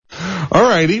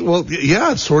righty. Well,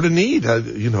 yeah, it's sort of neat.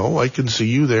 I can see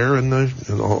you there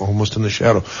almost in the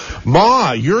shadow.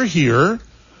 Ma, you're here,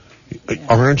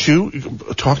 aren't you?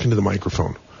 Talking to the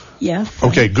microphone. Yes.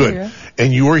 Okay, good. Here.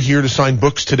 And you are here to sign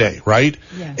books today, right?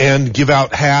 Yes. And give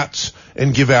out hats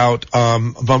and give out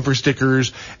bumper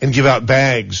stickers and give out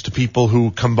bags to people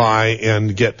who come by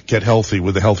and get healthy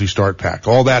with the Healthy Start Pack.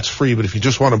 All that's free, but if you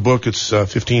just want a book, it's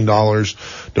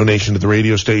 $15 donation to the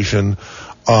radio station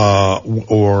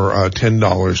or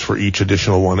 $10 for each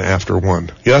additional one after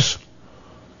one. Yes?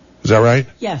 Is that right?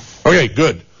 Yes. Okay,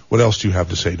 good. What else do you have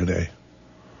to say today?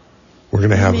 We're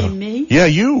going to have me? Yeah,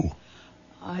 you.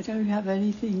 I don't have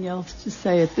anything else to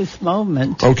say at this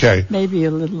moment. Okay. Maybe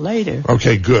a little later.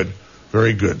 Okay, good.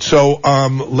 Very good. So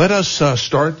let us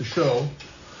start the show.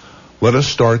 Let us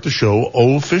start the show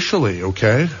officially,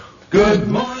 okay? Good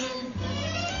morning.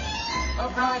 A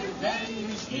brighter day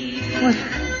is here.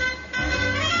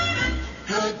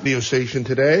 Radio station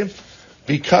today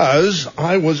because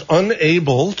I was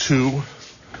unable to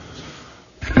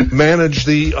manage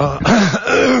the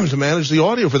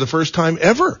audio for the first time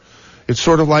ever. It's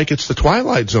sort of like it's the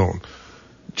Twilight Zone.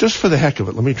 Just for the heck of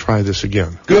it, let me try this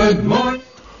again. Good morning.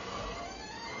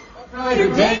 A brighter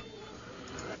day.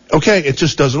 Okay, it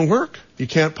just doesn't work. You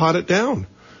can't pot it down.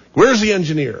 Where's the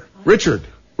engineer? Richard,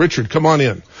 come on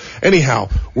in. Anyhow,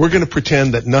 we're going to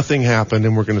pretend that nothing happened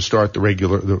and we're going to start the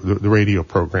radio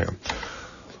program.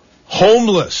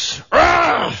 Homeless.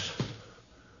 Ah!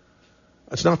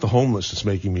 That's not the homeless that's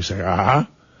making me say, ah.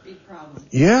 Big problem.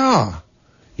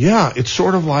 Yeah, it's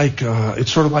sort of like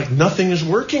nothing is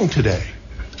working today.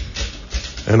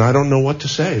 And I don't know what to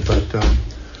say, but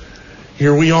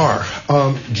here we are.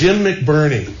 Jim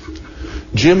McBurney.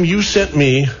 Jim, you sent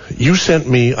me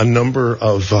a number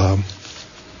of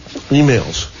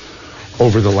emails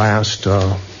over the last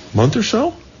month or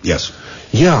so? Yes.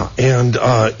 Yeah, and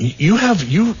you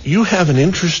have an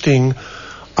interesting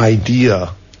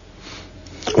idea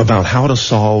about how to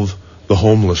solve the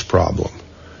homeless problem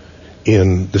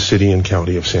in the city and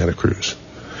county of Santa Cruz.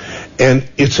 And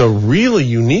it's a really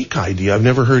unique idea. I've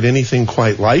never heard anything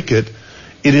quite like it.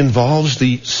 It involves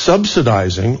the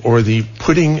subsidizing or the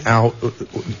putting out,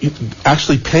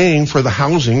 actually paying for the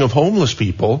housing of homeless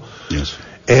people. Yes.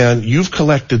 And you've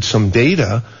collected some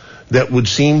data that would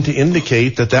seem to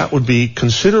indicate that would be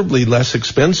considerably less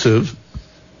expensive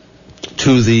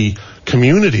to the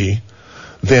community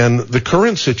than the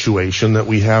current situation that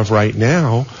we have right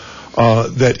now,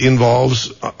 that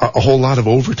involves a whole lot of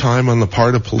overtime on the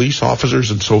part of police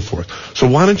officers and so forth. So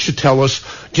why don't you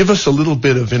give us a little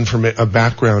bit of a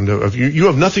background of you. You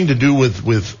have nothing to do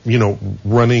with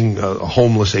running a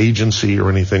homeless agency or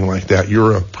anything like that.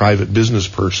 You're a private business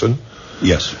person.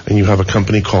 Yes. And you have a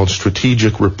company called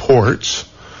Strategic Reports.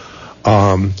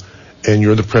 And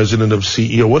you're the president of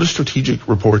CEO. What does Strategic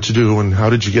Reports do, and how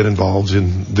did you get involved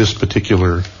in this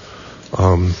particular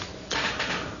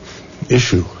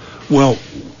issue? Well,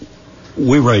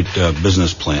 we write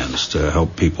business plans to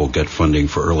help people get funding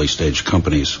for early-stage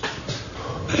companies.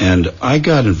 And I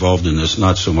got involved in this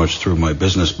not so much through my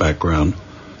business background,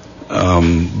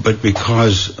 but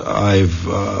because I've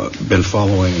been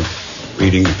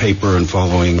reading the paper and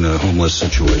following the homeless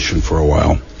situation for a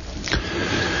while.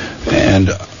 And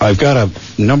I've got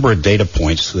a number of data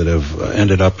points that have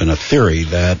ended up in a theory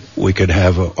that we could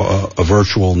have a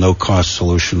virtual no-cost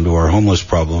solution to our homeless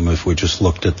problem if we just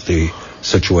looked at the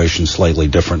situation slightly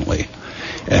differently.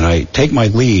 And I take my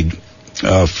lead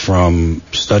from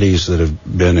studies that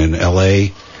have been in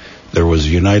L.A. There was a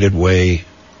United Way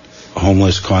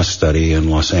homeless cost study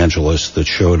in Los Angeles that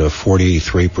showed a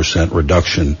 43%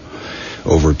 reduction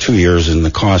over 2 years in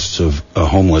the costs of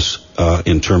homeless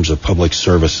in terms of public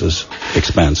services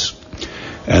expense.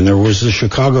 And there was a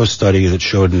Chicago study that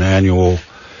showed an annual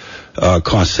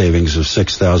cost savings of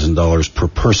 $6,000 per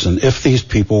person if these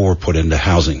people were put into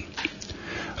housing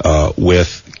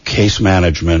with case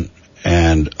management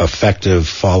and effective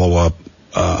follow-up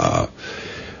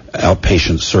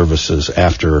outpatient services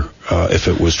after, if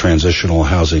it was transitional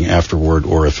housing afterward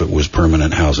or if it was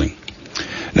permanent housing.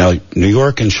 Now, New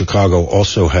York and Chicago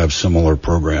also have similar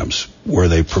programs where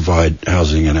they provide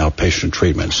housing and outpatient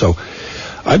treatment. So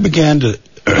I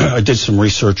did some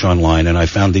research online, and I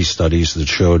found these studies that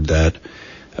showed that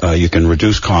you can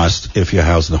reduce cost if you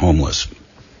house the homeless.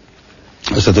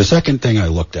 So the second thing I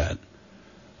looked at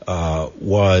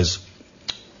was,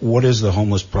 what is the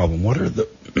homeless problem? What are the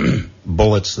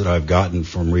bullets that I've gotten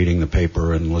from reading the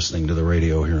paper and listening to the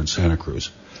radio here in Santa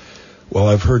Cruz? Well,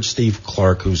 I've heard Steve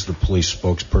Clark, who's the police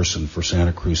spokesperson for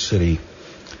Santa Cruz City,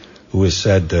 who has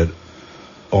said that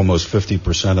almost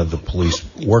 50% of the police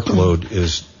workload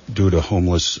is due to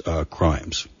homeless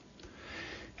crimes.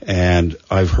 And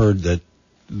I've heard that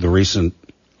the recent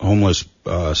homeless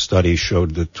study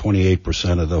showed that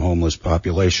 28% of the homeless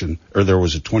population, or there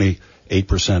was a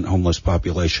 28% homeless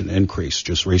population increase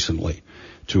just recently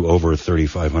to over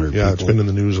 3,500 people. Yeah, it's been in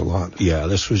the news a lot. Yeah,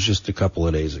 this was just a couple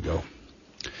of days ago.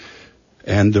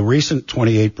 And the recent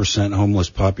 28% homeless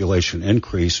population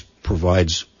increase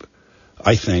provides,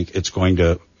 I think, it's going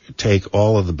to take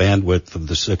all of the bandwidth of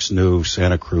the 6 new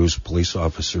Santa Cruz police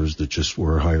officers that just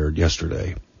were hired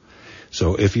yesterday.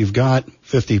 So if you've got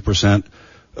 50%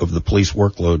 of the police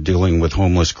workload dealing with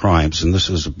homeless crimes, and this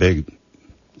is a big,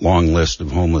 long list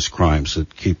of homeless crimes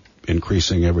that keep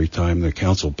increasing every time the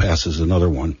council passes another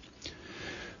one,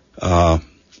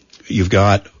 you've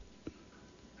got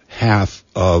half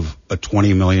of a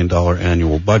 $20 million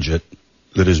annual budget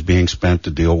that is being spent to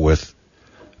deal with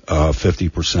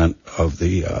 50% of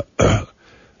the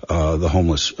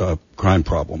homeless crime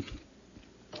problem.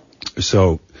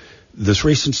 So this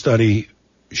recent study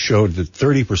showed that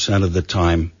 30% of the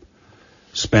time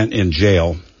spent in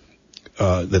jail,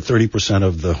 that 30%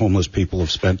 of the homeless people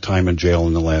have spent time in jail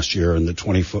in the last year, and the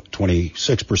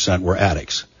 26% were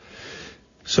addicts.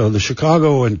 So the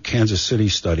Chicago and Kansas City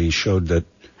study showed that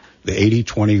the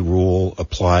 80-20 rule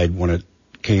applied when it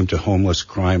came to homeless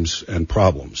crimes and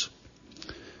problems.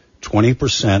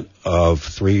 20% of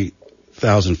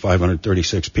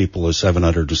 3,536 people is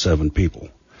 707 people.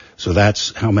 So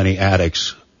that's how many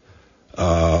addicts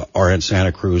are in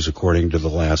Santa Cruz according to the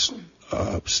last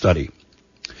study.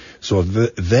 So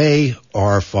if they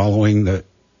are following the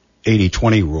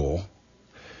 80-20 rule,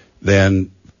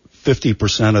 then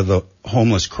 50% of the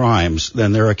homeless crimes,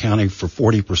 then they're accounting for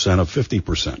 40% of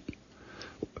 50%,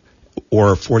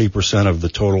 or 40% of the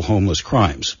total homeless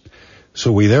crimes.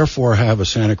 So we therefore have a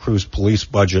Santa Cruz police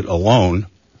budget alone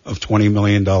of $20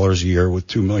 million a year with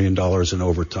 $2 million in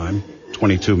overtime,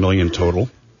 $22 million total.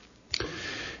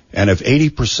 And if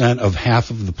 80% of half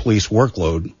of the police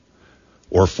workload,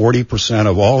 or 40%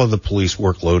 of all of the police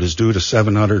workload, is due to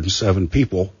 707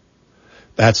 people,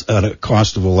 that's at a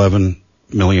cost of $11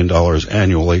 million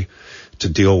annually to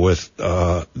deal with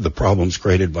the problems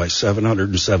created by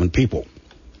 707 people.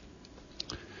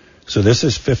 So this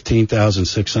is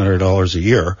 $15,600 a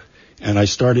year, and I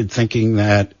started thinking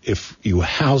that if you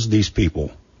house these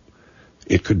people,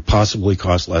 it could possibly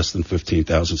cost less than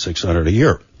 $15,600 a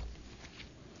year.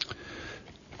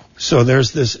 So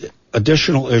there's this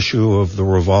additional issue of the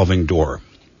revolving door.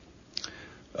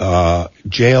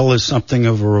 Jail is something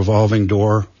of a revolving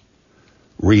door.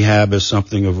 Rehab is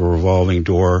something of a revolving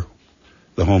door.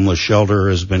 The homeless shelter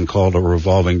has been called a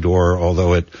revolving door,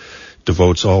 although it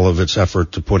devotes all of its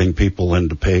effort to putting people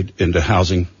into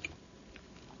housing.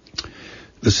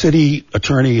 The city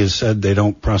attorney has said they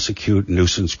don't prosecute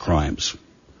nuisance crimes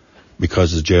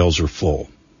because the jails are full.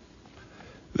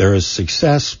 There is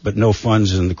success, but no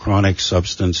funds in the chronic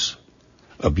substance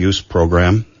abuse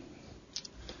program.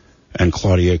 And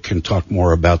Claudia can talk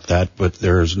more about that, but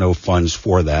there's no funds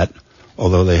for that,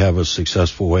 although they have a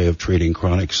successful way of treating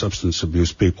chronic substance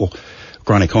abuse people,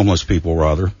 chronic homeless people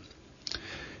rather.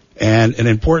 And an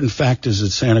important fact is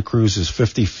that Santa Cruz is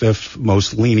 55th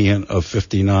most lenient of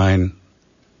 59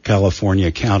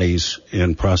 California counties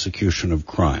in prosecution of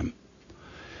crime.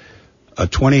 A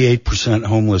 28%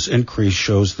 homeless increase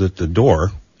shows that the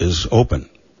door is open.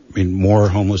 I mean, more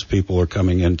homeless people are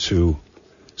coming into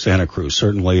Santa Cruz.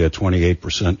 Certainly a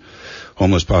 28%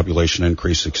 homeless population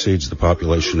increase exceeds the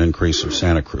population increase of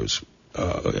Santa Cruz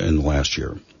in the last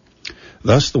year.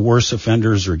 Thus, the worst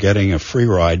offenders are getting a free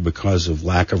ride because of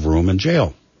lack of room in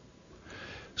jail.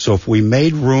 So if we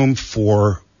made room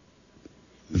for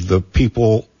the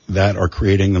people that are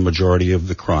creating the majority of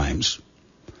the crimes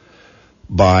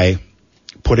by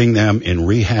putting them in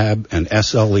rehab and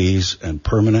SLEs and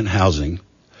permanent housing,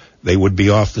 they would be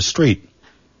off the street.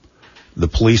 The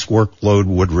police workload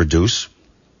would reduce.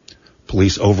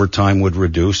 Police overtime would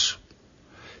reduce.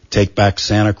 Take Back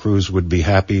Santa Cruz would be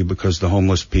happy because the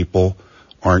homeless people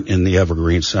aren't in the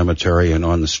Evergreen Cemetery and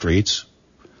on the streets.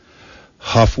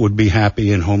 Huff would be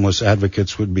happy and homeless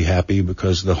advocates would be happy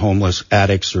because the homeless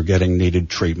addicts are getting needed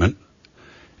treatment.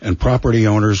 And property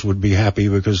owners would be happy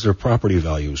because their property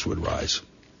values would rise.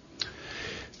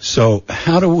 So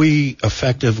how do we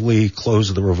effectively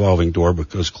close the revolving door?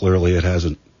 Because clearly it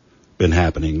hasn't been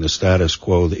happening. The status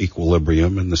quo, the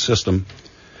equilibrium in the system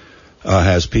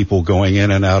has people going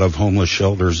in and out of homeless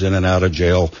shelters, in and out of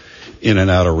jail, in and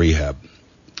out of rehab.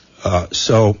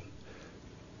 So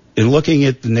in looking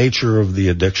at the nature of the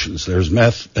addictions, there's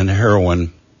meth and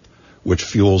heroin, which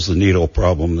fuels the needle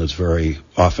problem that's very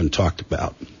often talked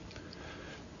about,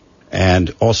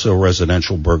 and also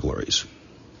residential burglaries.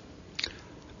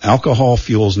 Alcohol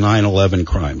fuels 9/11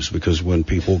 crimes because when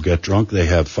people get drunk, they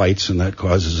have fights, and that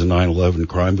causes a 9/11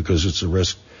 crime because it's a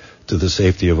risk to the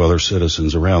safety of other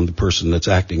citizens around the person that's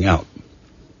acting out.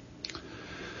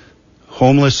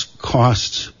 Homeless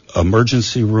costs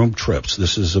emergency room trips.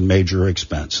 This is a major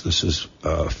expense. This is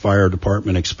a fire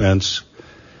department expense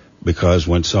because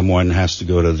when someone has to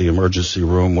go to the emergency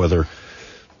room, whether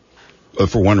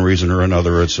for one reason or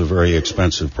another, it's a very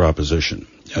expensive proposition,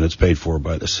 and it's paid for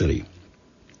by the city.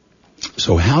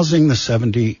 So housing the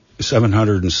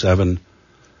 707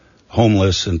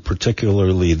 homeless, and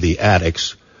particularly the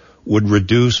addicts, would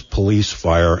reduce police,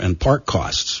 fire, and park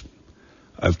costs.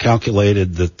 I've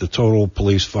calculated that the total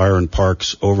police, fire, and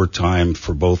parks overtime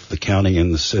for both the county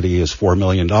and the city is $4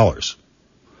 million.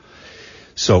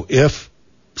 So if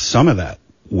some of that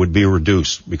would be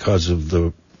reduced because of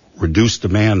the reduced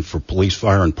demand for police,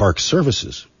 fire, and park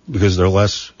services, because there are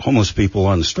less homeless people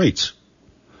on the streets,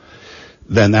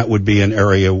 then that would be an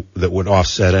area that would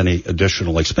offset any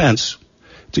additional expense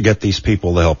to get these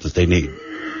people the help that they need.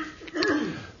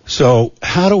 So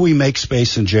how do we make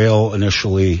space in jail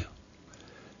initially?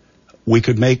 We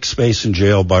could make space in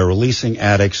jail by releasing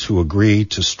addicts who agree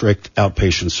to strict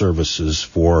outpatient services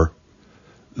for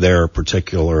their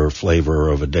particular flavor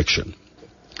of addiction.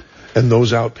 And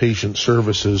those outpatient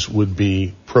services would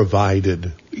be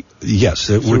provided. Yes,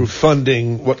 it through would.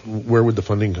 Funding. Where would the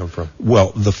funding come from?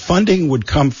 Well, the funding would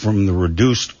come from the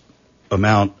reduced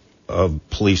amount of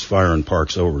police, fire, and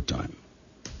parks overtime.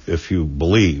 If you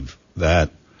believe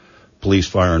that police,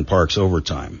 fire, and parks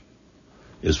overtime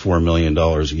is $4 million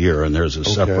a year, and there's a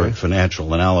separate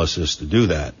financial analysis to do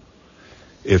that.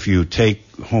 If you take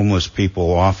homeless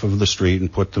people off of the street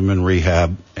and put them in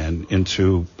rehab and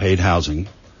into paid housing,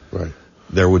 right,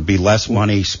 there would be less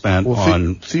money spent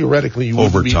on theoretically you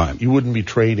overtime. You wouldn't be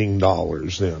trading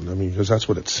dollars then. I mean, because that's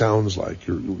what it sounds like.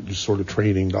 You're just sort of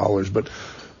trading dollars.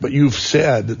 But you've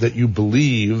said that you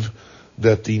believe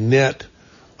that the net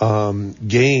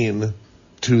gain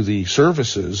to the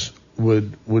services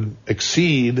would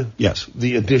exceed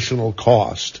the additional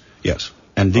cost. Yes.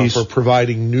 And these for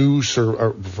providing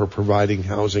for providing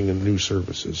housing and new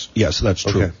services. Yes, that's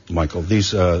true, Michael.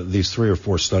 These 3 or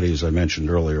 4 studies I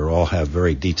mentioned earlier all have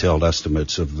very detailed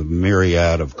estimates of the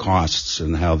myriad of costs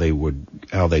and how they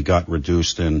got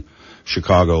reduced in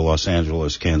Chicago, Los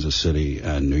Angeles, Kansas City,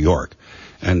 and New York.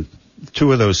 And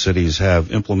 2 of those cities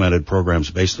have implemented programs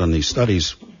based on these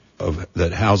studies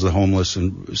that house the homeless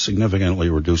and significantly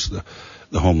reduce the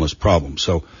homeless problem.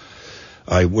 So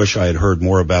I wish I had heard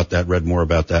more about that, read more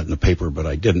about that in the paper, but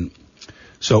I didn't.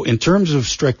 So in terms of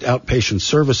strict outpatient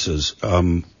services,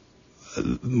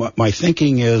 my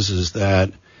thinking is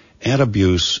that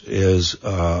antabuse is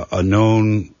a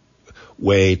known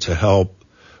way to help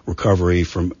recovery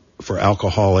for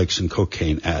alcoholics and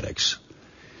cocaine addicts.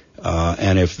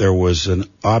 And if there was an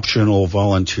optional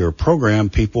volunteer program,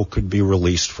 people could be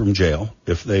released from jail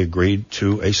if they agreed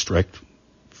to a strict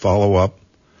follow-up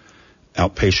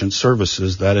outpatient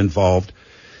services that involved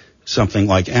something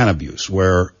like antabuse,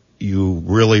 where you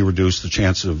really reduce the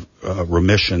chance of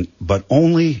remission, but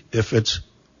only if it's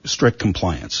strict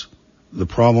compliance. The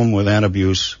problem with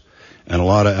antabuse and a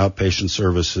lot of outpatient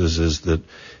services is that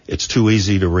it's too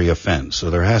easy to reoffend. So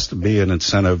there has to be an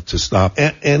incentive to stop.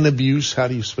 Antabuse, how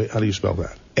do you spell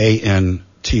that? Antabuse.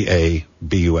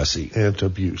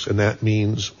 Antabuse, and that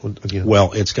means again?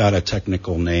 Well, it's got a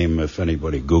technical name. If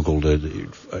anybody Googled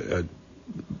it,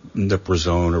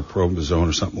 niprazone or promazone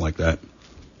or something like that.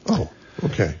 Oh,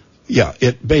 okay. Yeah,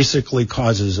 it basically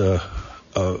causes a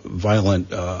violent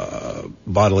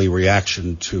bodily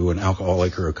reaction to an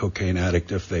alcoholic or a cocaine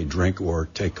addict if they drink or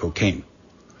take cocaine.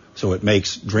 So it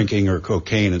makes drinking or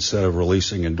cocaine, instead of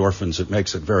releasing endorphins, it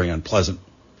makes it very unpleasant.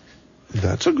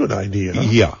 That's a good idea.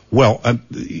 Yeah. Well,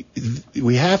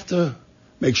 we have to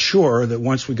make sure that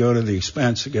once we go to the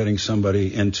expense of getting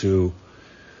somebody into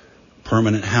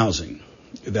permanent housing,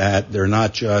 that they're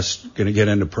not just going to get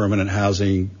into permanent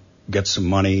housing, get some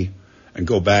money, and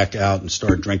go back out and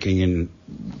start drinking and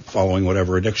following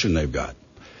whatever addiction they've got.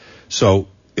 So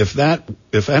if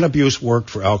antabuse worked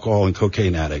for alcohol and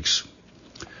cocaine addicts,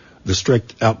 the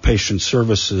strict outpatient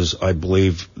services, I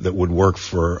believe, that would work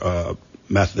for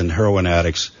meth and heroin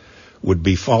addicts would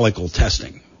be follicle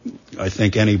testing. I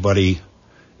think anybody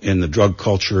in the drug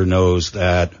culture knows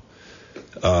that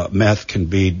meth can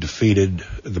be defeated.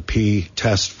 The P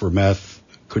test for meth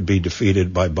could be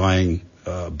defeated by buying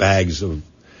bags of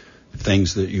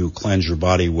things that you cleanse your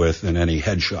body with in any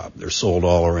head shop. They're sold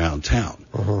all around town.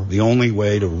 Uh-huh. The only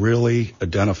way to really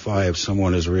identify if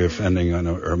someone is reoffending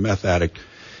or a meth addict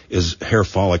is hair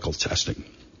follicle testing.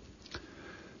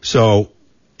 So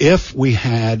if we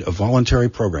had a voluntary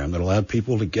program that allowed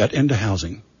people to get into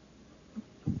housing,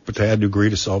 but they had to agree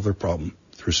to solve their problem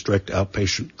through strict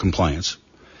outpatient compliance,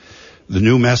 the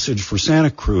new message for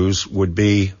Santa Cruz would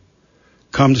be,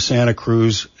 come to Santa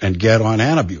Cruz and get on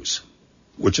Antabuse,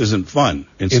 which isn't fun,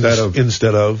 instead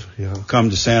of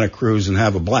come to Santa Cruz and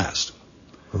have a blast.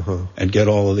 And get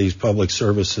all of these public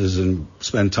services and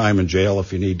spend time in jail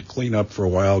if you need to clean up for a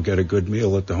while, get a good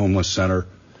meal at the homeless center,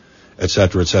 et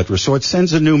cetera, et cetera. So it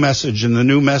sends a new message, and the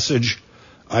new message,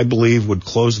 I believe, would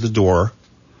close the door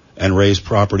and raise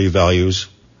property values,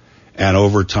 and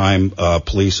over time,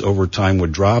 police overtime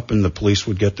would drop, and the police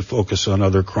would get to focus on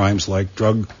other crimes like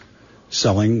drug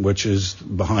selling, which is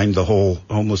behind the whole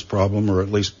homeless problem, or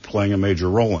at least playing a major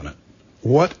role in it.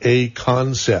 What a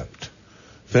concept.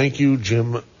 Thank you,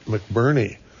 Jim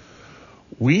McBurney.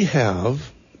 We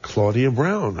have Claudia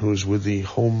Brown, who's with the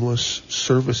Homeless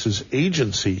Services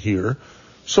Agency here.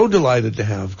 So delighted to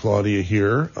have Claudia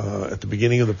here. At the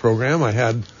beginning of the program, I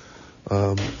had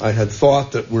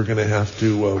thought that we're going to have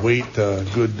to wait a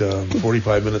good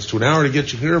 45 minutes to an hour to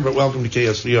get you here, but welcome to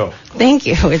KSVO. Thank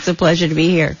you. It's a pleasure to be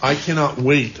here. I cannot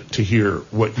wait to hear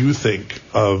what you think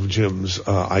of Jim's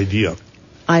idea.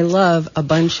 I love a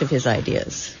bunch of his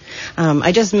ideas.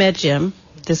 I just met Jim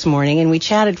this morning, and we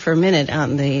chatted for a minute out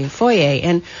in the foyer.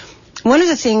 And one of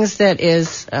the things that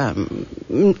is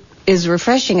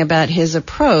refreshing about his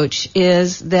approach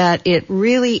is that it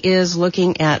really is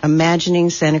looking at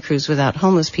imagining Santa Cruz without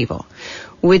homeless people,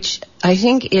 which I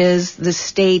think is the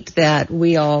state that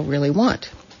we all really want.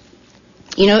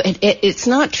 You know, it's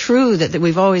not true that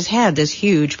we've always had this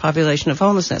huge population of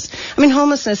homelessness. I mean,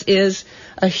 homelessness is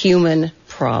a human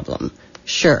problem.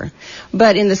 Sure.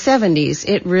 But in the 70s,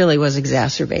 it really was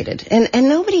exacerbated. And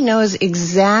nobody knows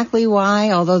exactly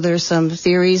why, although there's some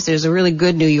theories. There's a really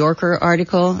good New Yorker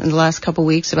article in the last couple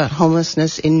weeks about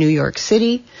homelessness in New York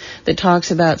City that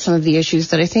talks about some of the issues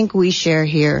that I think we share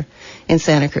here in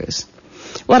Santa Cruz.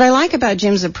 What I like about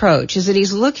Jim's approach is that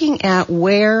he's looking at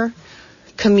where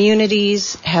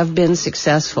communities have been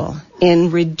successful in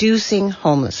reducing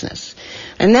homelessness.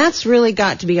 And that's really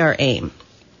got to be our aim.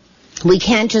 We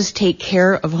can't just take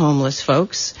care of homeless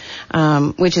folks,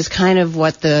 which is kind of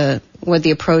what the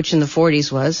approach in the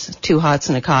 40s was, 2 hots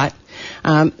and a cot.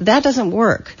 That doesn't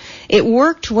work. It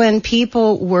worked when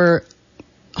people were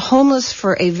homeless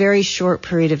for a very short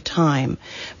period of time.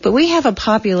 But we have a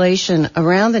population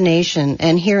around the nation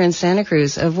and here in Santa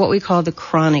Cruz of what we call the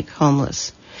chronic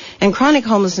homeless. And chronic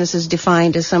homelessness is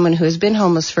defined as someone who has been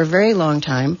homeless for a very long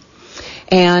time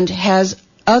and has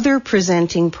other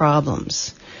presenting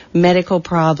problems. Medical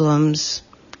problems,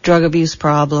 drug abuse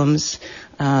problems,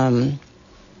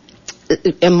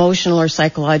 emotional or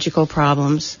psychological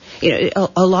problems. You know,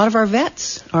 a lot of our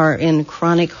vets are in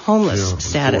chronic homeless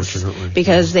status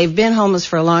because they've been homeless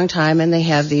for a long time and they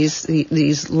have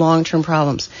these long-term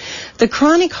problems. The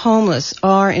chronic homeless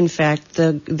are, in fact,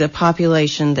 the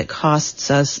population that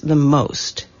costs us the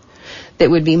most. That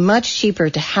would be much cheaper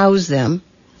to house them.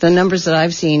 The numbers that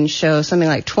I've seen show something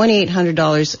like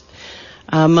 $2,800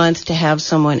 a month to have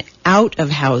someone out of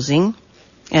housing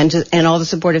and all the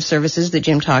supportive services that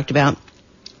Jim talked about.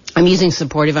 I'm using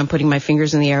supportive. I'm putting my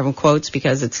fingers in the air in quotes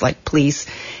because it's like police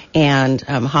and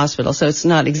hospital. So it's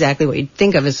not exactly what you'd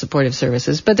think of as supportive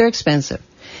services, but they're expensive.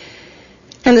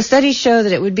 And the studies show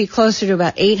that it would be closer to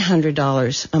about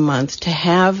 $800 a month to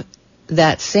have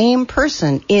that same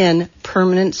person in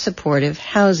permanent supportive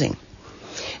housing.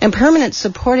 And permanent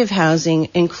supportive housing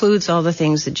includes all the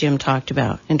things that Jim talked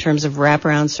about in terms of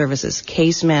wraparound services,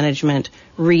 case management,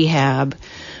 rehab,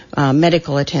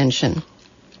 medical attention.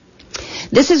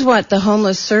 This is what the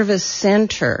Homeless Service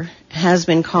Center has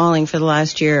been calling for the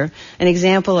last year an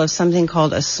example of something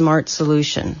called a smart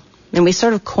solution. And we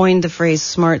sort of coined the phrase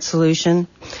smart solution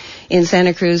in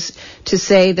Santa Cruz to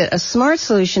say that a smart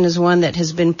solution is one that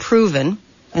has been proven.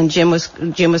 And Jim was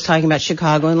talking about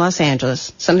Chicago and Los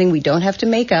Angeles, something we don't have to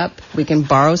make up. We can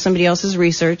borrow somebody else's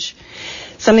research,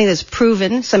 something that's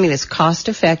proven, something that's cost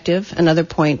effective, another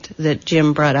point that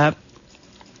Jim brought up,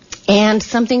 and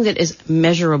something that is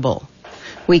measurable.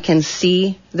 We can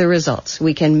see the results.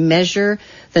 We can measure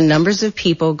the numbers of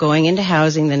people going into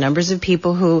housing, the numbers of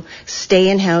people who stay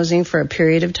in housing for a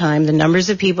period of time, the numbers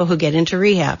of people who get into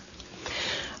rehab.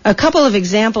 A couple of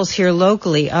examples here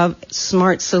locally of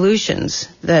smart solutions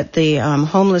that the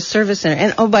Homeless Service Center,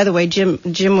 and oh, by the way,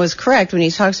 Jim was correct when he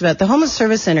talks about the Homeless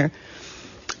Service Center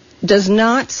does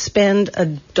not spend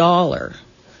 $1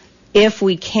 if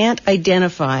we can't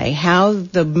identify how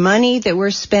the money that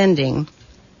we're spending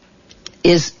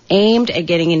is aimed at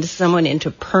getting someone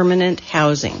into permanent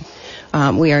housing.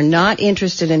 We are not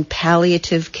interested in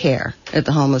palliative care at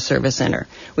the Homeless Service Center.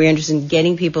 We're interested in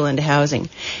getting people into housing.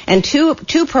 And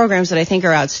two programs that I think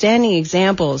are outstanding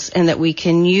examples and that we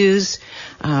can use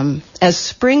as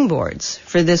springboards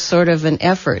for this sort of an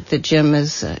effort that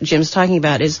Jim's talking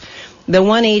about is the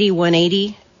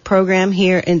 180-180 program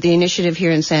here and the initiative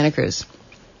here in Santa Cruz.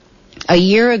 A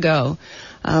year ago,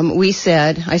 we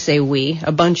said, I say we,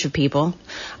 a bunch of people,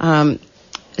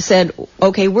 said,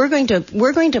 okay, we're going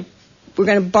to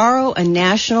borrow a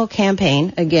national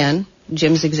campaign. Again,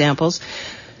 Jim's examples.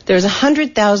 There's a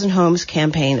 100,000 homes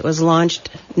campaign that was launched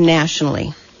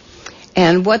nationally.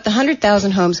 And what the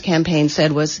 100,000 homes campaign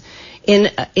said was, in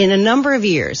a number of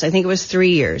years, I think it was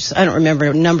 3 years. I don't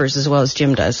remember numbers as well as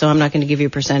Jim does, so I'm not going to give you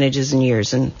percentages in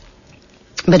years.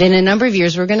 But in a number of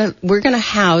years, we're going to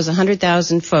house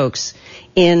 100,000 folks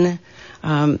in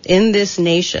this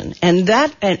nation, and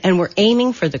we're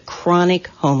aiming for the chronic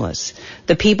homeless,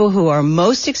 the people who are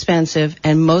most expensive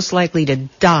and most likely to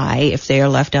die if they are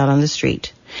left out on the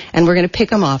street. And we're going to pick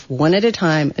them off one at a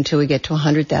time until we get to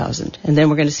 100,000, and then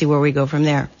we're going to see where we go from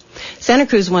there. Santa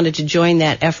Cruz wanted to join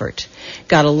that effort,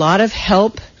 got a lot of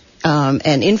help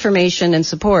and information and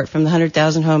support from the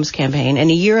 100,000 Homes campaign,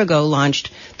 and a year ago launched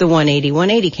the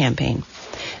 180-180 campaign.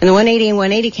 And the 180 and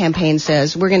 180 campaign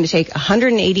says we're going to take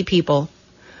 180 people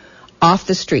off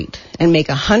the street and make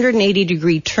a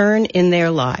 180-degree turn in their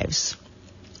lives.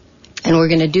 And we're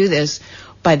going to do this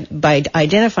by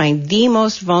identifying the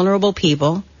most vulnerable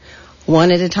people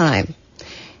one at a time.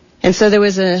 And so there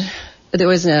was a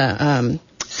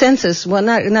census, well,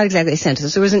 not exactly a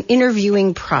census. There was an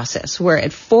interviewing process where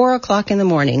at 4:00 in the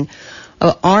morning,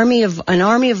 an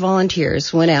army of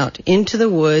volunteers went out into the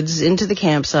woods, into the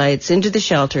campsites, into the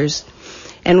shelters,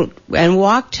 and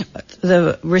walked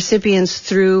the recipients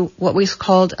through what we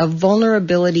called a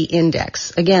vulnerability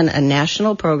index. Again, a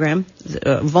national program.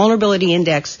 The vulnerability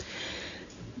index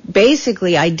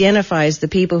basically identifies the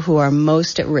people who are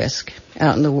most at risk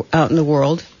out in the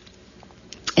world.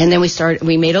 And then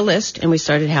we made a list and we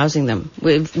started housing them.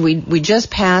 We just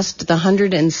passed the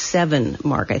 107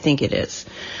 mark, I think it is,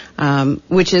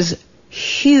 which is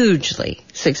hugely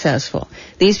successful.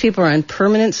 These people are in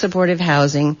permanent supportive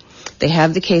housing. They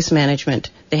have the case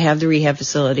management. They have the rehab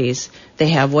facilities. They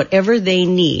have whatever they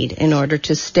need in order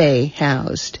to stay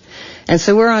housed. And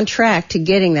so we're on track to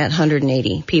getting that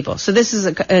 180 people. So this is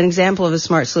an example of a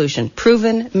smart solution.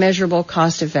 Proven, measurable,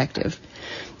 cost effective.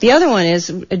 The other one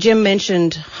is, Jim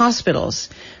mentioned hospitals.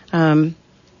 The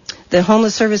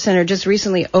Homeless Service Center just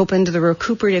recently opened the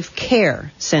Recuperative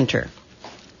Care Center,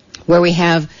 where we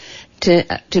have,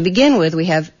 to begin with, we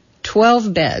have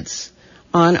 12 beds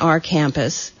on our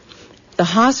campus. The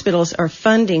hospitals are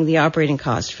funding the operating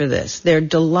cost for this. They're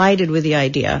delighted with the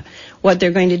idea. What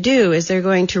they're going to do is they're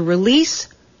going to release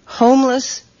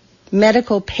homeless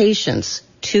medical patients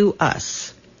to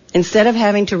us. Instead of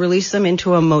having to release them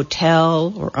into a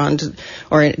motel or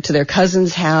to their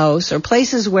cousin's house or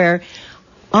places where,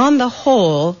 on the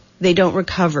whole, they don't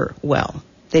recover well.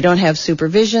 They don't have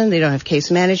supervision. They don't have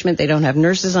case management. They don't have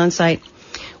nurses on site.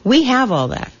 We have all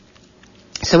that.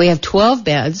 So we have 12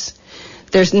 beds.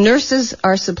 Nurses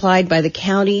are supplied by the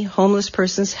County Homeless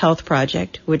Persons Health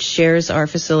Project, which shares our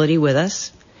facility with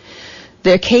us.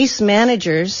 Their case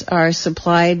managers are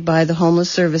supplied by the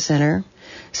Homeless Service Center.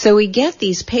 So we get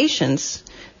these patients,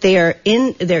 they're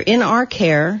in our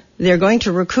care, they're going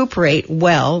to recuperate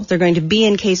well, they're going to be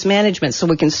in case management, so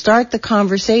we can start the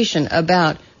conversation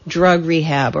about drug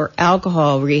rehab or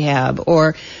alcohol rehab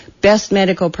or best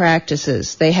medical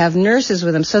practices. They have nurses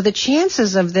with them, so the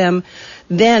chances of them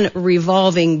then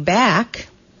revolving back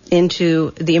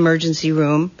into the emergency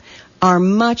room are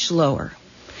much lower.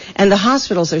 And the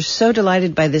hospitals are so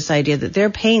delighted by this idea that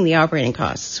they're paying the operating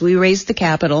costs. We raised the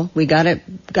capital, we got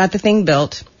the thing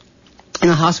built, and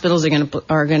the hospitals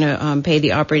are going to pay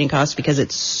the operating costs because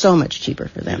it's so much cheaper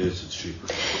for them. It is, it's cheaper.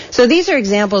 So these are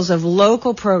examples of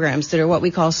local programs that are what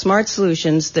we call smart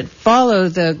solutions that follow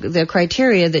the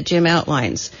criteria that Jim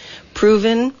outlines.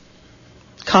 Proven,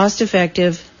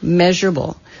 cost-effective,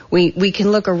 measurable. We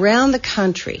can look around the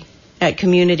country at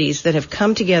communities that have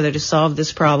come together to solve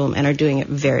this problem and are doing it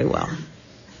very well.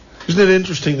 Isn't it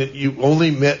interesting that you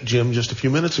only met Jim just a few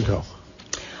minutes ago?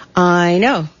 I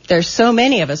know. There's so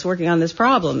many of us working on this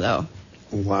problem, though.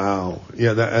 Wow.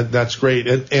 Yeah, that's great.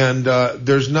 And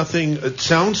there's nothing. It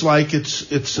sounds like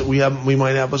we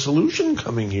might have a solution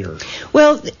coming here.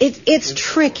 Well, it's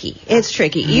tricky. It's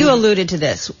tricky. You alluded to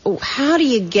this. How do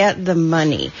you get the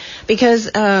money?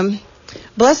 Because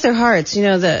bless their hearts, you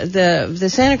know, the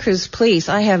Santa Cruz Police,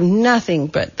 I have nothing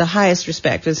but the highest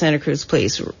respect for the Santa Cruz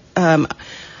Police.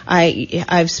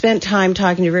 I've spent time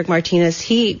talking to Rick Martinez.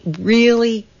 He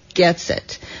really gets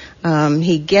it.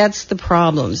 He gets the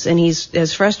problems, and he's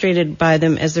as frustrated by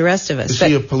them as the rest of us. Is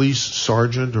he a police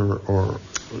sergeant or?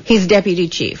 He's deputy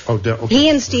chief. Oh, okay. He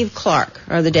and Steve Clark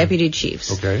are the deputy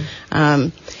chiefs. Okay.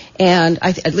 And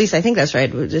at least I think that's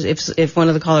right. If one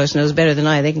of the callers knows better than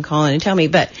I, they can call in and tell me.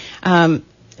 But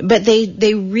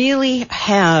they really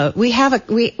have.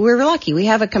 We're lucky. We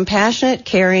have a compassionate,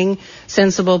 caring,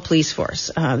 sensible police force.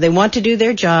 They want to do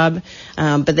their job,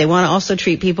 but they want to also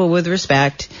treat people with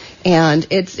respect. And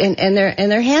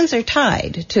their hands are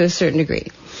tied to a certain degree.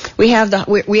 We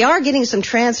are getting some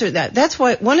transfer. That's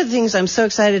why one of the things I'm so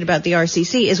excited about the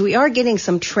RCC is we are getting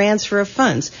some transfer of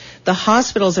funds. The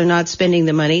hospitals are not spending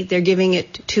the money; they're giving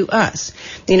it to us.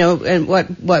 And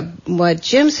what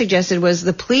Jim suggested was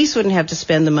the police wouldn't have to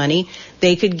spend the money;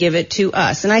 they could give it to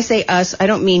us. And I say us, I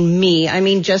don't mean me. I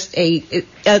mean just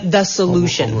the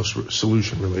solution. Almost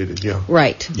solution related, yeah.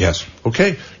 Right. Yes.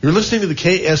 Okay, you're listening to the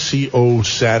KSCO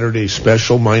Saturday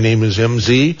Special. My name is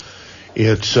MZ.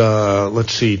 It's,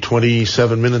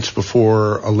 27 minutes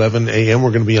before 11 a.m.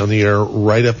 We're going to be on the air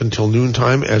right up until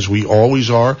noontime, as we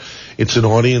always are. It's an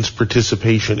audience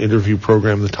participation interview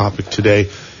program. The topic today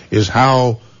is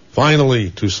how,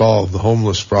 finally, to solve the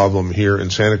homeless problem here in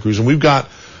Santa Cruz. And we've got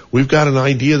an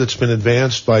idea that's been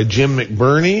advanced by Jim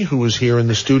McBurney, who is here in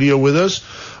the studio with us.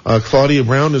 Claudia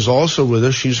Brown is also with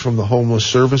us. She's from the Homeless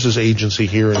Services Agency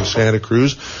here in Santa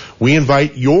Cruz. We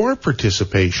invite your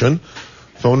participation.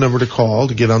 Phone number to call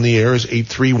to get on the air is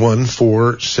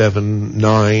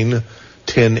 831-479-1080,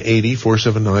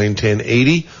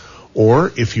 479-1080.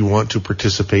 Or if you want to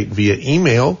participate via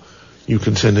email, you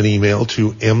can send an email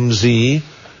to mz@ksco.com.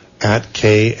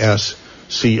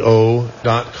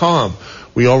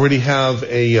 We already have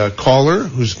a caller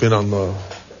who's been on the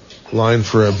line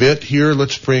for a bit here.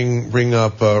 Let's bring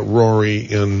up Rory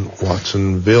in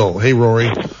Watsonville. Hey,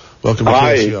 Rory. Welcome to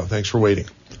KSCO. Thanks for waiting.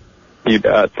 You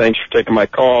bet. Thanks for taking my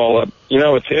call.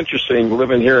 It's interesting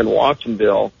living here in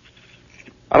Watsonville.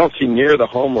 I don't see near the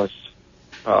homeless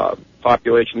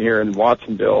population here in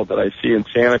Watsonville that I see in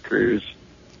Santa Cruz.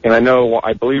 And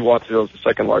I believe Watsonville is the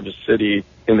second largest city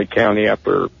in the county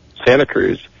after Santa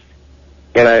Cruz.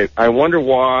 And I wonder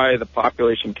why the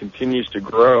population continues to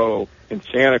grow in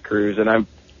Santa Cruz. And I don't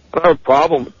have a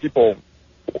problem with people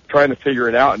trying to figure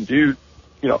it out and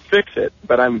fix it.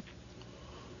 But I'm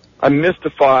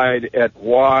mystified at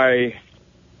why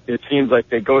it seems like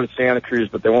they go to Santa Cruz,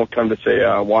 but they won't come to, say,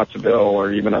 Watsonville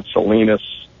or even at Salinas.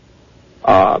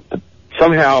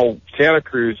 Somehow Santa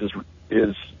Cruz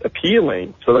is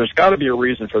appealing, so there's got to be a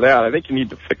reason for that. I think you need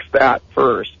to fix that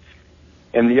first.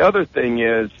 And the other thing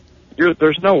is,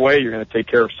 there's no way you're going to take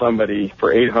care of somebody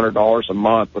for $800 a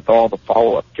month with all the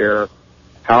follow-up care,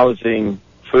 housing,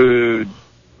 food,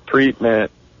 treatment,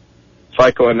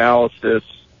 psychoanalysis,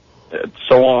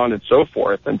 so on and so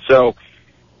forth. And so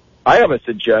I have a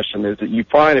suggestion is that you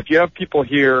find if you have people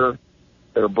here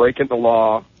that are breaking the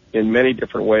law in many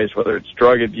different ways, whether it's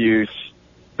drug abuse,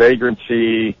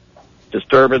 vagrancy,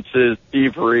 disturbances,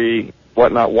 thievery,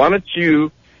 whatnot, why don't you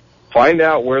find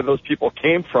out where those people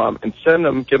came from and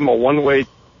give them a one-way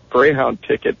Greyhound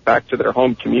ticket back to their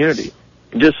home community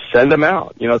and just send them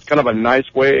out. It's kind of a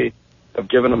nice way of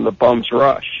giving them the bum's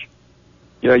rush.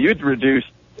 You'd reduce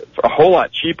for a whole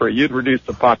lot cheaper, you'd reduce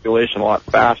the population a lot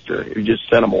faster if you just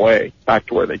sent them away back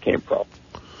to where they came from.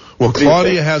 Well,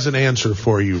 Claudia has an answer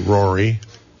for you, Rory.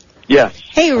 Yes.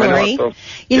 Hey, Rory.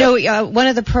 One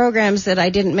of the programs that I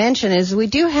didn't mention is we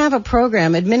do have a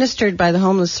program administered by the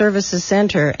Homeless Services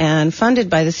Center and funded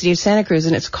by the City of Santa Cruz,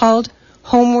 and it's called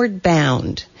Homeward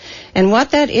Bound. And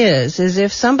what that is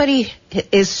if somebody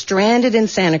is stranded in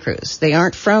Santa Cruz, they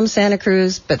aren't from Santa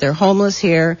Cruz, but they're homeless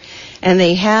here, and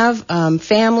they have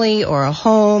family or a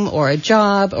home or a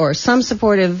job or some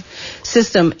supportive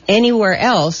system anywhere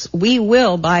else, we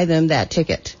will buy them that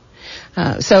ticket.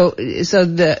 So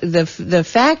the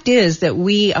fact is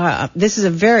that this is a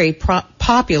very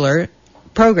popular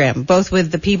program, both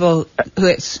with the people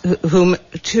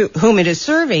whom it is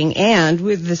serving and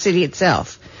with the city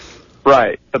itself.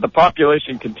 Right, but the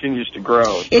population continues to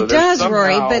grow. It does,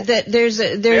 Rory, but there's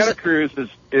Santa Cruz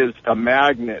is a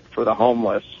magnet for the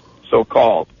homeless,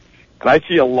 so-called. And I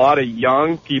see a lot of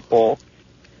young people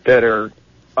that are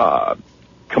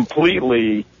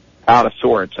completely out of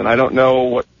sorts. And I don't know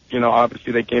what,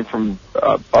 obviously they came from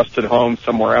busted homes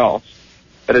somewhere else.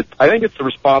 But I think it's the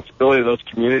responsibility of those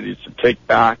communities to take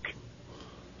back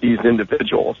these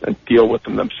individuals and deal with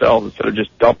them themselves instead of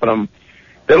just dumping them.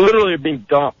 They're literally being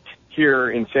dumped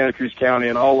here in Santa Cruz County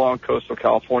and all along coastal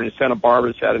California. Santa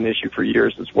Barbara's had an issue for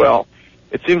years as well.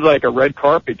 it seems like a red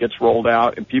carpet gets rolled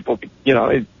out, and people,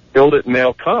 they build it and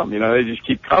they'll come. They just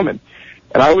keep coming.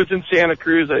 And I was in Santa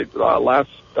Cruz last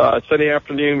Sunday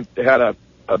afternoon. They had a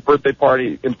birthday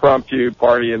party, impromptu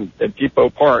party at Depot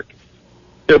Park,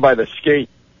 by the skate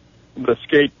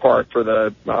park for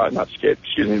the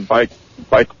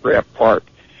bike ramp park.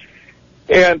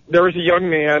 And there was a young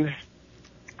man,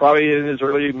 probably in his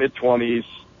early mid-20s,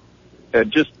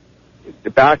 just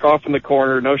back off in the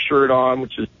corner, no shirt on,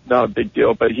 which is not a big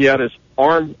deal, but he had his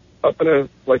arm up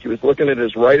like he was looking at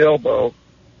his right elbow,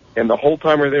 and the whole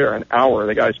time we're there, an hour,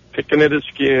 the guy's picking at his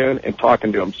skin and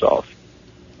talking to himself.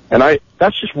 And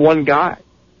that's just one guy.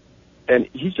 And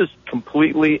he's just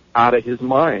completely out of his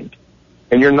mind.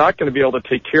 And you're not going to be able to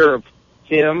take care of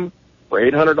him for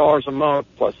 $800 a month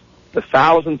plus the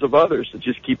thousands of others that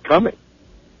just keep coming.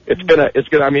 It's gonna,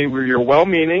 you're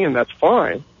well-meaning and that's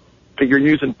fine, but you're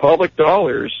using public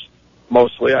dollars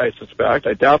mostly, I suspect.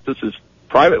 I doubt this is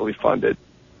privately funded.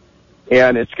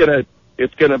 And it's gonna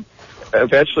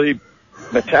eventually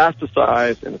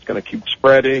metastasize, and it's going to keep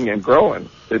spreading and growing.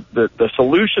 The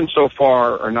solutions so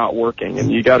far are not working,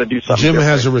 and you got to do something Jim different.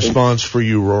 has a response for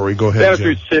you, Rory. Go ahead, Santa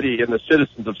Cruz City and the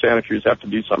citizens of Santa Cruz have to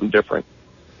do something different.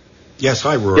 Yes,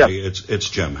 hi, Rory. Yes. It's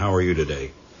Jim. How are you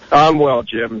today? I'm well,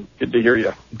 Jim. Good to hear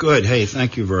you. Good. Hey,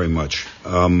 thank you very much.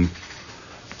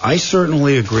 I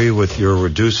certainly agree with your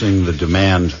reducing the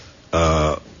demand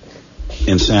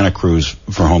in Santa Cruz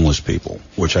for homeless people,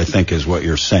 which I think is what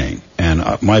you're saying.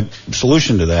 And my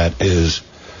solution to that is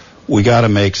we got to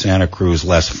make Santa Cruz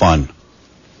less fun.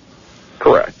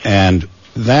 Correct. And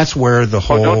that's where the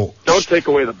whole... Don't take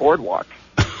away the boardwalk.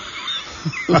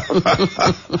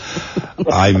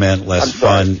 I meant less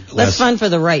fun. Less fun for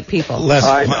the right people. Less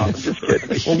I fun. know, I'm just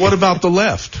kidding. Well, what about the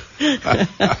left?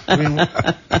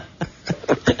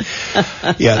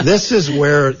 Yeah, this is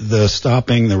where the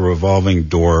stopping the revolving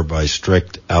door by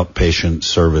strict outpatient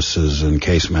services and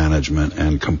case management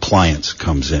and compliance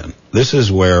comes in. This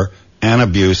is where an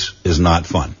abuse is not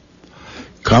fun.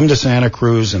 Come to Santa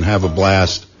Cruz and have a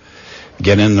blast.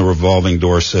 Get in the revolving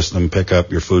door system, pick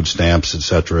up your food stamps,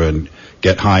 etc., and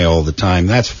get high all the time.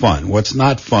 That's fun. What's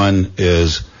not fun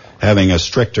is having a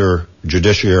stricter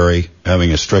judiciary,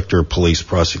 having a stricter police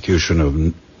prosecution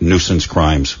of nuisance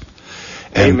crimes.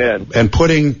 Amen. And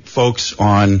putting folks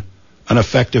on an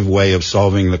effective way of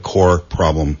solving the core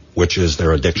problem, which is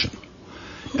their addiction.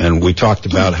 And we talked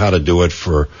about how to do it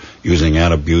for using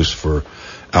antabuse for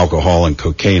alcohol and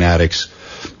cocaine addicts,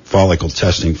 follicle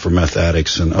testing for meth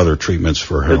addicts, and other treatments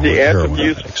for heroin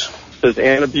addicts. Does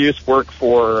antabuse work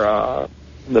for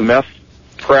the meth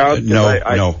crowd? No.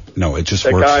 It just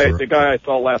works for... The guy I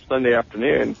saw last Sunday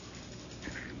afternoon,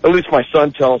 at least my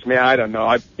son tells me, I don't know.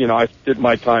 I did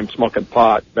my time smoking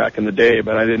pot back in the day,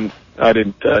 but I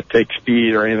didn't take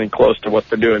speed or anything close to what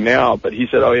they're doing now. But he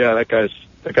said, "Oh yeah, that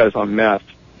guy's on meth."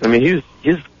 I mean,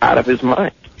 he's out of his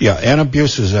mind. Yeah,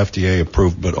 antabuse is FDA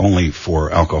approved, but only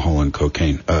for alcohol and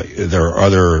cocaine. There are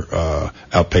other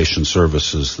outpatient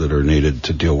services that are needed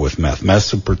to deal with meth.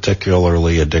 Meth's a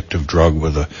particularly addictive drug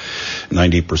with a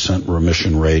 90%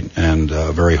 remission rate and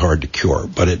very hard to cure.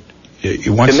 But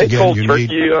once Can they again, cold you turkey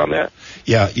need... you on that?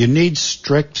 Yeah, you need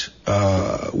strict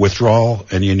withdrawal,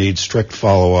 and you need strict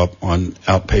follow-up on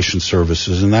outpatient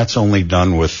services, and that's only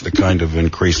done with the kind of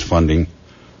increased funding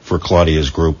for Claudia's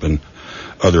group and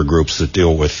other groups that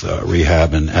deal with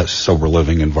rehab and sober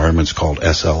living environments called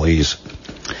SLEs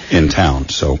in town.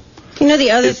 So,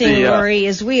 the other thing, Rory,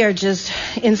 is we are just,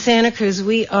 in Santa Cruz,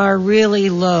 we are really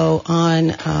low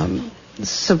on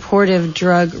supportive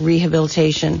drug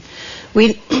rehabilitation.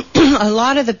 A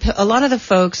lot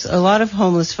of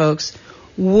homeless folks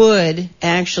would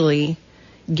actually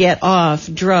get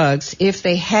off drugs if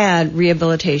they had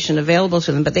rehabilitation available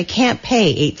to them, but they can't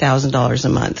pay $8,000 a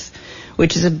month,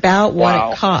 which is about what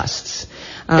it costs.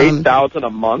 $8,000 a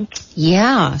month?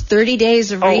 Yeah, 30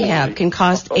 days of rehab can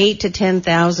cost $8,000 to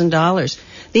 $10,000.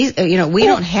 These, we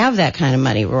don't have that kind of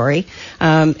money, Rory.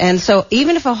 And so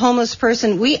even if a homeless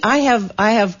person, I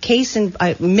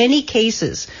have many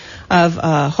cases of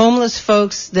homeless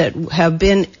folks that have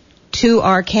been to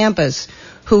our campus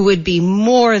who would be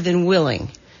more than willing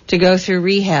to go through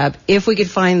rehab if we could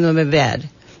find them a bed,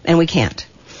 and we can't.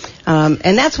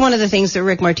 And that's one of the things that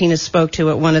Rick Martinez spoke to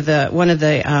at one of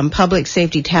the public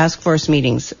safety task force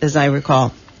meetings, as I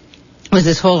recall, was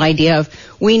this whole idea of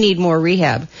we need more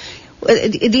rehab.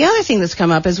 The other thing that's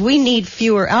come up is we need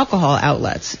fewer alcohol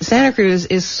outlets. Santa Cruz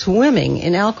is swimming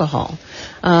in alcohol.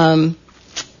 I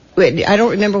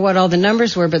don't remember what all the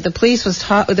numbers were, but the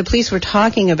police were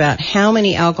talking about how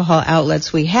many alcohol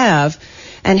outlets we have,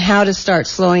 and how to start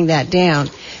slowing that down.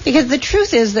 Because the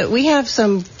truth is that we have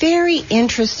some very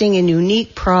interesting and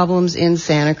unique problems in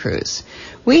Santa Cruz.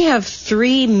 We have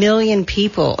 3 million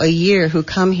people a year who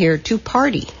come here to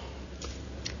party.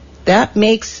 That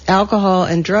makes alcohol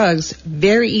and drugs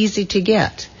very easy to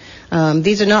get.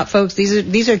 These are not folks,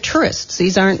 these are tourists.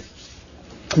 These aren't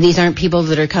people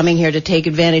that are coming here to take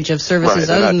advantage of services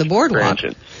other than the boardwalk.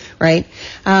 Right?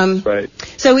 Right.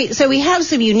 So we have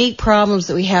some unique problems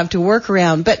that we have to work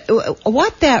around, but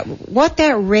what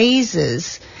that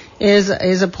raises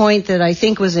is a point that I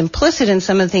think was implicit in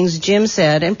some of the things Jim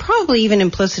said, and probably even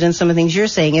implicit in some of the things you're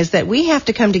saying, is that we have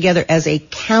to come together as a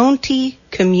county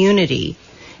community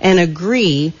and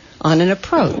agree on an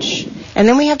approach. And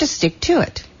then we have to stick to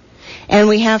it. And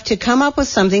we have to come up with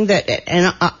something that,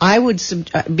 and I would,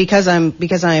 because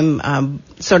I'm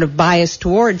sort of biased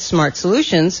towards smart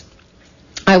solutions,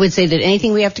 I would say that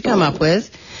anything we have to come up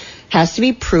with has to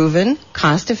be proven,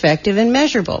 cost-effective, and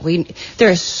measurable.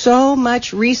 There is so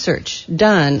much research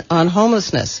done on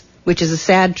homelessness, which is a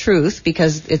sad truth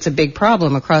because it's a big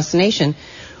problem across the nation.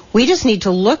 We just need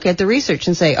to look at the research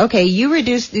and say, okay,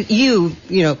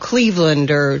 Cleveland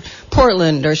or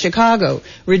Portland or Chicago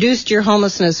reduced your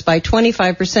homelessness by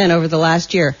 25% over the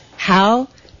last year. How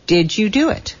did you do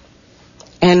it?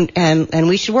 And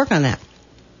we should work on that.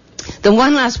 The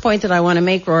one last point that I want to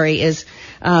make, Rory, is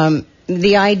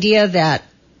the idea that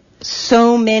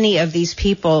so many of these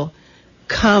people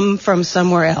come from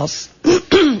somewhere else.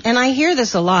 And I hear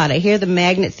this a lot. I hear the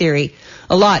magnet theory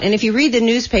a lot. And if you read the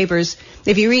newspapers,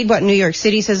 if you read what New York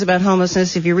City says about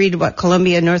homelessness, if you read what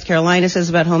Columbia, North Carolina says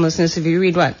about homelessness, if you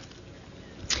read what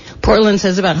Portland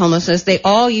says about homelessness, they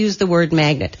all use the word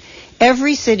magnet.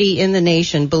 Every city in the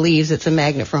nation believes it's a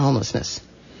magnet for homelessness.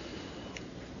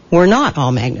 We're not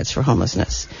all magnets for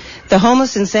homelessness. The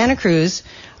homeless in Santa Cruz,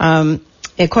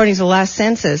 according to the last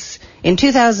census, in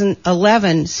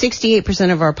 2011,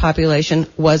 68% of our population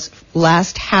was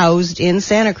last housed in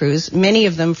Santa Cruz, many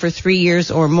of them for 3 years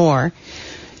or more.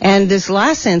 And this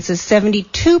last census,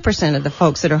 72% of the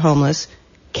folks that are homeless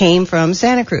came from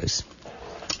Santa Cruz.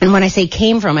 And when I say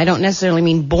came from, I don't necessarily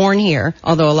mean born here,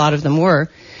 although a lot of them were.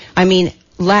 I mean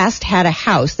last had a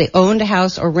house. They owned a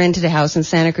house or rented a house in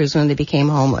Santa Cruz when they became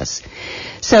homeless.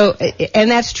 So, and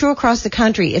that's true across the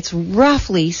country. It's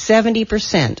roughly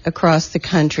 70% across the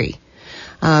country.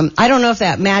 I don't know if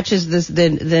that matches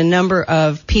the number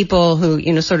of people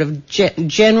who, sort of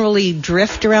generally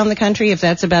drift around the country. If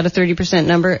that's about a 30%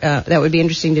 number, that would be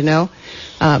interesting to know.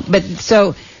 But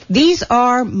so these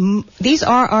are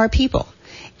our people.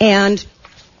 And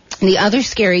the other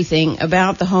scary thing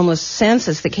about the homeless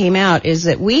census that came out is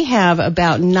that we have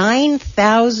about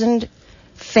 9,000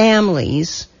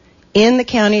 families in the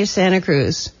county of Santa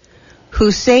Cruz who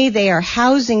say they are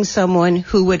housing someone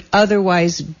who would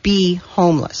otherwise be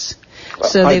homeless.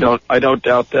 So I don't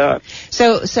doubt that.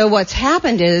 So what's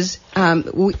happened is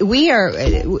we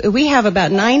have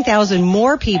about 9,000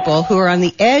 more people who are on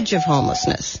the edge of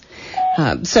homelessness.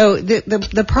 So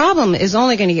the problem is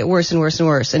only going to get worse and worse and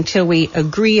worse until we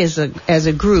agree as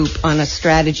a group on a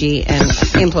strategy and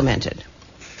implement it.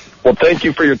 Well, thank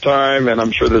you for your time, and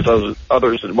I'm sure there's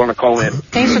others that want to call in.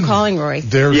 Thanks for calling, Roy.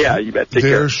 Yeah, you bet. Take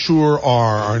care. There sure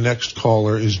are. Our next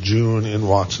caller is June in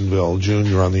Watsonville. June,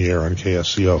 you're on the air on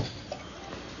KSCO.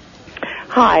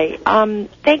 Hi.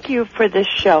 Thank you for this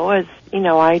show. As you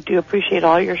know, I do appreciate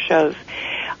all your shows.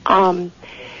 The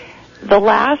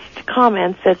last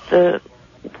comments that the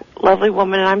lovely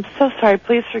woman, and I'm so sorry,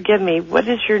 please forgive me. What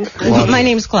is your name? My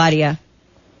name's Claudia.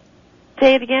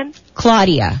 Say it again?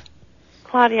 Claudia,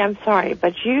 I'm sorry,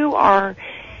 but you are,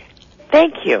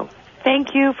 thank you.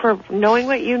 Thank you for knowing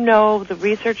what you know, the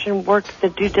research and work, the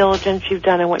due diligence you've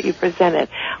done and what you presented.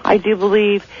 I do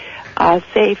believe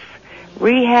safe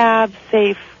rehab,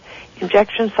 safe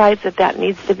injection sites, if that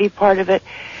needs to be part of it,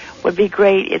 would be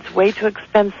great. It's way too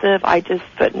expensive. I just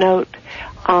footnote.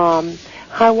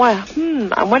 I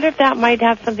wonder if that might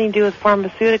have something to do with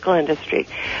pharmaceutical industry.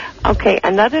 Okay,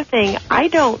 another thing I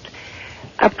do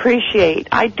appreciate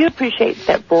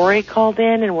that Rory called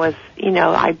in and was,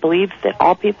 I believe that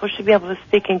all people should be able to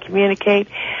speak and communicate.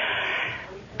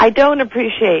 I don't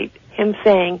appreciate him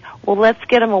saying, well, let's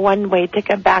get him a one-way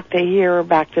ticket back to here or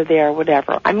back to there or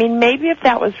whatever. I mean, maybe if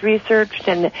that was researched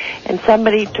and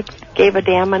somebody gave a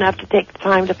damn enough to take the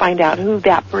time to find out who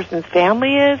that person's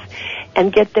family is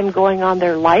and get them going on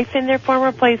their life in their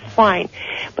former place, fine.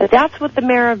 But that's what the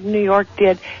mayor of New York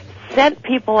did, sent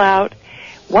people out,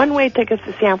 one-way tickets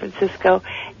to San Francisco,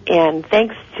 and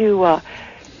thanks to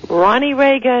Ronnie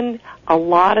Reagan, a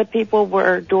lot of people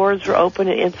doors were open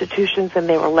in institutions and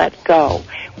they were let go,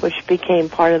 which became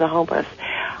part of the homeless.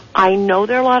 I know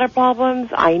there are a lot of problems.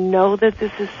 I know that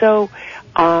this is so,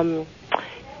 I'm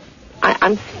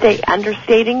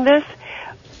understating this,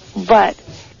 but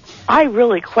I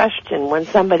really question when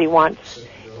somebody wants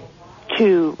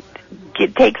to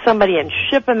take somebody and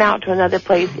ship them out to another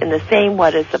place in the same,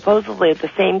 what is supposedly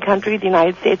the same country, the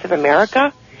United States of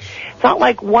America. It's not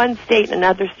like one state and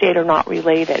another state are not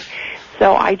related.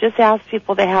 So I just ask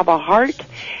people to have a heart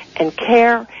and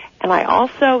care. And I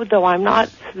also, though I'm not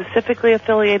specifically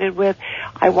affiliated with,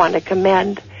 I want to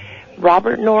commend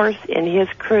Robert Norris and his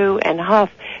crew and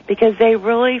Huff, because they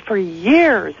really, for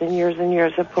years and years and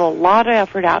years, have put a lot of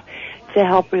effort out to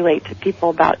help relate to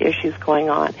people about issues going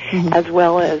on, as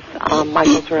well as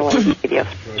Michael Zerlin's radio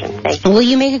station. Thank you. Well,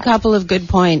 you make a couple of good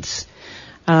points.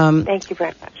 Thank you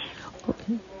very much.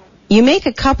 You make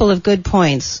a couple of good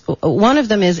points. One of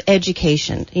them is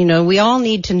education. You know, we all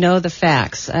need to know the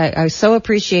facts. I so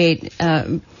appreciate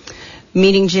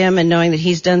meeting Jim and knowing that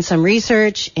he's done some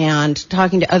research and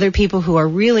talking to other people who are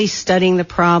really studying the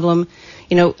problem.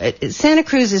 You know, Santa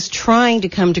Cruz is trying to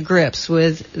come to grips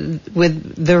with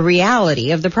the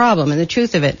reality of the problem and the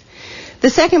truth of it. The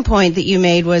second point that you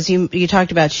made was you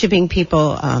talked about shipping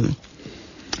people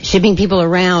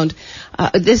around.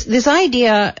 This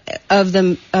idea of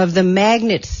the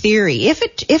magnet theory. If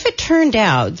it turned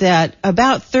out that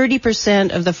about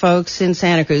 30% of the folks in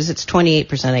Santa Cruz, it's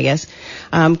 28%, I guess,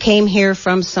 came here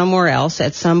from somewhere else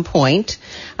at some point,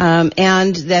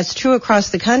 and that's true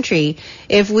across the country.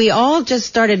 If we all just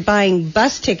started buying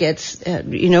bus tickets,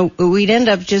 we'd end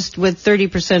up just with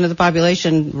 30% of the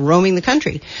population roaming the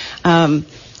country.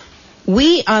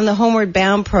 We, on the Homeward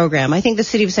Bound program, I think the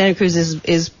city of Santa Cruz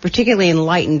is particularly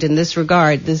enlightened in this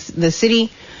regard. The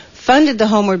city funded the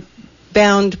Homeward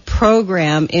Bound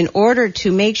program in order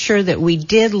to make sure that we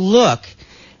did look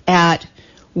at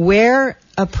where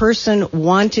a person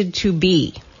wanted to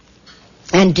be.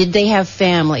 And did they have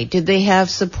family? Did they have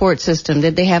support system?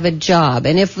 Did they have a job?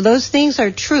 And if those things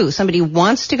are true, somebody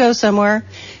wants to go somewhere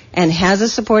and has a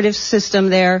supportive system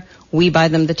there, we buy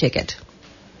them the ticket.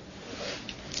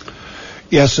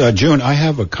 Yes, June, I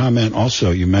have a comment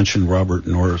also. You mentioned Robert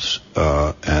Norris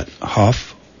at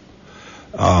Huff.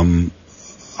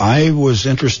 I was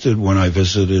interested when I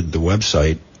visited the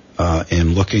website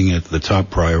in looking at the top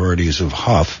priorities of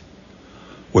Huff,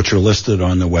 which are listed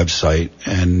on the website,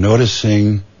 and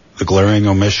noticing the glaring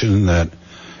omission that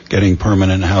getting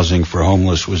permanent housing for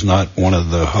homeless was not one of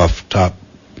the Huff top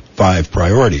 5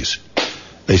 priorities.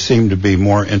 They seem to be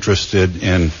more interested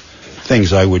in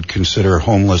things I would consider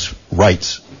homeless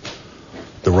rights,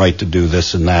 the right to do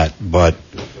this and that, but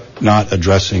not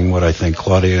addressing what I think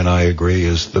Claudia and I agree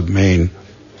is the main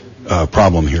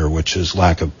problem here, which is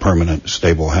lack of permanent,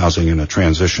 stable housing and a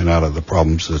transition out of the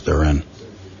problems that they're in.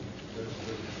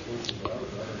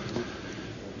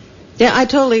 Yeah, I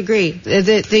totally agree.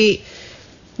 The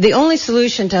only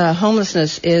solution to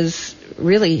homelessness is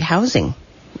really housing,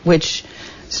 which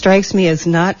strikes me as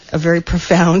not a very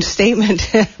profound statement,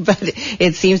 but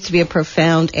it seems to be a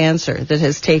profound answer that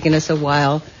has taken us a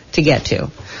while to get to.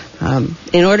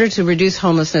 In order to reduce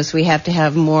homelessness, we have to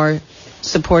have more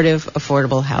supportive,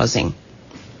 affordable housing.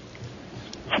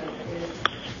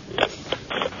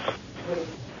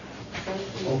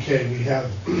 Okay,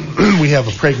 we have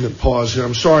a pregnant pause here.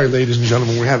 I'm sorry, ladies and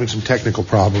gentlemen, we're having some technical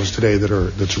problems today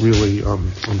that's really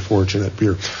unfortunate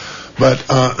here. But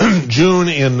June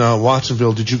in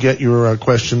Watsonville, did you get your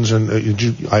questions? And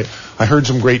I heard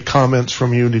some great comments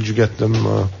from you. Did you get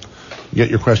them? Get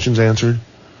your questions answered?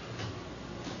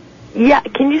 Yeah.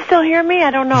 Can you still hear me?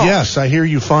 I don't know. Yes, I hear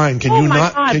you fine. Can you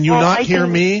not hear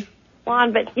me?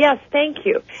 On, but yes, thank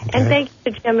you, okay. And thank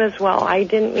you to Jim as well. I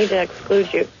didn't mean to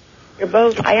exclude you. You're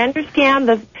both. I understand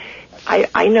that.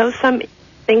 I know some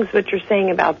things that you're saying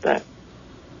about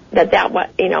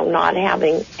not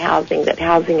having housing, that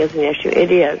housing is an issue.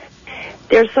 It is.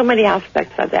 There's so many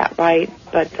aspects of that, right?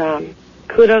 But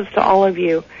kudos to all of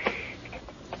you.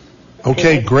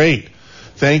 Okay, great.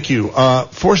 Thank you.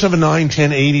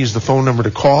 479-1080 is the phone number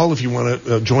to call if you want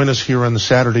to join us here on the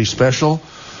Saturday special.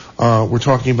 We're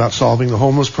talking about solving the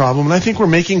homeless problem, and I think we're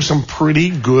making some pretty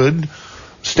good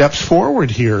steps forward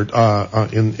here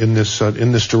in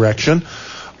this direction.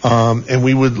 And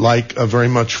we would like very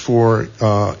much for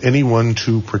anyone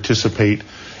to participate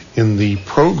in the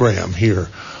program here.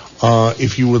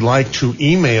 If you would like to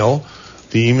email,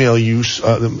 the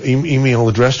email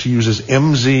address to use is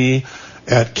mz@ksco.com.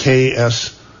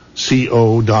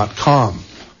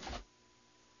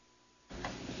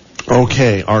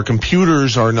 Okay, our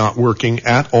computers are not working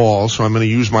at all, so I'm going to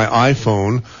use my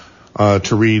iPhone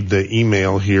to read the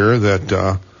email here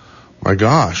that, my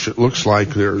gosh, it looks like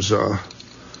there's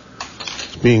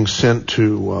being sent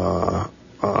to a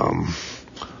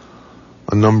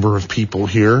number of people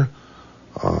here.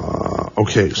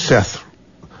 Okay, Seth.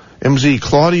 MZ,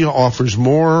 Claudia offers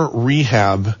more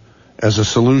rehab as a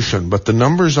solution, but the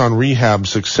numbers on rehab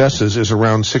successes is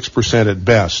around 6% at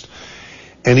best.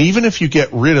 And even if you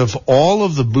get rid of all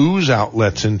of the booze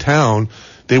outlets in town,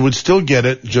 they would still get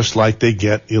it just like they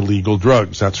get illegal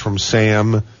drugs. That's from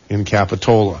Sam in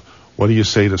Capitola. What do you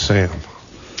say to Sam?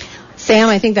 Sam,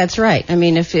 I think that's right. I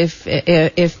mean,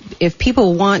 if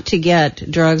people want to get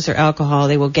drugs or alcohol,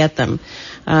 they will get them.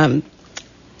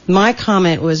 My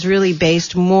comment was really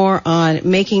based more on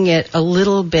making it a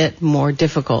little bit more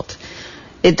difficult.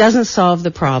 It doesn't solve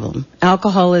the problem.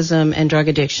 Alcoholism and drug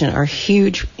addiction are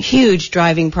huge, huge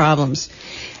driving problems.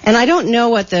 And I don't know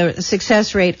what the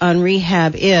success rate on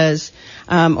rehab is,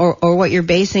 or what you're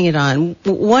basing it on.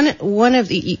 One of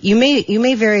the, you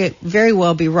may very, very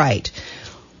well be right.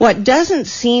 What doesn't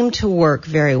seem to work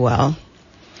very well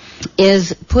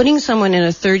is putting someone in a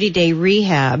 30-day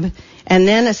rehab and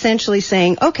then essentially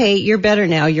saying, okay, you're better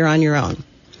now, you're on your own.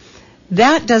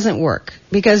 That doesn't work,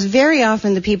 because very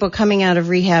often the people coming out of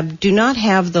rehab do not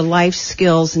have the life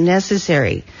skills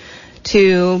necessary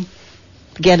to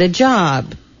get a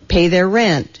job, pay their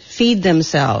rent, feed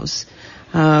themselves.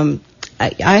 I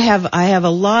have a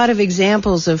lot of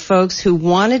examples of folks who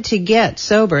wanted to get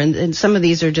sober, and some of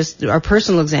these are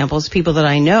personal examples, people that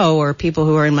I know or people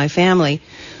who are in my family,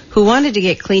 who wanted to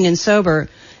get clean and sober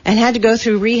and had to go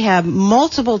through rehab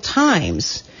multiple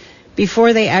times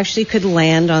before they actually could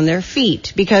land on their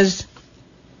feet, because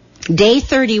day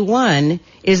 31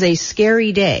 is a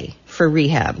scary day for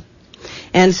rehab.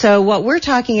 And so what we're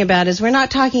talking about is we're not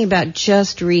talking about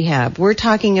just rehab. We're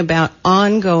talking about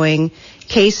ongoing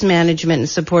case management and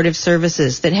supportive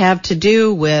services that have to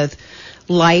do with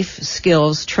life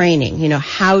skills training. You know,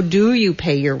 how do you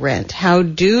pay your rent? How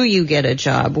do you get a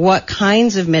job? What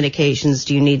kinds of medications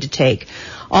do you need to take?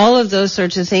 All of those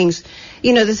sorts of things.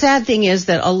 You know, the sad thing is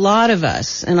that a lot of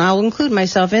us, and I'll include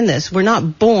myself in this, we're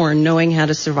not born knowing how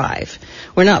to survive.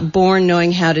 We're not born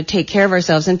knowing how to take care of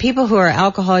ourselves. And people who are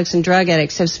alcoholics and drug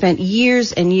addicts have spent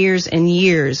years and years and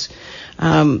years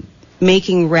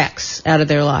making wrecks out of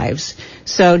their lives.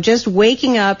 So just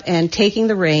waking up and taking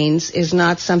the reins is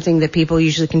not something that people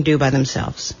usually can do by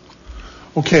themselves.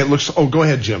 Okay, it looks... Oh, go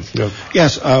ahead, Jim. Yeah.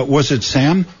 Yes, was it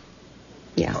Sam?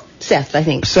 Yeah, Seth, I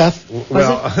think. Seth.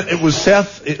 Well, it was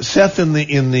Seth. Seth in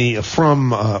the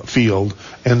from field,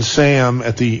 and Sam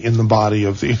in the body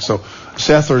of the. So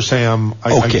Seth or Sam.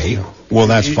 Okay. Well,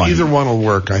 that's fine. Either one will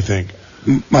work, I think.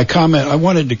 My comment. I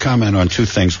wanted to comment on two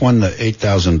things. One, the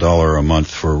 $8,000 a month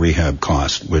for rehab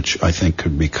cost, which I think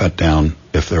could be cut down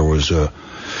if there was a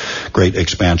great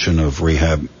expansion of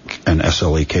rehab and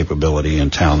SLE capability in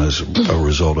town as a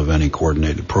result of any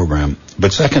coordinated program.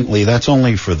 But secondly, that's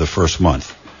only for the first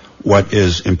month. What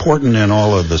is important in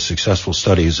all of the successful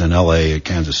studies in LA,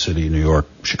 Kansas City, New York,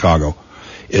 Chicago,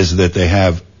 is that they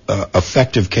have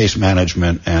effective case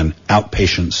management and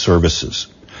outpatient services.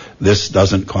 This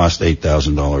doesn't cost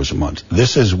 $8,000 a month.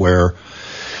 This is where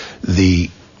the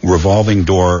revolving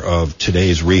door of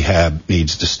today's rehab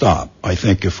needs to stop. I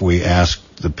think if we ask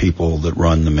the people that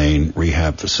run the main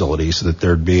rehab facilities that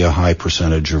there'd be a high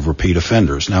percentage of repeat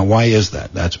offenders. Now, why is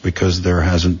that? That's because there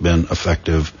hasn't been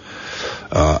effective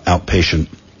outpatient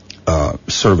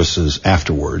services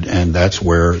afterward, and that's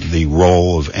where the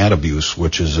role of antabuse,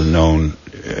 which is a known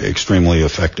extremely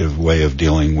effective way of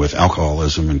dealing with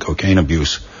alcoholism and cocaine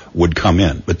abuse, would come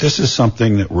in. But this is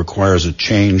something that requires a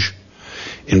change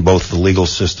in both the legal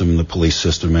system, the police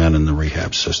system, and in the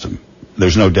rehab system.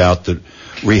 There's no doubt that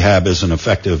rehab isn't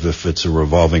effective if it's a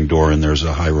revolving door and there's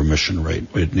a high remission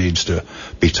rate. It needs to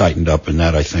be tightened up, and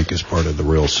that, I think, is part of the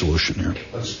real solution here.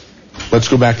 Let's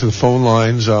go back to the phone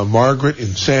lines. Margaret in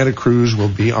Santa Cruz will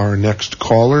be our next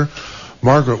caller.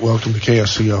 Margaret, welcome to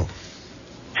KSCO.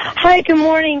 Hi, good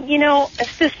morning. You know,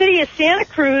 the city of Santa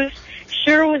Cruz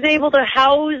sure was able to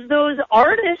house those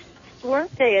artists,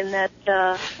 weren't they, in that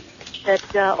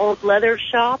old leather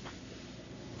shop?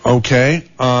 Okay.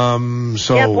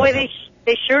 So yeah, boy,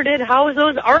 they sure did house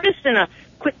those artists in a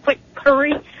quick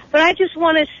hurry. But I just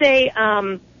want to say,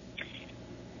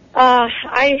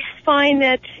 I find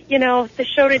that, you know, the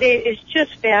show today is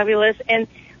just fabulous, and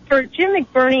for Jim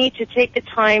McBurney to take the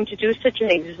time to do such an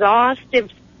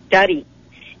exhaustive study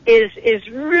is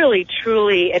really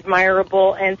truly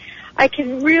admirable, and I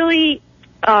can really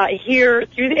hear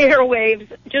through the airwaves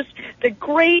just the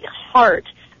great heart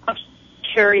of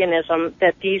Unitarianism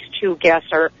that these two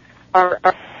guests are.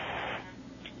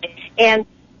 And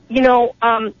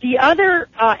The other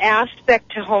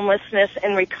aspect to homelessness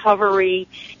and recovery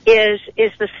is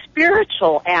the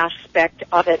spiritual aspect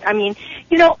of it. I mean,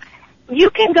 you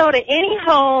can go to any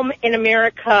home in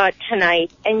America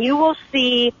tonight and you will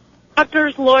see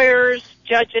doctors, lawyers,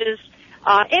 judges,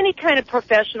 any kind of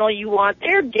professional you want.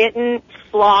 They're getting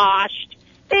sloshed.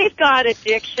 They've got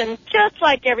addiction just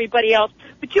like everybody else.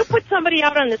 But you put somebody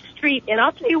out on the street, and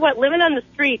I'll tell you what, living on the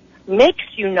street makes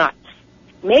you nuts.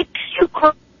 Makes you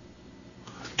crazy.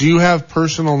 Do you have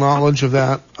personal knowledge of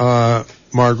that,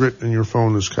 Margaret? And your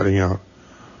phone is cutting out.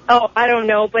 Oh, I don't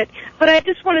know, but I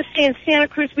just want to say in Santa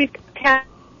Cruz we've had.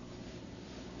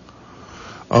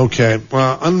 Okay.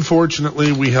 Well,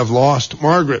 unfortunately, we have lost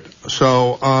Margaret.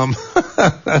 So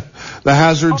the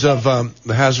hazards of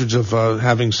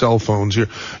having cell phones here.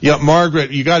 Yeah,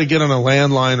 Margaret, you got to get on a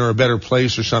landline or a better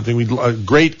place or something. A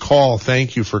great call.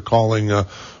 Thank you for calling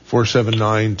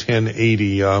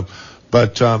 479-1080.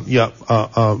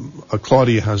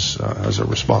 Claudia has a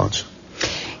response.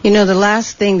 The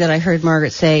last thing that I heard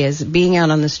Margaret say is being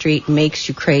out on the street makes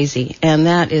you crazy, and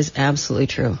that is absolutely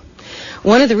true.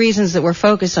 One of the reasons that we're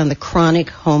focused on the chronic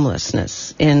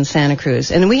homelessness in Santa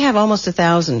Cruz, and we have almost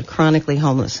 1,000 chronically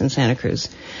homeless in Santa Cruz.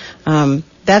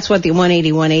 That's what the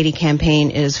 180-180 campaign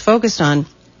is focused on.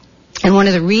 And one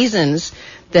of the reasons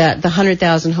that the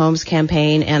 100,000 Homes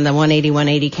campaign and the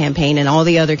 180-180 campaign and all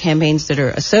the other campaigns that are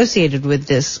associated with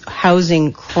this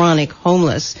housing chronic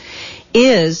homeless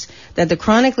is that the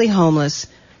chronically homeless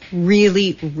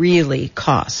really, really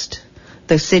cost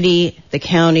the city, the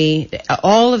county,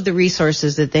 all of the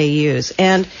resources that they use,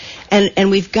 and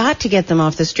we've got to get them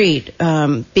off the street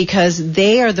because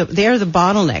they are the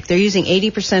bottleneck. They're using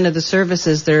 80% of the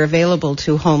services that are available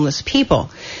to homeless people,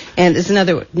 and it's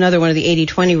another one of the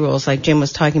 80-20 rules, like Jim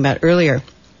was talking about earlier.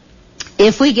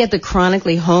 If we get the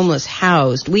chronically homeless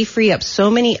housed, we free up so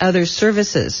many other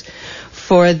services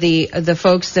for the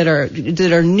folks that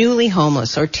are newly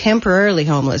homeless or temporarily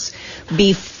homeless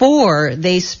before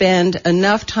they spend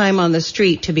enough time on the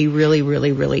street to be really,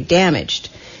 really, really damaged.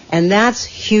 And that's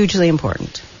hugely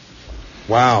important.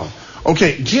 Wow.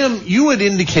 Okay, Jim, you had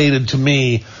indicated to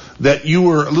me that you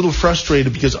were a little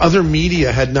frustrated because other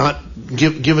media had not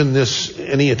given this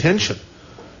any attention.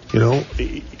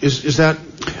 Is that?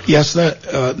 Yes,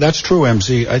 that's true,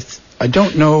 MZ. I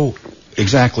don't know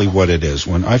exactly what it is.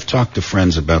 When I've talked to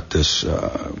friends about this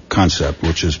concept,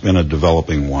 which has been a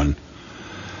developing one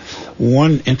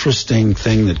interesting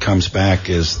thing that comes back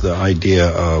is the idea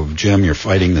of, Jim, you're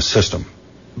fighting the system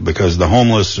because the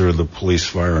homeless are the police,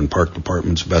 fire, and park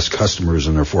department's best customers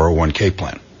in their 401k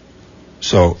plan.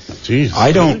 So, jeez,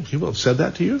 I don't. People have said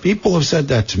that to you? People have said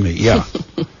that to me, yeah.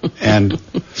 And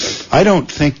I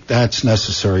don't think that's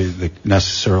necessarily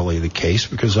the case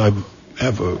because I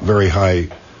have a very high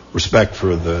respect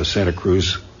for the Santa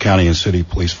Cruz County and City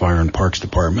Police, Fire, and Parks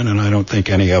Department, and I don't think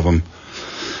any of them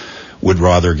would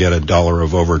rather get $1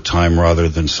 of overtime rather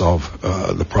than solve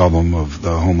the problem of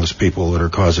the homeless people that are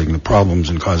causing the problems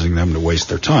and causing them to waste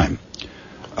their time.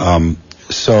 I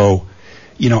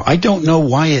don't know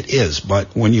why it is,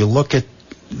 but when you look at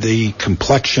the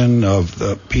complexion of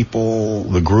the people,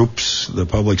 the groups, the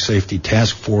public safety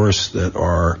task force that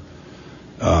are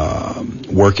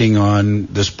working on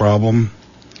this problem,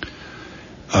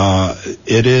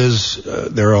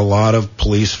 there are a lot of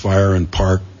police, fire, and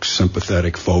park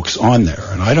sympathetic folks on there.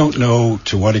 And I don't know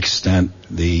to what extent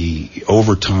the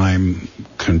overtime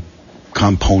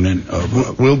component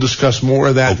of... We'll discuss more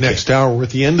of that next hour. We're at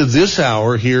the end of this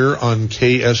hour here on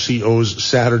KSCO's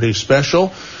Saturday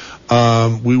Special.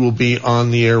 We will be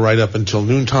on the air right up until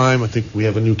noontime. I think we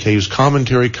have a new K's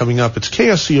commentary coming up. It's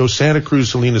KSCO Santa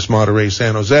Cruz, Salinas, Monterey,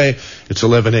 San Jose. It's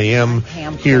 11 a.m.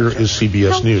 Here is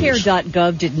CBS News.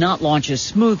 Healthcare.gov did not launch as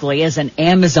smoothly as an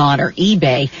Amazon or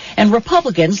eBay, and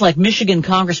Republicans like Michigan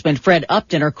Congressman Fred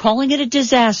Upton are calling it a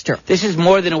disaster. This is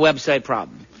more than a website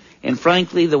problem. And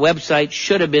frankly, the website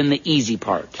should have been the easy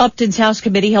part. Upton's House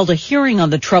committee held a hearing on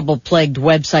the trouble-plagued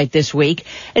website this week.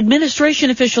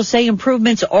 Administration officials say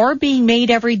improvements are being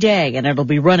made every day, and it'll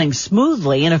be running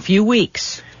smoothly in a few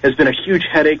weeks. Has been a huge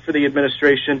headache for the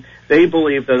administration. They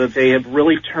believe that they have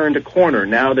really turned a corner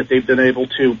now that they've been able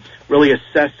to really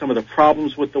assess some of the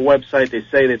problems with the website. They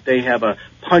say that they have a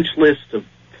punch list of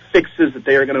fixes that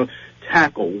they are going to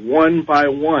tackle one by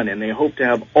one, and they hope to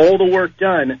have all the work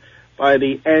done by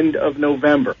the end of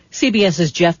November.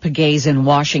 CBS's Jeff Pegues in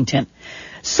Washington.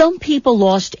 Some people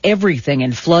lost everything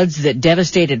in floods that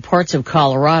devastated parts of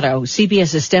Colorado.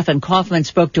 CBS's Stephen Kaufman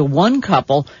spoke to one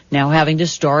couple now having to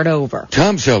start over.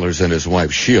 Tom Sellers and his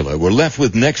wife Sheila were left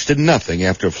with next to nothing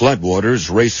after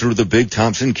floodwaters raced through the Big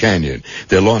Thompson Canyon.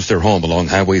 They lost their home along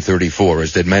Highway 34,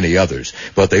 as did many others.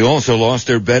 But they also lost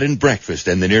their bed and breakfast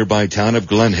in the nearby town of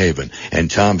Glen Haven.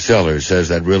 And Tom Sellers says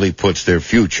that really puts their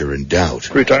future in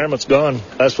doubt. Retirement's gone.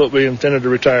 That's what we intended to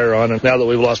retire on. And now that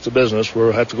we've lost the business,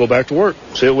 we'll have to go back to work.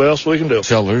 See what else we can do.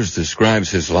 Sellers describes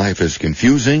his life as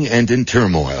confusing and in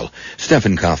turmoil.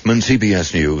 Stephen Kaufman,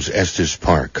 CBS News, Estes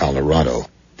Park, Colorado.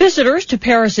 Visitors to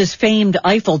Paris's famed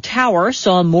Eiffel Tower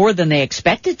saw more than they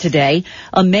expected today.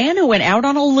 A man who went out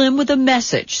on a limb with a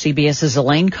message. CBS's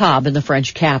Elaine Cobb in the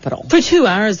French capital. For 2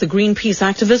 hours, the Greenpeace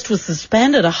activist was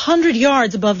suspended 100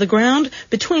 yards above the ground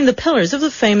between the pillars of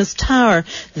the famous tower.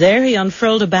 There he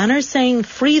unfurled a banner saying,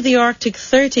 "Free the Arctic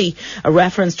 30," a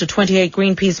reference to 28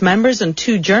 Greenpeace members and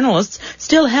 2 journalists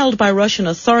still held by Russian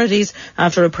authorities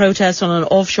after a protest on an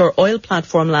offshore oil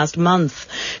platform last month.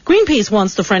 Greenpeace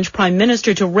wants the French Prime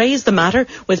Minister to raise the matter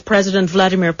with President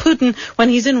Vladimir Putin when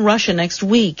he's in Russia next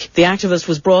week. The activist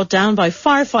was brought down by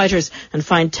firefighters and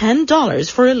fined $10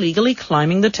 for illegally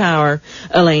climbing the tower.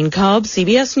 Elaine Cobb,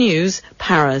 CBS News,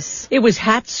 Paris. It was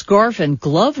hat, scarf, and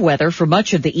glove weather for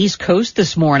much of the East Coast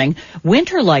this morning.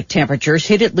 Winter-like temperatures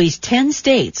hit at least 10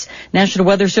 states. National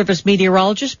Weather Service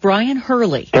meteorologist Brian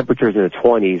Hurley. Temperatures in the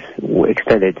 20s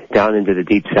extended down into the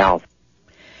deep south.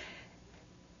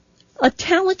 A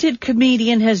talented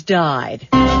comedian has died.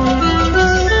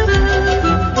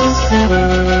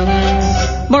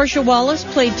 Marsha Wallace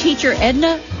played teacher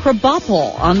Edna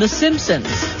Krabappel on The Simpsons.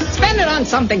 Spend it on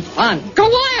something fun. Go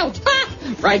wild! Ha!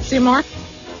 Right, Seymour?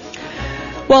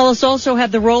 Wallace also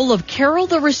had the role of Carol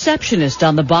the receptionist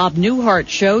on the Bob Newhart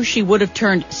show. She would have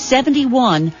turned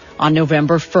 71 on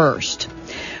November 1st.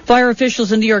 Fire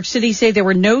officials in New York City say there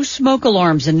were no smoke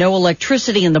alarms and no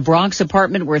electricity in the Bronx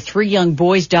apartment where 3 young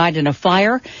boys died in a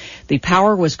fire. The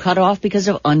power was cut off because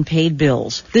of unpaid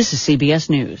bills. This is CBS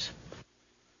News.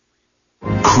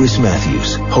 Chris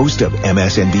Matthews, host of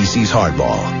MSNBC's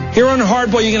Hardball. Here on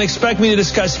Hardball, you can expect me to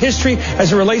discuss history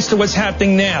as it relates to what's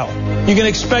happening now. You can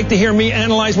expect to hear me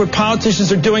analyze what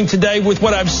politicians are doing today with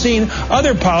what I've seen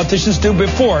other politicians do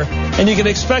before. And you can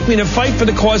expect me to fight for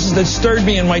the causes that stirred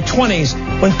me in my 20s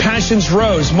when passions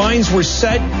rose, minds were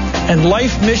set, and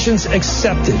life missions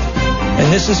accepted.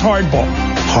 And this is Hardball.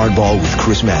 Hardball with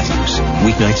Chris Matthews.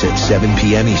 Weeknights at 7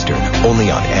 p.m. Eastern,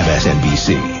 only on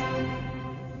MSNBC.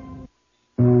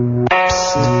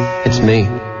 It's me,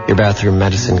 your bathroom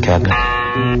medicine cabinet.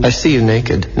 I see you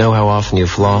naked, know how often you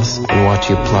floss, and watch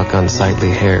you pluck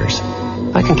unsightly hairs.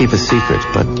 I can keep a secret,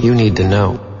 but you need to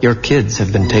know. Your kids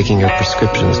have been taking your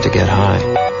prescriptions to get high.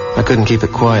 I couldn't keep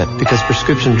it quiet because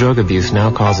prescription drug abuse now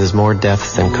causes more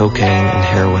deaths than cocaine and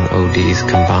heroin ODs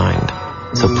combined.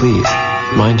 So please,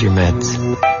 mind your meds.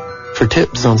 For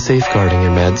tips on safeguarding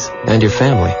your meds and your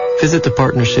family, visit the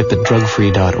partnership at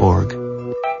drugfree.org.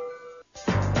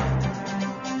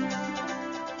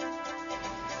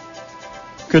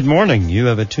 Good morning. You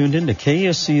have tuned in to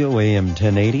KSCO AM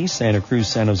 1080, Santa Cruz,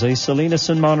 San Jose, Salinas,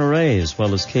 and Monterey, as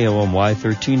well as KOMY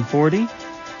 1340.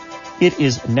 It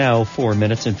is now 4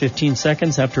 minutes and 15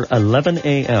 seconds after 11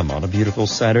 a.m. on a beautiful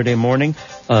Saturday morning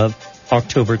of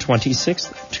October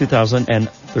 26th,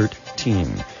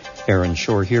 2013. Aaron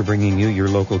Shore here bringing you your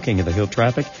local King of the Hill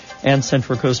traffic and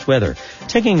Central Coast weather.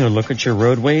 Taking a look at your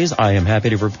roadways, I am happy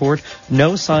to report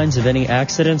no signs of any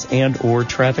accidents and or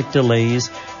traffic delays.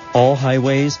 All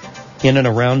highways in and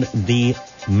around the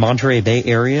Monterey Bay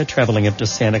area, traveling up to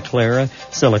Santa Clara,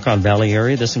 Silicon Valley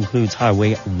area. This includes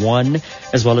Highway 1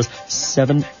 as well as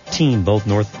 17, both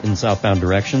north and southbound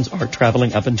directions, are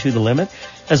traveling up into the limit,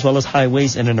 as well as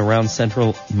highways in and around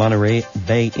central Monterey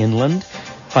Bay inland.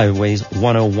 Highways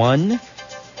 101,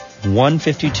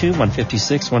 152,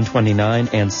 156, 129,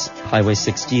 and Highway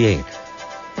 68.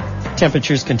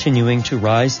 Temperatures continuing to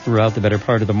rise throughout the better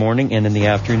part of the morning, and in the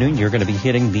afternoon you're going to be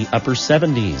hitting the upper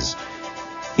 70s.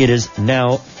 It is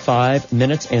now 5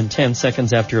 minutes and 10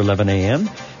 seconds after 11 a.m.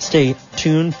 Stay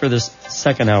tuned for this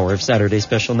second hour of Saturday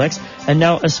Special next, and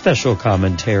now a special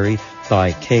commentary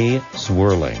by Kay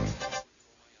Zwirling.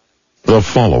 The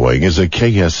following is a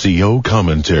KSCO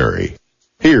commentary.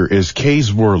 Here is Kay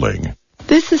Zwirling.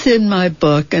 This is in my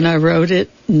book, and I wrote it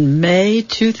in May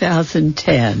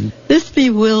 2010. This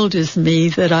bewilders me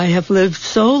that I have lived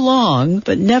so long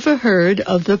but never heard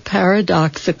of the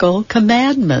paradoxical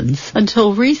commandments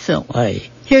until recently.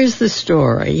 Here's the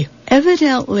story.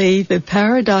 Evidently, the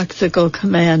paradoxical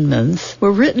commandments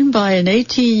were written by an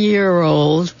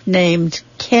 18-year-old named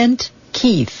Kent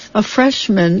Keith, a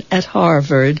freshman at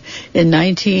Harvard in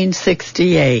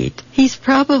 1968. He's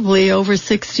probably over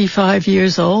 65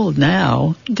 years old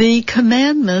now. The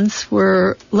commandments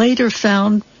were later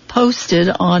found posted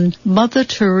on Mother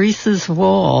Teresa's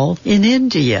wall in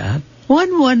India.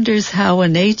 One wonders how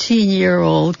an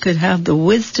 18-year-old could have the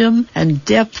wisdom and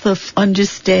depth of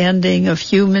understanding of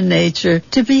human nature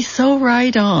to be so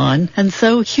right on and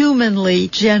so humanly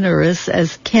generous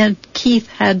as Keith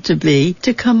had to be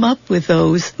to come up with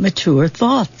those mature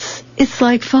thoughts. It's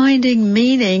like finding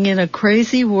meaning in a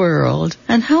crazy world,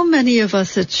 and how many of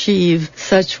us achieve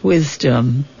such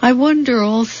wisdom? I wonder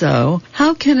also,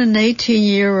 how can an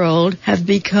 18-year-old have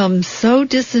become so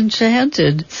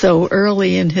disenchanted so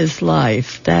early in his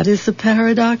life? That is a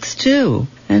paradox too.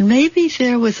 And maybe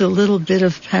there was a little bit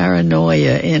of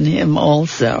paranoia in him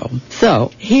also.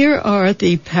 So, here are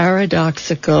the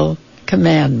paradoxical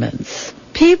commandments.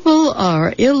 People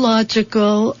are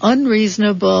illogical,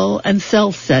 unreasonable, and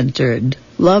self-centered.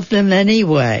 Love them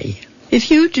anyway.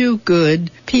 If you do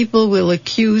good, people will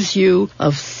accuse you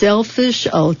of selfish,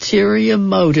 ulterior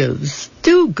motives.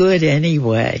 Do good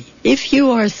anyway. If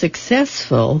you are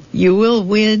successful, you will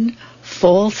win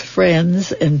false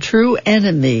friends and true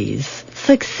enemies.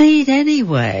 Succeed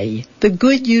anyway. The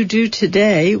good you do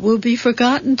today will be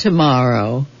forgotten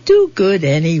tomorrow. Do good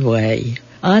anyway.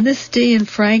 Honesty and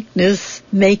frankness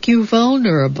make you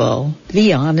vulnerable.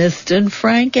 Be honest and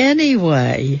frank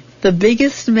anyway. The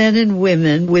biggest men and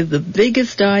women with the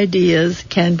biggest ideas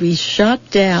can be shut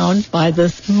down by the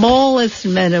smallest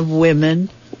men and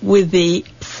women with the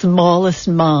smallest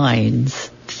minds.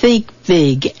 Think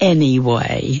big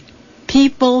anyway.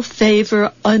 People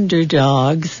favor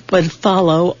underdogs but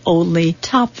follow only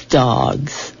top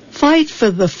dogs. Fight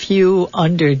for the few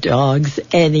underdogs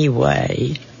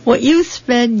anyway. What you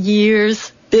spend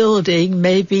years building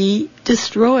may be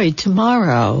destroyed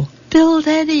tomorrow. Build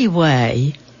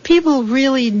anyway. People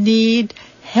really need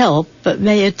help but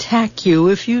may attack you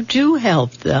if you do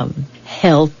help them.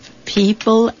 Help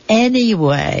people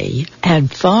anyway.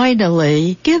 And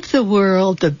finally, give the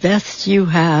world the best you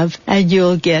have and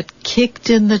you'll get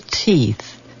kicked in the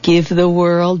teeth. Give the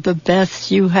world the best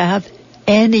you have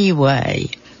anyway.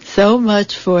 So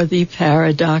much for the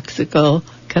paradoxical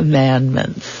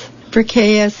commandments. For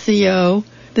KSCO,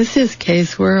 this is Kay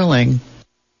Swirling.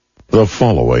 The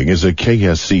following is a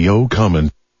KSCO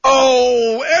comment.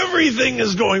 Oh, everything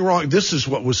is going wrong. This is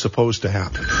what was supposed to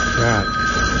happen.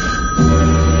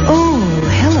 Oh,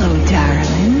 hello,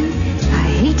 darling. I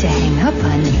hate to hang up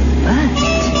on you, but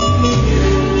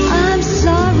I'm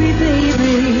sorry,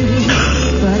 baby,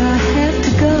 but I have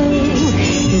to go.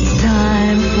 It's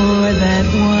time for that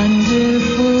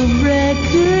wonderful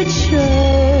record show.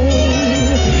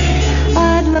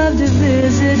 I'd love to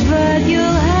visit, but you'll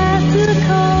have to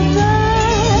call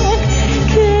back.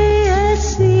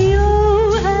 KSCO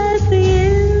has the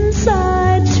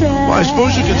inside track. Well, I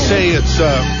suppose you could say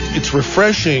it's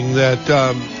refreshing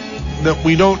that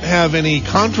we don't have any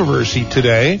controversy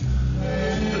today.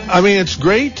 I mean, it's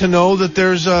great to know that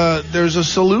there's a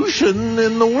solution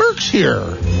in the works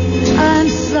here. I'm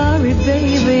sorry,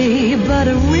 baby, but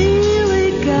I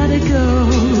really gotta go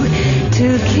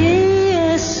to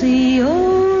KSCO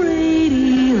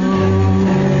Radio.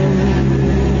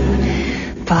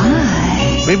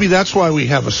 Bye. Maybe that's why we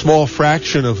have a small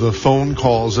fraction of the phone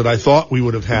calls that I thought we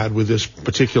would have had with this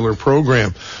particular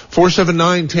program.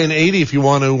 479-1080 if you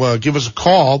want to give us a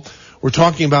call. We're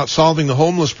talking about solving the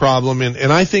homeless problem,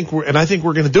 and I think we're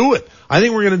going to do it. I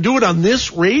think we're going to do it on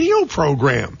this radio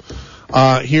program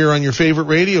here on your favorite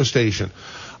radio station.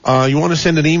 You want to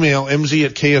send an email,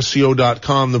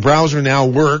 mz@ksco.com. The browser now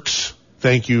works.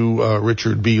 Thank you,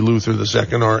 Richard B. Luther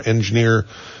II, our engineer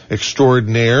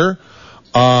extraordinaire.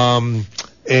 I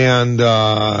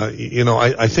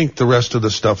think the rest of the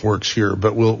stuff works here,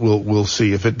 but we'll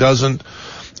see. If it doesn't,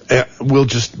 we'll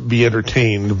just be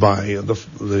entertained by the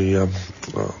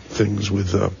things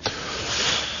with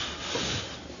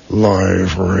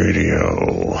live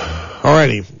radio.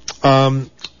 Alrighty.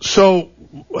 So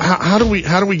how do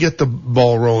we get the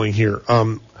ball rolling here?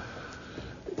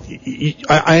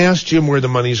 I asked Jim where the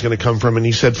money's going to come from, and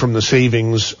he said from the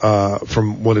savings,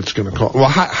 from what it's going to cost. Well,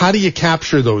 how do you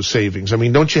capture those savings? I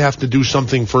mean, don't you have to do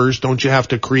something first? Don't you have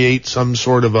to create some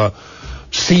sort of a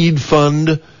seed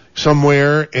fund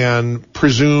somewhere and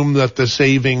presume that the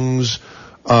savings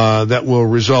that will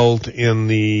result in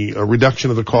the reduction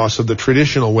of the cost of the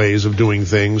traditional ways of doing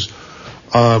things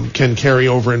can carry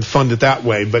over and fund it that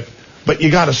way? But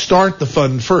you got to start the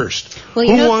fund first. Well,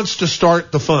 Who wants to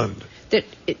start the fund? That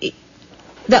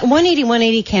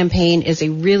 180-180 campaign is a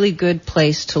really good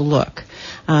place to look.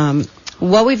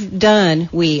 What we've done,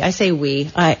 I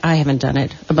haven't done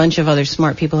it. A bunch of other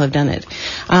smart people have done it.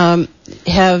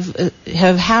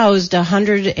 Have housed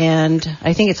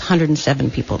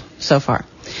 107 people so far.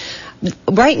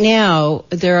 Right now,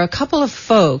 there are a couple of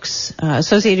folks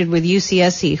associated with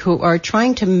UCSC who are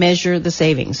trying to measure the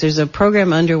savings. There's a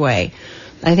program underway.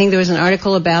 I think there was an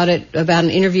article about it, about an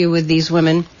interview with these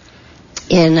women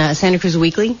in Santa Cruz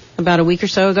Weekly about a week or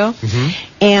so ago.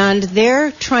 And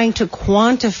they're trying to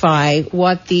quantify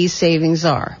what these savings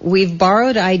are. We've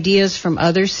borrowed ideas from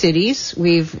other cities.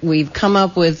 We've come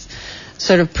up with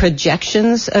sort of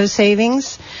projections of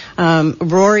savings.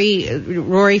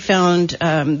 Rory found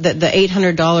that the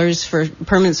 $800 for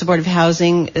permanent supportive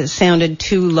housing sounded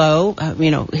too low.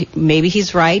 Maybe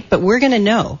he's right, but we're going to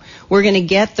know. We're going to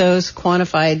get those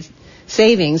quantified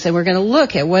savings, and we're going to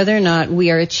look at whether or not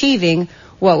we are achieving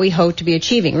what we hope to be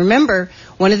achieving. Remember,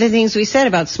 one of the things we said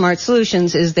about smart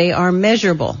solutions is they are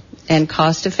measurable and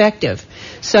cost effective.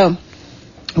 So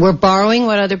we're borrowing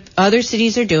what other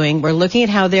cities are doing. We're looking at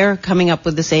how they're coming up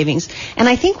with the savings. And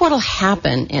I think what will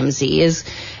happen, MZ, is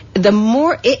the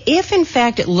more, if in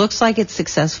fact it looks like it's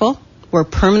successful, we're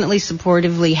permanently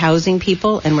supportively housing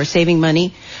people and we're saving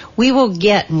money, we will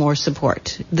get more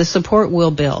support. The support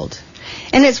will build.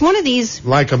 And it's one of these...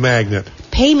 like a magnet.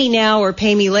 Pay me now or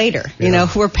pay me later. Yeah.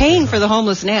 We're paying for the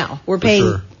homeless now. We're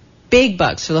paying big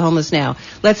bucks for the homeless now.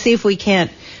 Let's see if we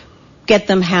can't get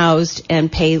them housed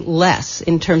and pay less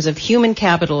in terms of human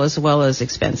capital as well as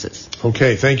expenses.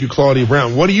 Okay, thank you, Claudia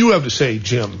Brown. What do you have to say,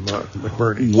 Jim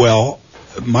McBurney? Well,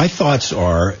 my thoughts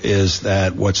is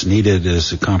that what's needed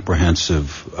is a comprehensive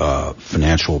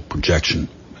financial projection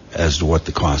as to what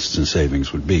the costs and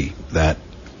savings would be that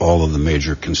all of the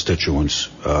major constituents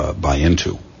buy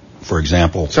into. For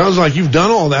example... Sounds like you've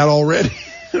done all that already.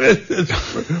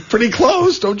 Pretty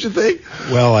close, don't you think?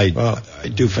 Well, I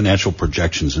do financial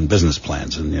projections and business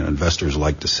plans, and investors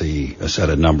like to see a set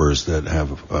of numbers that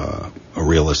have a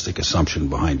realistic assumption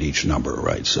behind each number,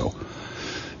 right? So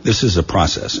this is a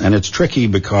process, and it's tricky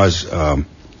because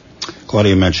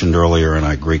Claudia mentioned earlier, and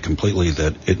I agree completely,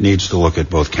 that it needs to look at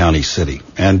both county, city,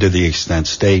 and to the extent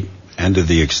state, and to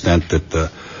the extent that the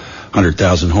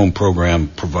 100,000 home program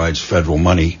provides federal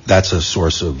money, that's a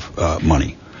source of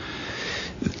money.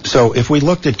 So if we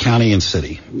looked at county and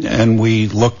city, and we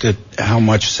looked at how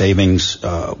much savings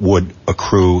would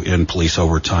accrue in police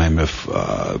overtime if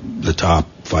the top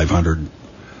 500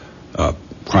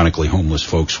 chronically homeless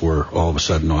folks were all of a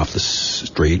sudden off the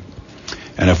street,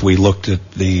 and if we looked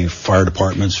at the fire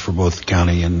departments for both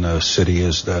county and city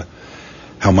as to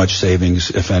how much savings,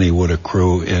 if any, would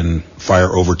accrue in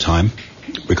fire overtime,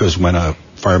 because when a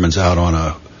fireman's out on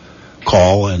a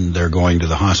call and they're going to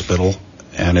the hospital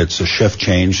and it's a shift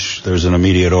change, there's an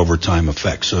immediate overtime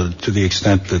effect. So to the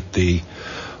extent that the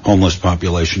homeless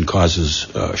population causes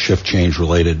shift change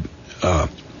related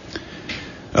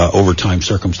overtime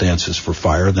circumstances for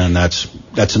fire, then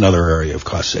that's another area of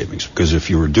cost savings. Because if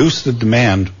you reduce the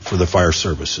demand for the fire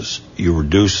services, you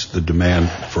reduce the demand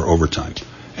for overtime.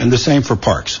 And the same for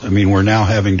parks. I mean, we're now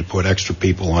having to put extra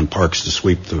people on parks to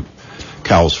sweep the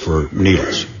cows for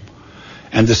needles.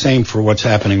 And the same for what's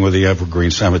happening with the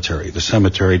Evergreen Cemetery. The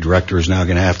cemetery director is now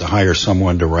going to have to hire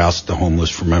someone to roust the homeless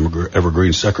from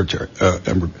Evergreen Cemetery.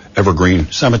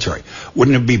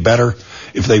 Wouldn't it be better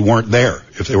if they weren't there,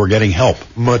 if they were getting help?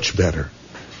 Much better.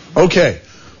 Okay,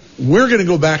 we're going to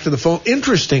go back to the phone.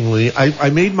 Interestingly, I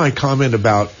made my comment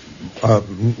about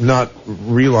not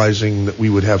realizing that we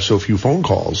would have so few phone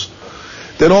calls,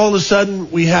 that all of a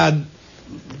sudden we had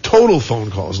total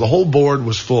phone calls. The whole board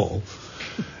was full.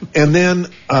 And then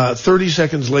 30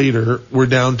 seconds later, we're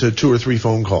down to 2 or 3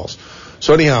 phone calls.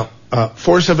 So anyhow,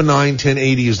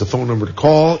 479-1080 is the phone number to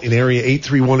call. In area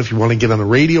 831, if you want to get on the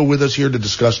radio with us here to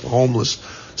discuss the homeless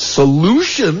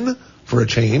solution for a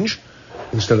change,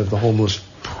 instead of the homeless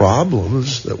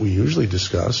problems that we usually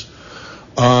discuss.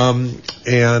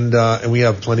 And we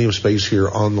have plenty of space here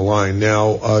on the line.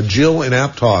 Now, Jill in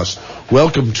Aptos,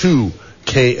 welcome to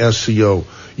KSCO,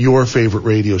 your favorite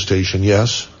radio station,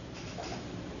 yes?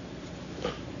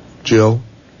 Jill?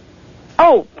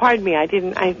 Oh, pardon me.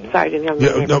 I'm sorry, I didn't know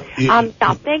your name.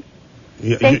 Thank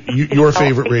your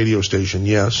favorite radio station,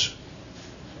 yes?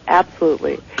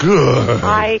 Absolutely. Good.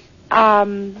 I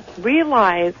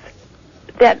realize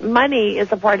that money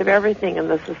is a part of everything in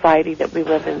the society that we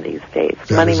live in these days.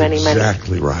 Money.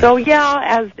 Exactly right. So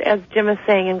yeah, as Jim is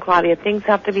saying, and Claudia, things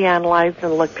have to be analyzed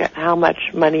and looked at how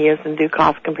much money is and do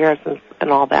cost comparisons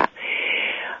and all that.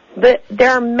 But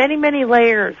there are many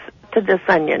layers to this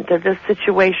onion, to this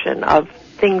situation of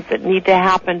things that need to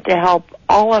happen to help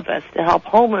all of us, to help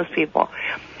homeless people.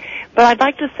 But I'd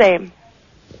like to say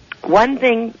one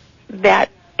thing that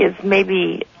is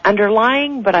maybe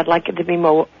underlying, but I'd like it to be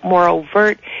more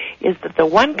overt, is that the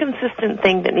one consistent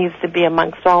thing that needs to be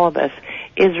amongst all of us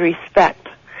is respect.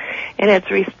 And it's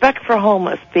respect for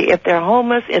homeless. If they're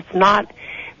homeless, it's not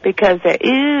because they're,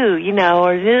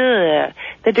 or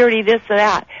the dirty this or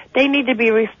that. They need to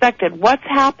be respected. What's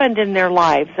happened in their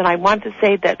lives, and I want to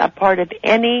say that a part of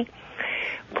any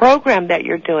program that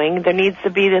you're doing, there needs to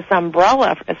be this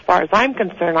umbrella, as far as I'm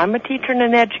concerned. I'm a teacher and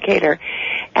an educator,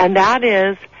 and that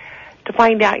is to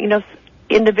find out,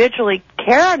 individually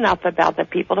care enough about the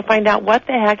people to find out what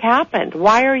the heck happened.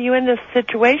 Why are you in this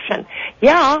situation?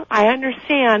 Yeah, I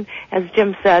understand, as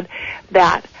Jim said,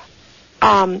 that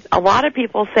a lot of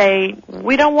people say,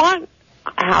 we don't want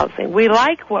housing. We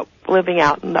like living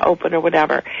out in the open or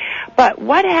whatever. But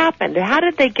what happened? How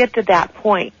did they get to that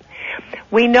point?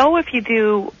 We know if you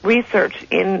do research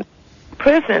in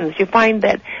prisons, you find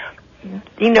that,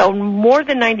 more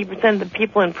than 90% of the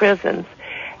people in prisons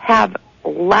have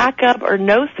lack of or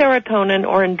no serotonin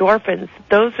or endorphins.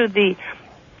 Those are the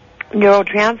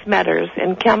neurotransmitters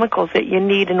and chemicals that you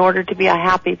need in order to be a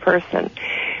happy person.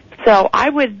 So I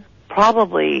would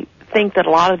probably think that a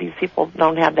lot of these people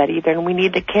don't have that either, and we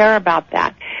need to care about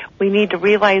that. We need to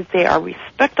realize they are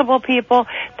respectable people.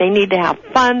 They need to have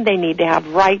fun. They need to have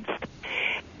rights.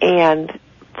 And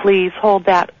please hold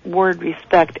that word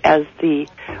respect as the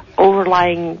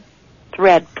overlying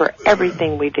thread for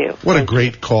everything we do. What a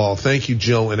great call. Thank you,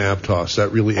 Jill in Aptos.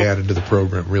 That really added to the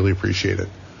program. Really appreciate it.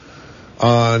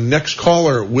 Next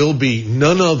caller will be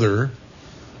none other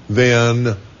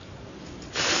than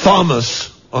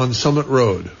Thomas on Summit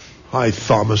Road. Hi,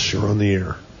 Thomas. You're on the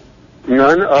air.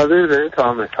 None other than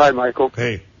Thomas. Hi, Michael.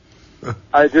 Hey.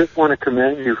 I just want to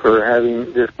commend you for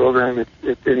having this program.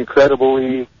 It's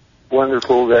incredibly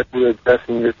wonderful that we're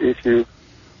addressing this issue.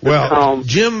 Well,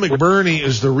 Jim McBurney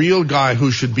is the real guy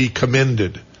who should be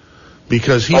commended,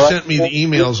 because he sent me the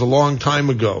emails a long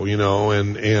time ago,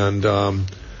 and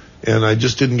I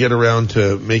just didn't get around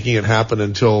to making it happen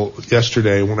until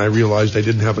yesterday when I realized I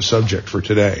didn't have a subject for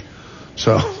today.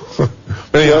 So,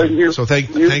 anyhow,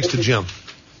 thanks to Jim.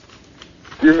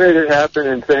 You made it happen,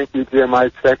 and thank you, Jim.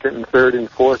 I second and third and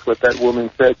fourth what that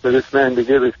woman said. For this man to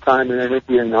give his time and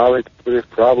energy and knowledge for this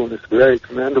problem is very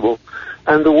commendable.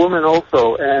 And the woman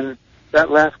also, and that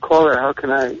last caller, how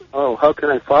can I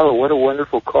follow? What a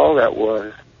wonderful call that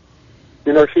was.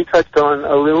 She touched on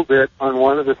a little bit on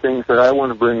one of the things that I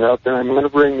want to bring up, and I'm going to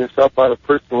bring this up out of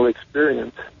personal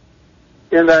experience.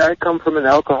 In that I come from an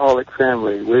alcoholic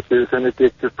family, which is an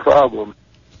addictive problem.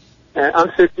 And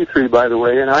I'm 63, by the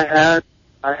way, and I have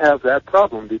that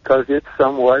problem because it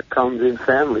somewhat comes in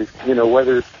families,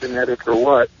 whether it's genetic or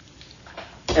what.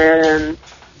 And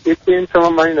it's in some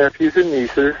of my nephews and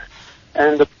nieces.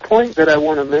 And the point that I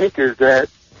want to make is that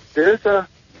there's a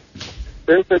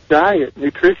diet,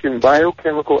 nutrition,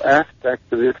 biochemical aspect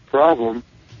to this problem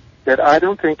that I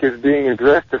don't think is being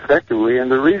addressed effectively.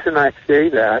 And the reason I say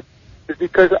that is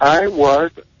because I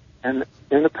was, in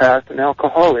the past, an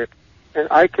alcoholic, and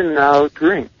I can now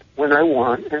drink when I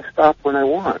want and stop when I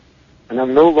want. And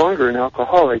I'm no longer an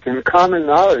alcoholic. And common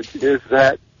knowledge is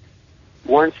that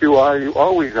once you are, you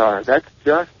always are. That's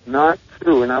just not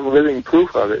true, and I'm living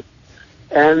proof of it.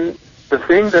 And the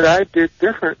thing that I did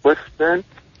different was spent,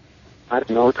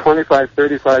 25,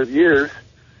 35 years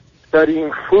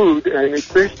studying food and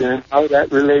nutrition and how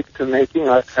that relates to making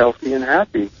us healthy and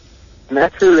happy. And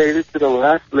that's related to the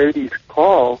last lady's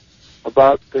call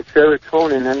about the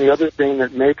serotonin and the other thing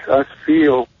that makes us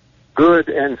feel good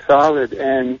and solid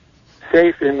and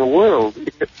safe in the world.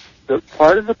 The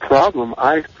part of the problem,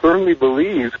 I firmly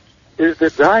believe, is the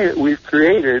diet we've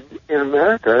created in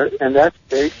America, and that's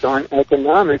based on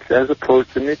economics as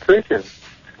opposed to nutrition.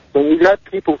 When you got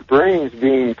people's brains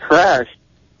being trashed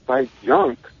by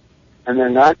junk and they're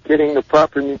not getting the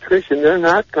proper nutrition, they're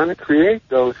not going to create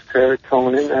those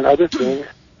serotonin and other things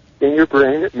in your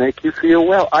brain that make you feel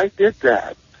well. I did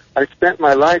that. I spent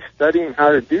my life studying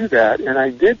how to do that, and I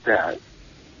did that.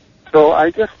 So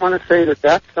I just want to say that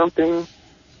that's something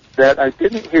that I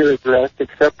didn't hear addressed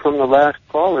except from the last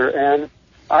caller, and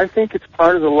I think it's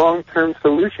part of the long-term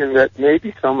solution that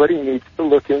maybe somebody needs to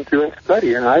look into and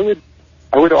study. And I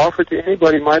would offer to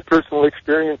anybody my personal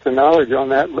experience and knowledge on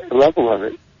that level of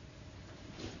it.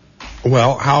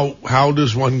 Well, how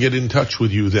does one get in touch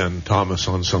with you then, Thomas,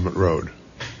 on Summit Road?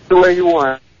 The way you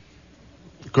want.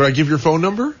 Could I give your phone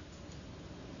number?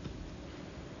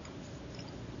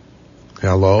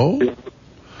 Hello?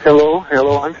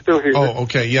 Hello, I'm still here. Oh,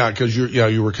 okay, yeah, because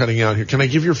you were cutting out here. Can I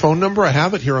give your phone number? I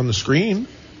have it here on the screen.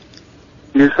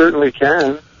 You certainly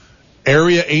can.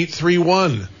 Area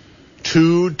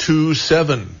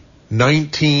 831-227-9888.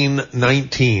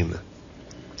 1919.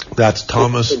 That's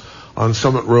Thomas on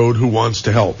Summit Road who wants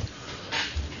to help.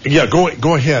 Yeah,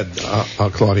 go ahead,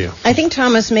 Claudia. I think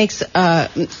Thomas makes an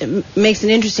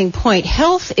interesting point.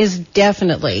 Health is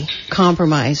definitely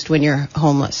compromised when you're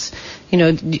homeless. You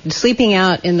know, sleeping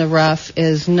out in the rough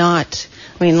is not.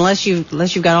 I mean, unless you've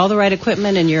got all the right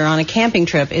equipment and you're on a camping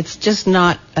trip, it's just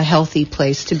not a healthy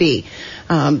place to be.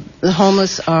 The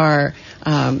homeless are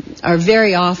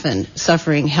very often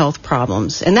suffering health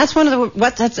problems, and that's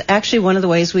that's actually one of the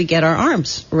ways we get our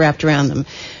arms wrapped around them,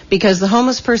 because the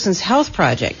Homeless Persons Health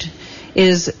Project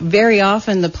is very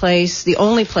often the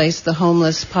only place the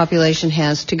homeless population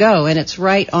has to go, and it's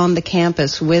right on the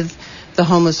campus with the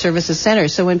Homeless Services Center.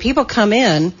 So when people come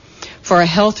in for a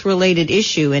health-related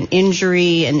issue, an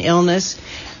injury, an illness,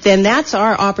 then that's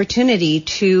our opportunity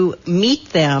to meet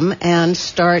them and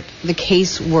start the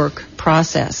casework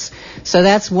process. So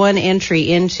that's one entry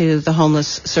into the Homeless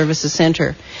Services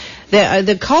Center.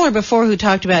 The caller before who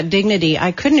talked about dignity,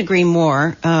 I couldn't agree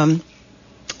more.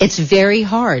 It's very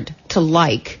hard to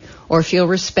like or feel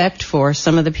respect for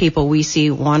some of the people we see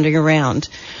wandering around.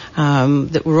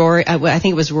 Rory, I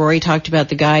think it was Rory, talked about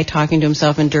the guy talking to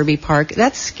himself in Derby Park.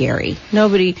 That's scary.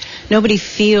 Nobody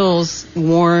feels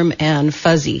warm and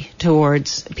fuzzy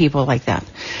towards people like that.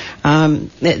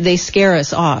 They scare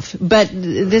us off. But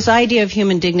this idea of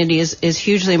human dignity is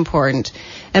hugely important.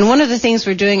 And one of the things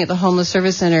we're doing at the Homeless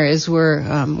Service Center is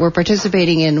we're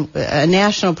participating in a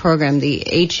national program, the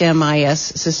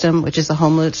HMIS system, which is the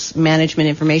Homeless Management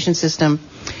Information System,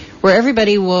 where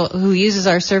everybody who uses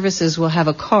our services will have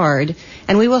a card,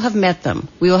 and we will have met them.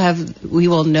 We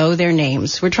will know their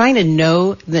names. We're trying to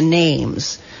know the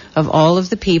names of all of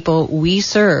the people we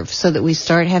serve so that we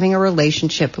start having a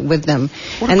relationship with them.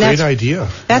 What a great idea.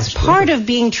 That's part of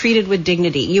being treated with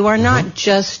dignity. You are not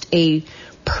just a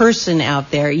person out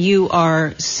there. You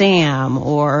are Sam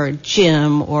or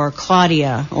Jim or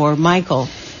Claudia or Michael.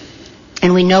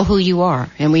 And we know who you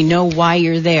are, and we know why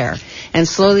you're there. And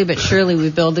slowly but surely we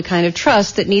build the kind of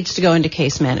trust that needs to go into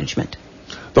case management.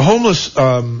 The Homeless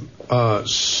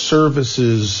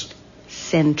Services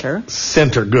Center,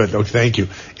 good, okay, thank you,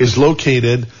 is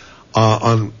located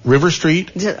on River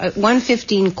Street?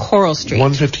 115 Coral Street.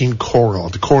 115 Coral,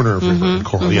 at the corner of River and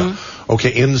Coral, yeah.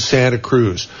 Okay, in Santa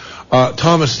Cruz.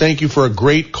 Thomas, thank you for a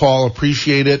great call.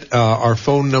 Appreciate it. Our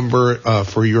phone number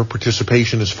for your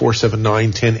participation is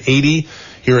 479-1080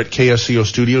 here at KSCO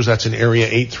Studios. That's in area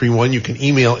 831. You can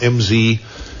email mz@ksco.com.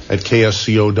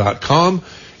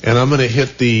 And I'm going to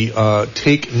hit the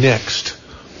Take Next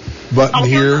button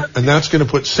here, and that's going to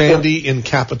put Sandy in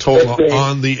Capitola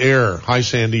on the air. Hi,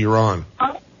 Sandy, you're on.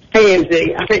 Hey,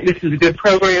 MZ. I think this is a good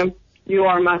program. You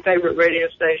are my favorite radio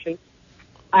station.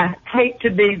 I hate to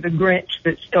be the Grinch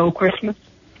that stole Christmas.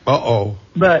 Uh-oh.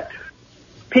 But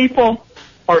people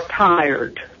are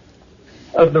tired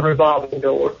of the revolving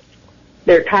door.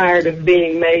 They're tired of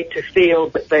being made to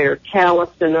feel that they are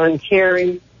calloused and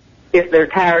uncaring, if they're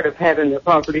tired of having their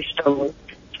property stolen.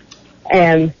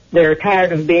 And they're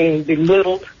tired of being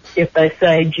belittled if they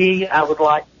say, gee, I would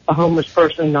like a homeless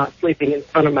person not sleeping in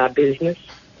front of my business.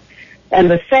 And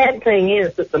the sad thing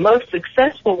is that the most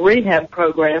successful rehab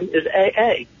program is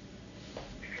AA.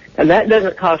 And that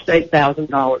doesn't cost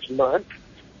 $8,000 a month.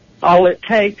 All it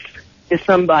takes is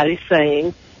somebody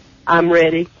saying, I'm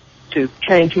ready to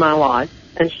change my life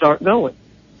and start going.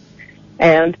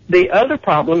 And the other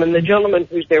problem, and the gentleman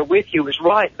who's there with you is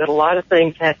right, that a lot of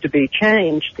things have to be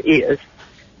changed, is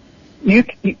you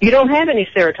don't have any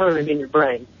serotonin in your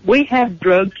brain. We have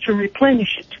drugs to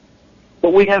replenish it.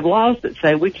 But we have laws that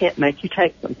say we can't make you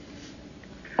take them.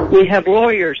 We have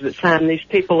lawyers that sign these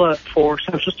people up for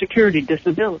Social Security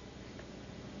disability.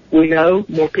 We know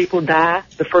more people die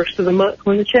the first of the month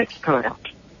when the checks come out.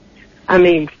 I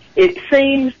mean, it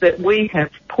seems that we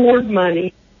have poured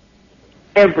money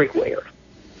everywhere.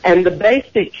 And the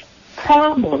basic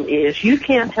problem is you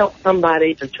can't help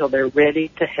somebody until they're ready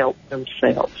to help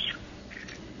themselves.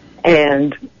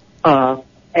 And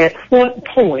at what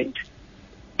point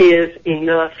is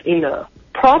enough enough?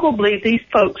 Probably these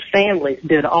folks' families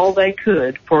did all they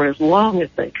could for as long as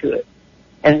they could,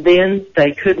 and then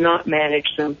they could not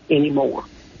manage them anymore.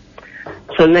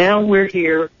 So now we're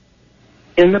here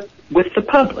with the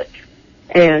public,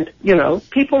 and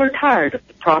people are tired of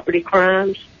the property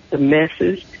crimes, the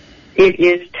messes. It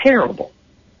is terrible,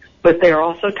 but they're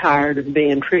also tired of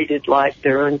being treated like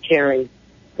they're uncaring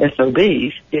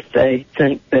SOBs if they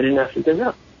think that enough is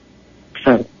enough.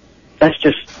 So that's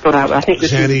just what I think this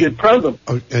Sandy, is a good program.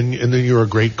 And then you're a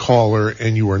great caller,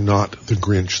 and you are not the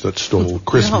Grinch that stole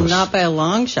Christmas. No, not by a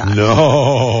long shot.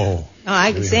 No.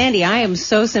 Sandy, I am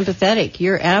so sympathetic.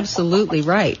 You're absolutely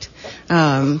right.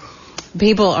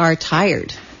 People are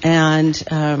tired, and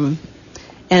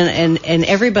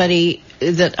everybody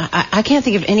that I can't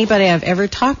think of anybody I've ever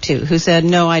talked to who said,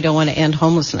 no, I don't want to end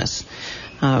homelessness.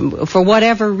 For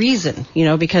whatever reason,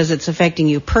 because it's affecting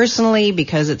you personally,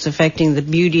 because it's affecting the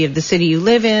beauty of the city you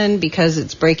live in, because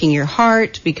it's breaking your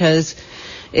heart, because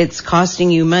it's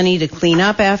costing you money to clean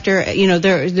up after.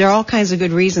 There are all kinds of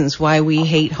good reasons why we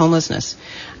hate homelessness.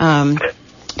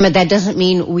 But that doesn't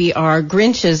mean we are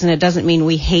Grinches, and it doesn't mean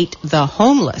we hate the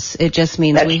homeless. It just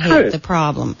means we hate the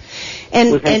problem.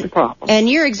 And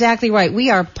you're exactly right.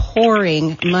 We are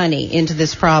pouring money into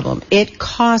this problem. It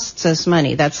costs us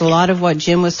money. That's a lot of what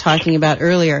Jim was talking about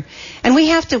earlier. And we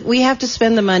have to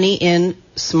spend the money in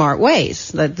smart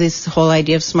ways. This whole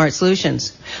idea of smart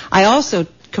solutions. I also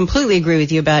completely agree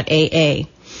with you about AA.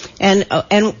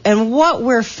 And what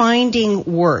we're finding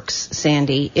works,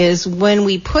 Sandy, is when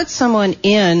we put someone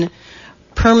in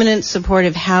permanent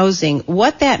supportive housing,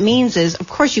 what that means is, of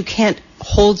course, you can't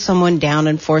hold someone down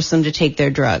and force them to take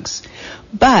their drugs.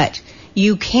 But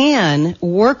you can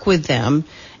work with them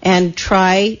and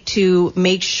try to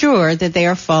make sure that they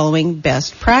are following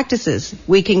best practices.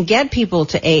 We can get people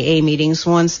to AA meetings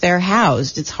once they're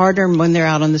housed. It's harder when they're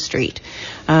out on the street.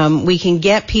 We can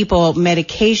get people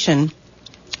medication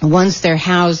once they're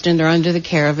housed and they're under the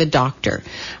care of a doctor.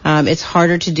 It's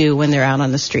harder to do when they're out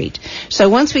on the street. So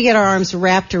once we get our arms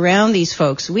wrapped around these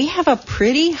folks, we have a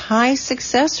pretty high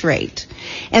success rate.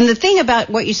 And the thing about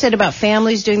what you said about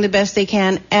families doing the best they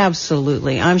can,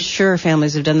 absolutely. I'm sure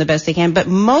families have done the best they can. But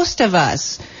most of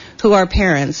us who are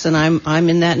parents, and I'm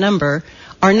in that number,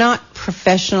 are not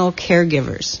professional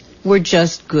caregivers. We're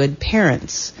just good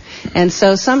parents. And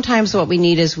so sometimes what we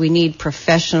need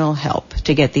professional help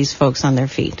to get these folks on their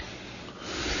feet.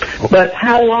 But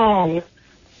how long,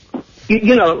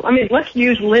 let's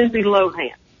use Lindsay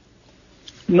Lohan.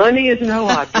 Money is no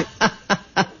object.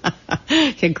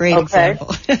 A great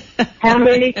example. How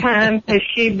many times has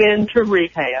she been to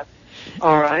rehab?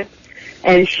 All right.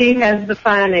 And she has the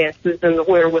finances and the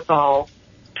wherewithal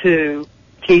to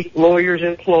keep lawyers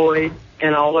employed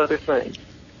and all other things.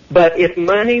 But if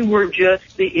money were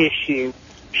just the issue,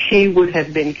 she would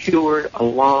have been cured a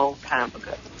long time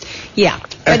ago. Yeah.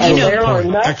 But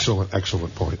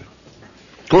Excellent point.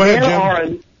 Go ahead,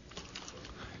 Jim.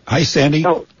 Hi, Sandy.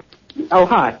 Oh,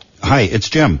 hi. Hi, it's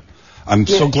Jim. I'm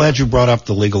so glad you brought up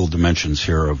the legal dimensions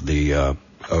here of the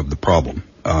problem.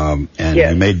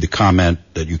 You made the comment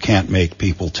that you can't make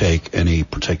people take any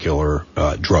particular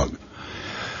drug.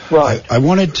 Right. I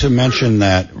wanted to mention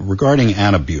that regarding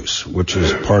antabuse, which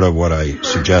is part of what I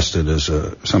suggested as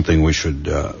something we should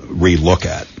relook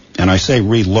at. And I say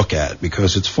relook at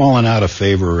because it's fallen out of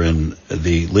favor in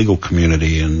the legal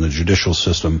community and the judicial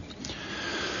system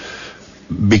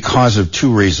because of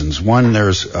two reasons. One,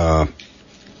 there's an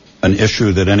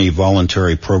issue that any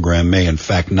voluntary program may in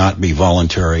fact not be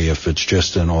voluntary if it's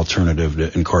just an alternative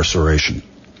to incarceration.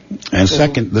 And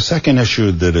the second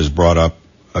issue that is brought up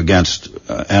against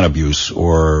antabuse,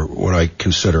 or what I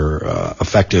consider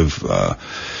effective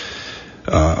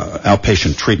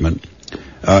outpatient treatment,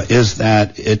 is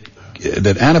that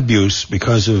antabuse,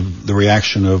 because of the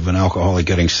reaction of an alcoholic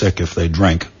getting sick if they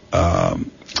drink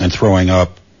and throwing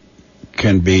up,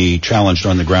 can be challenged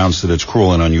on the grounds that it's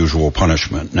cruel and unusual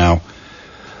punishment. Now,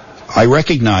 I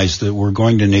recognize that we're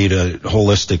going to need a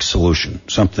holistic solution,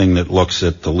 something that looks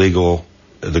at the legal,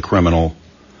 the criminal,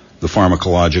 the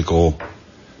pharmacological,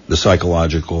 the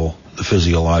psychological, the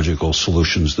physiological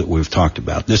solutions that we've talked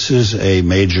about. This is a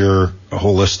major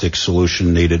holistic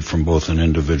solution needed from both an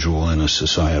individual and a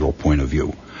societal point of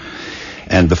view.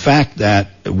 And the fact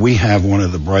that we have one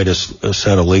of the brightest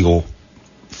set of legal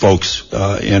folks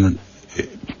in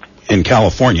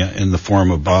California in the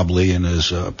form of Bob Lee and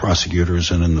his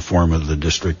prosecutors, and in the form of the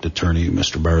district attorney,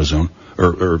 Mr. Barazone,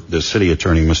 or the city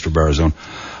attorney, Mr. Barazone,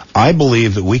 I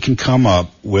believe that we can come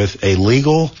up with a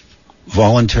legal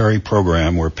voluntary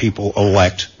program where people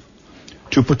elect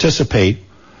to participate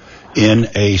in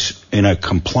a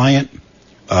compliant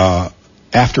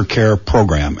aftercare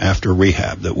program after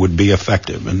rehab that would be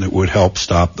effective and that would help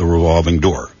stop the revolving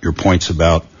door. Your points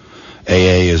about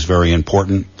AA is very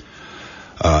important,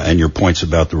 and your points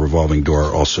about the revolving door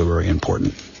are also very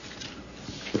important.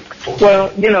 Well,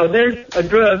 there's a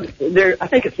drug there. I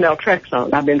think it's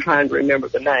naltrexone. I've been trying to remember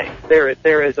the name. There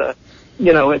is a,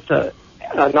 it's a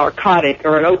narcotic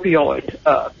or an opioid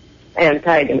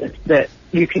antagonist that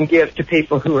you can give to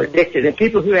people who are addicted, and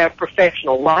people who have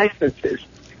professional licenses,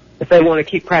 if they want to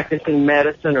keep practicing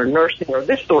medicine or nursing or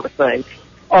this sort of thing,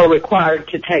 are required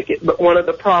to take it. But one of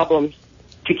the problems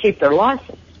to keep their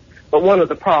license But one of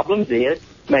the problems is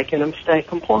making them stay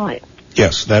compliant.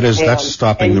 Yes, that's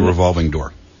stopping the revolving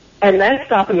door. And that's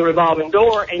stopping the revolving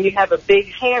door, and you have a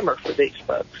big hammer for these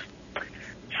folks.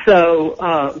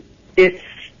 So it's,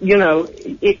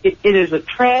 it is a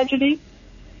tragedy.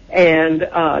 And,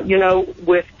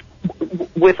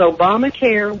 with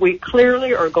Obamacare, we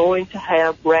clearly are going to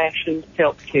have rationed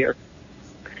health care.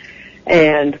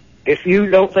 And if you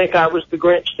don't think I was the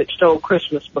Grinch that stole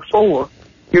Christmas before,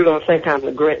 you're going to think I'm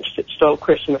the Grinch that stole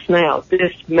Christmas now.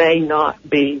 This may not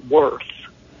be worth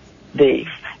the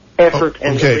effort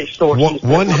and the resources.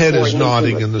 One head is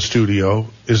nodding in the studio.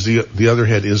 Is the other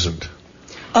head isn't?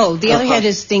 Oh, the other head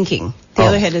is thinking. The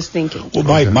other head is thinking. Well,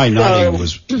 my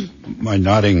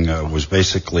nodding was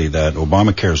basically that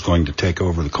Obamacare is going to take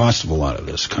over the cost of a lot of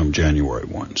this come January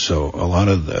 1. So a lot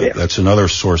of that's another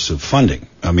source of funding.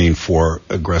 I mean, for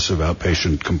aggressive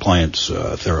outpatient compliance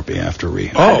therapy after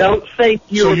rehab. I don't think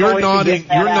you're nodding.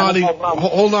 You're nodding.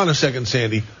 Hold on a second,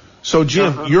 Sandy. So,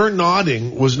 Jim, your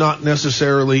nodding was not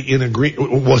necessarily in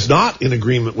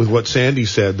agreement with what Sandy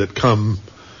said that come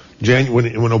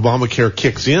January when Obamacare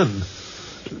kicks in.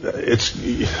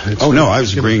 No, I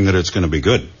was agreeing that it's going to be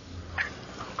good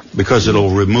because it'll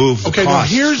remove the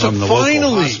costs from the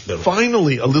local hospital.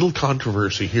 Finally, a little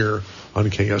controversy here on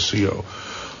KSCO.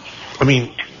 I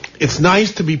mean, it's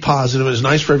nice to be positive. It's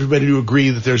nice for everybody to agree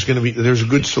that there's a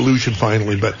good solution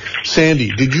finally. But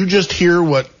Sandy, did you just hear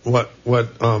what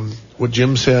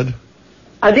Jim said?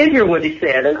 I did hear what he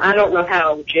said, and I don't know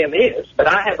how Jim is, but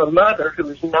I have a mother who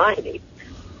is 90.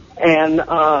 And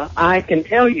I can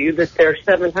tell you that there's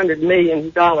 $700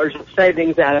 million of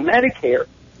savings out of Medicare.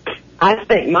 I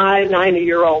think my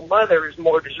 90-year-old mother is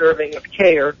more deserving of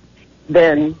care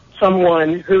than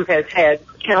someone who has had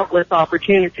countless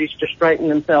opportunities to straighten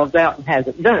themselves out and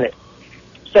hasn't done it.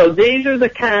 So these are the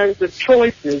kinds of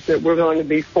choices that we're going to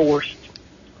be forced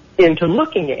into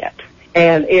looking at.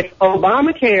 And if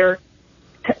Obamacare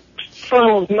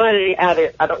funnels money out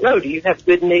of, I don't know, do you have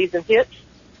good knees and hips?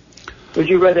 Would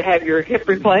you rather have your hip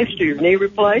replaced or your knee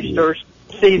replaced or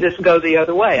see this go the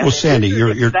other way? Well, Sandy,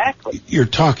 you're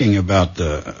talking about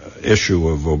the issue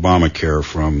of Obamacare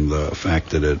from the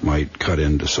fact that it might cut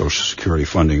into Social Security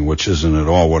funding, which isn't at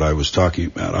all what I was talking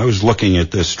about. I was looking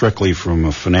at this strictly from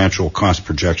a financial cost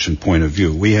projection point of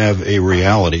view. We have a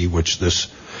reality which this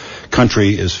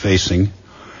country is facing.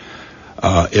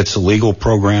 It's a legal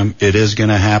program. It is going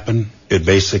to happen. It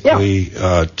basically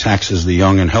taxes the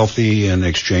young and healthy in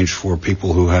exchange for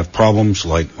people who have problems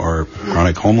like our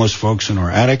chronic homeless folks and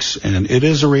our addicts, and it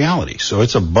is a reality. So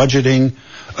it's a budgeting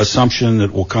assumption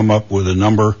that will come up with a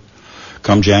number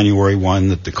come January 1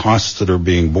 that the costs that are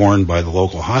being borne by the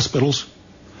local hospitals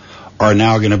are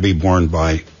now going to be borne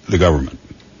by the government.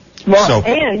 Well,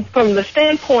 and from the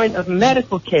standpoint of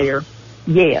medical care,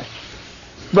 yes.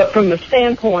 But from the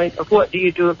standpoint of what do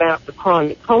you do about the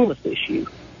chronic homeless issue,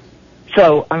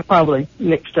 so I probably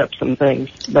mixed up some things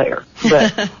there.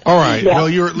 But all right, well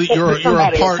you're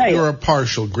a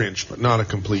partial Grinch, but not a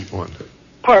complete one.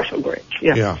 Partial Grinch,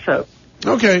 yeah. So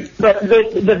okay. But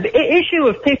the issue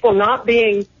of people not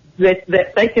being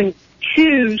that they can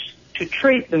choose to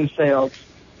treat themselves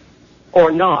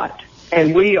or not,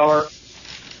 and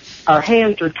our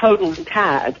hands are totally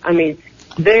tied. I mean,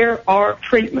 there are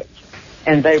treatments,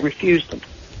 and they refuse them.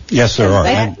 Yes, there are.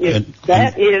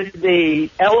 That is the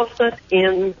elephant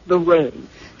in the room.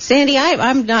 Sandy,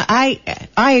 I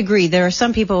agree. There are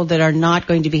some people that are not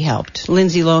going to be helped.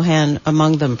 Lindsay Lohan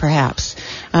among them, perhaps.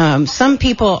 Some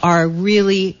people are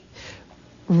really,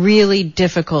 really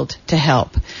difficult to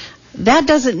help. That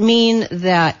doesn't mean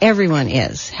that everyone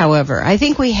is, however. I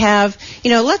think we have,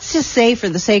 let's just say for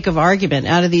the sake of argument,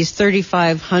 out of these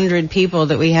 3,500 people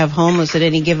that we have homeless at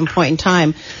any given point in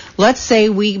time, let's say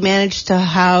we managed to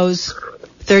house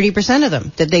 30% of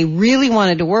them, that they really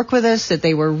wanted to work with us, that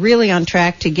they were really on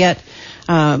track to get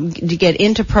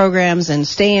into programs and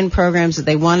stay in programs, that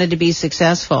they wanted to be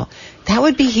successful. That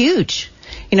would be huge.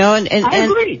 I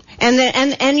agree.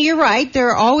 And you're right. There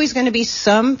are always going to be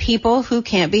some people who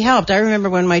can't be helped. I remember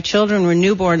when my children were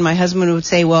newborn, my husband would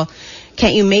say, "Well,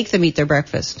 can't you make them eat their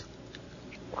breakfast?"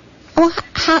 Well,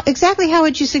 how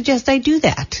would you suggest I do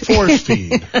that? Force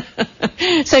feed.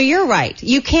 So you're right.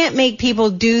 You can't make people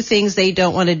do things they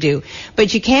don't want to do,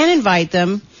 but you can invite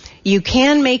them. You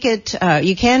can make it.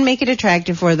 You can make it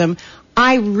attractive for them.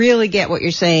 I really get what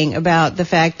you're saying about the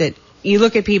fact that you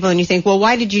look at people and you think, well,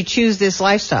 why did you choose this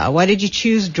lifestyle? Why did you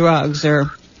choose drugs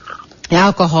or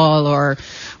alcohol or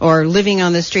or living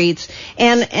on the streets.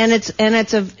 And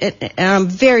I'm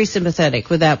very sympathetic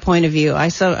with that point of view. I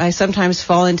sometimes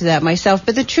fall into that myself.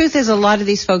 But the truth is, a lot of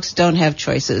these folks don't have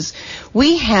choices.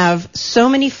 We have so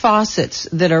many faucets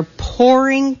that are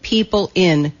pouring people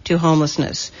into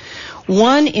homelessness.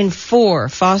 1 in 4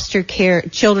 foster care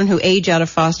children who age out of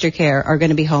foster care are going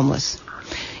to be homeless.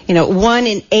 1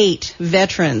 in 8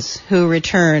 veterans who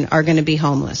return are going to be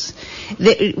homeless.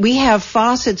 We have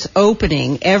faucets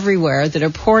opening everywhere that are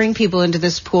pouring people into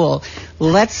this pool.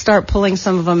 Let's start pulling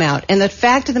some of them out. And the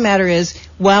fact of the matter is,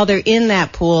 while they're in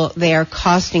that pool, they are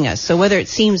costing us. So whether it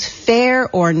seems fair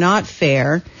or not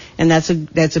fair, and that's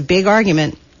a big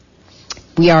argument,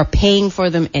 we are paying for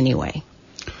them anyway.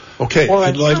 Okay,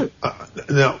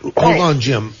 now hold on,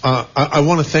 Jim. I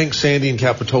want to thank Sandy and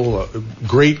Capitola.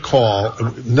 Great call.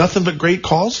 Nothing but great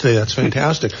calls today. That's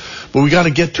fantastic. But we got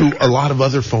to get to a lot of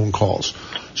other phone calls.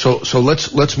 So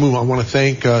let's move. I want to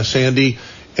thank Sandy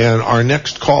and our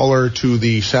next caller to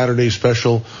the Saturday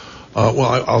special.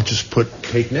 I'll just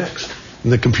take next.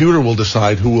 And the computer will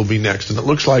decide who will be next. And it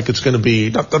looks like it's going to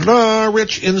be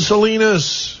Rich in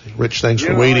Salinas. Rich, thanks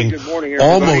for waiting. Good morning,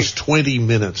 everybody. Almost 20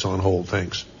 minutes on hold.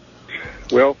 Thanks.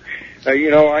 Well,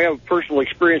 I have personal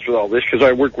experience with all this because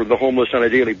I work with the homeless on a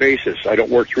daily basis. I don't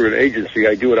work through an agency.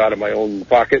 I do it out of my own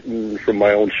pocket and from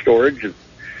my own storage.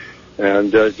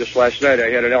 And just last night,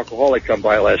 I had an alcoholic come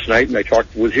by last night, and I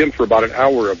talked with him for about an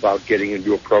hour about getting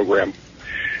into a program.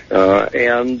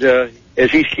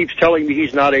 As he keeps telling me,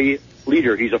 he's not a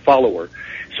leader. He's a follower.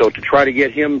 So to try to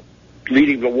get him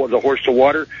leading the horse to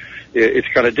water, it's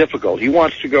kind of difficult. He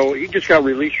wants to go. He just got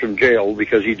released from jail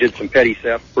because he did some petty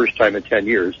theft, first time in 10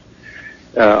 years,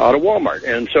 out of Walmart.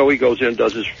 And so he goes in,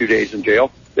 does his few days in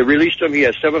jail. They released him. He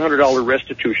has $700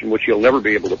 restitution, which he'll never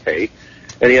be able to pay.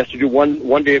 And he has to do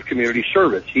one day of community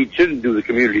service. He didn't do the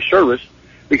community service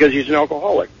because he's an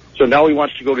alcoholic. So now he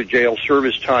wants to go to jail, serve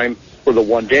his time for the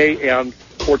 1 day and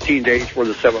 14 days for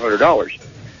the $700.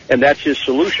 And that's his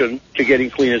solution to getting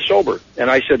clean and sober. And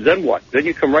I said, then what? Then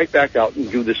you come right back out and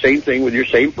do the same thing with your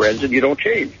same friends and you don't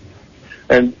change.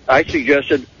 And I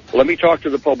suggested, let me talk to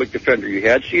the public defender you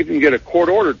had, see if you can get a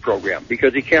court-ordered program,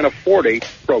 because he can't afford a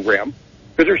program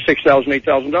because they're $6,000,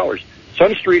 $8,000.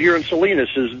 Sun Street here in Salinas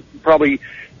is probably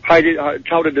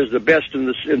touted as the best in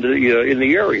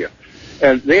the area.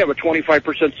 And they have a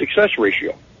 25% success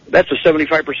ratio. That's a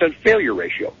 75% failure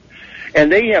ratio. And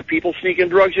they have people sneaking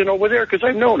drugs in over there because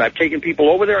I've taken people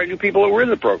over there. I knew people who were in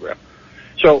the program.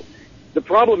 So the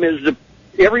problem is that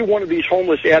every one of these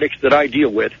homeless addicts that I deal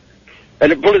with,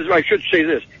 and I should say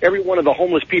this, every one of the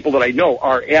homeless people that I know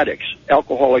are addicts,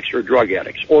 alcoholics or drug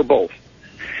addicts, or both.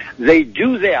 They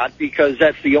do that because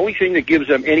that's the only thing that gives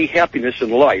them any happiness in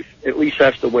life. At least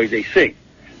that's the way they think.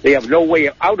 They have no way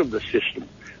out of the system.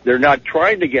 They're not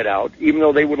trying to get out, even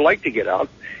though they would like to get out,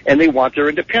 and they want their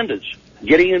independence.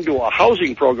 Getting into a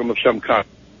housing program of some kind,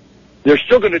 they're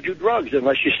still going to do drugs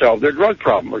unless you solve their drug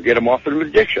problem or get them off their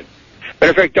addiction.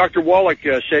 Matter of fact, Dr. Wallach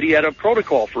said he had a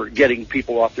protocol for getting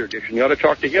people off their addiction. You ought to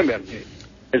talk to him and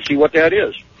see what that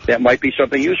is. That might be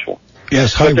something useful.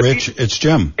 Yes, hi, Rich. It's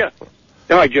Jim. Yeah.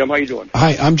 Hi, Jim. How you doing?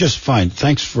 Hi, I'm just fine.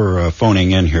 Thanks for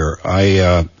phoning in here.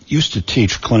 I used to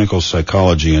teach clinical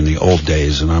psychology in the old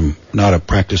days, and I'm not a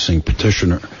practicing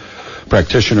practitioner,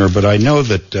 but I know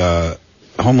that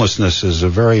homelessness is a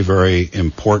very, very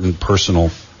important personal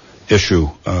issue.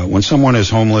 When someone is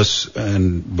homeless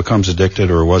and becomes addicted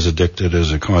or was addicted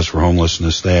as a cause for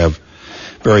homelessness, they have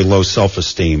very low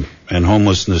self-esteem, and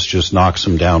homelessness just knocks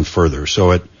them down further.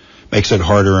 So it makes it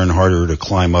harder and harder to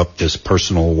climb up this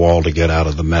personal wall to get out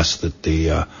of the mess that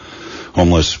the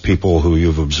homeless people who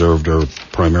you've observed are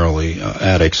primarily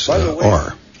addicts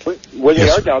are. When they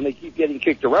are down, they keep getting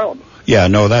kicked around. Yeah,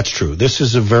 no, that's true. This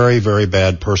is a very, very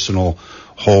bad personal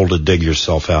hole to dig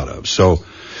yourself out of. So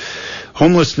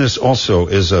homelessness also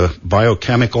is a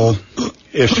biochemical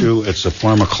issue. It's a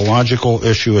pharmacological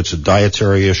issue. It's a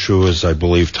dietary issue, as I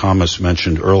believe Thomas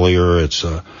mentioned earlier. It's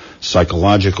a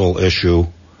psychological issue.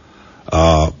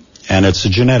 And it's a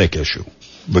genetic issue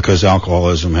because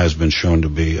alcoholism has been shown to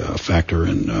be a factor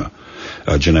in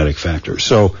a genetic factor.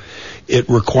 So it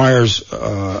requires,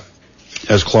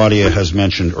 as Claudia has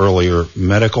mentioned earlier,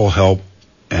 medical help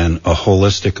and a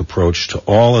holistic approach to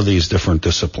all of these different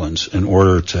disciplines in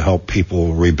order to help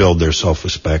people rebuild their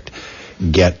self-respect,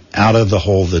 get out of the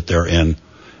hole that they're in,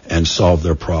 and solve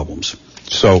their problems.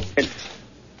 So, and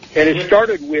it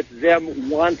started with them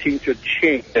wanting to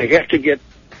change. They have to get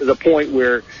to the point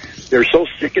where they're so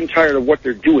sick and tired of what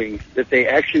they're doing that they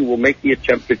actually will make the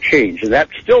attempt to change. And that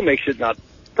still makes it not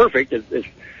perfect.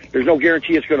 There's no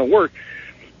guarantee it's going to work.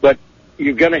 But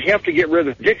you're going to have to get rid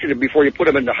of addiction before you put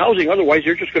them into housing. Otherwise,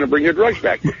 they're just going to bring their drugs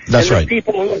back. That's right.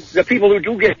 The people who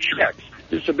do get checks,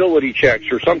 disability checks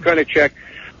or some kind of check,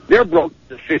 they're broke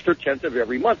the 5th or 10th of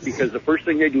every month because the first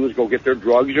thing they do is go get their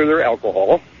drugs or their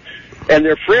alcohol. And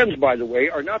their friends, by the way,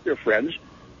 are not their friends.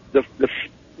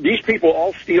 These people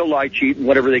all steal, lie, cheat, and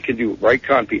whatever they can do, right?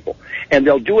 Con people. And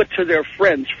they'll do it to their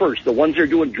friends first, the ones they're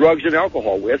doing drugs and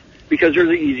alcohol with, because they're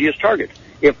the easiest target.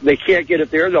 If they can't get it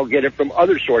there, they'll get it from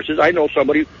other sources. I know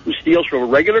somebody who steals from a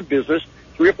regular business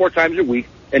 3 or 4 times a week,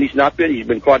 and he's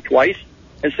been caught twice.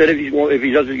 Instead, if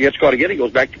he doesn't get caught again, he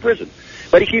goes back to prison.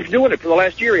 But he keeps doing it for the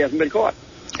last year. He hasn't been caught.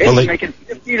 And he's making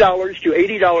 $50 to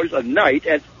 $80 a night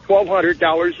at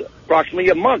 $1,200 approximately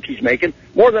a month. He's making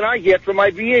more than I get from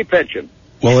my VA pension.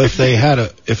 Well, if they had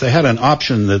an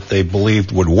option that they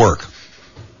believed would work,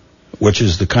 which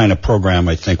is the kind of program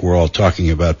I think we're all talking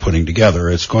about putting together,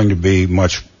 it's going to be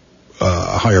much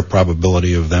a higher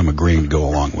probability of them agreeing to go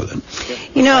along with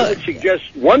it. You know, I would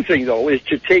suggest one thing, though, is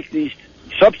to take these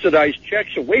subsidized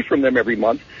checks away from them every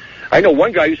month. I know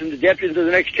one guy who's in debt into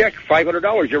the next check,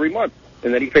 $500 every month,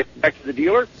 and then he pays back to the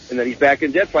dealer, and then he's back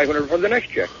in debt, $500 for the next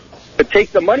check. But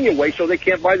take the money away so they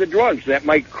can't buy the drugs. That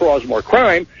might cause more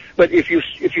crime. But if you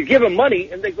give them money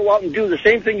and they go out and do the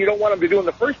same thing you don't want them to do in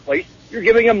the first place, you're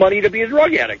giving them money to be a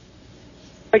drug addict.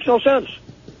 Makes no sense.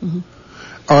 Mm-hmm.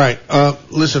 All right.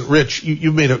 Listen, Rich,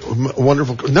 you made a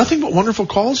wonderful, nothing but wonderful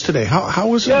calls today. How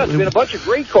was it? Yeah, it's been a bunch of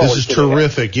great calls. This is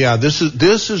terrific. Yeah, this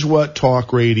is what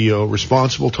talk radio,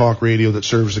 responsible talk radio that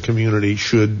serves the community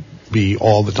should be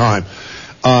all the time.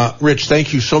 Rich,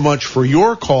 thank you so much for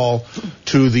your call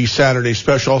to the Saturday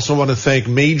special. Also want to thank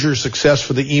Major Success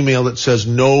for the email that says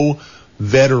no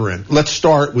veteran. Let's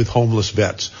start with homeless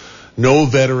vets. No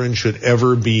veteran should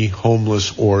ever be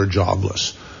homeless or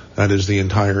jobless. That is the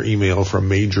entire email from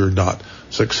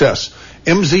Major.Success.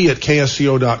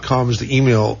 mz@ksco.com is the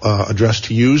email address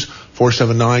to use.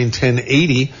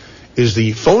 479-1080 is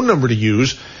the phone number to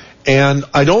use. And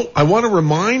I want to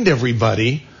remind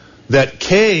everybody that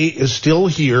Kay is still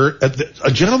here.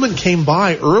 A gentleman came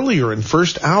by earlier in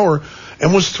first hour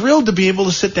and was thrilled to be able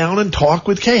to sit down and talk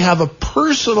with Kay, have a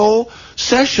personal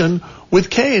session with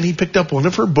Kay, and he picked up one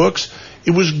of her books.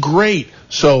 It was great.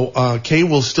 So Kay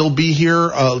will still be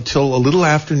here till a little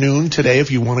afternoon today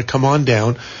if you want to come on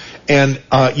down. And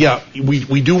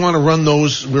we do want to run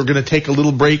those. We're going to take a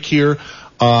little break here,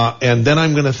 and then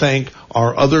I'm going to thank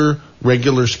our other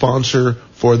regular sponsor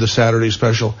for the Saturday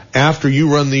special. After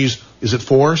you run these, is it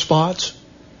 4 spots?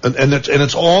 And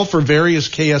it's all for various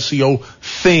KSCO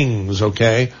things,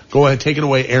 okay? Go ahead, take it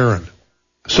away, Aaron.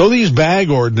 So these bag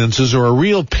ordinances are a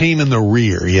real pain in the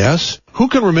rear, yes? Who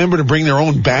can remember to bring their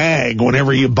own bag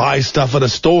whenever you buy stuff at a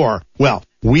store? Well,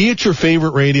 we at your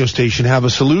favorite radio station have a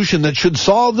solution that should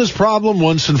solve this problem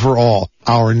once and for all.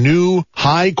 Our new,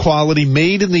 high-quality,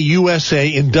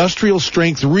 made-in-the-USA,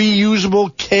 industrial-strength,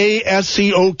 reusable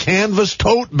KSCO canvas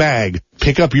tote bag.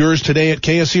 Pick up yours today at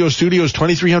KSCO Studios,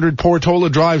 2300 Portola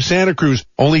Drive, Santa Cruz.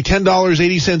 Only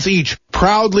 $10.80 each.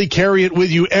 Proudly carry it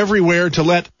with you everywhere to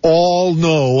let all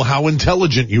know how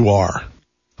intelligent you are.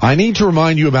 I need to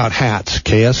remind you about hats,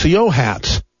 KSCO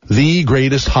hats. The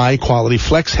greatest high-quality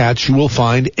flex hats you will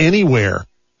find anywhere.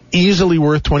 Easily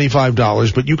worth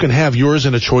 $25, but you can have yours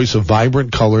in a choice of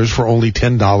vibrant colors for only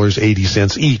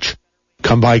 $10.80 each.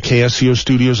 Come by KSCO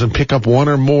Studios and pick up one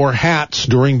or more hats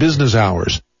during business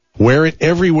hours. Wear it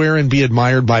everywhere and be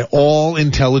admired by all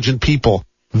intelligent people.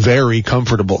 Very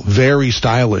comfortable, very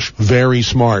stylish, very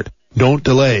smart. Don't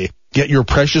delay. Get your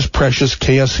precious, precious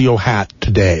KSCO hat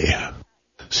today.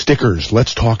 Stickers.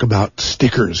 Let's talk about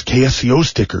stickers. KSCO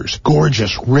stickers.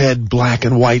 Gorgeous red, black,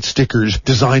 and white stickers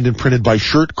designed and printed by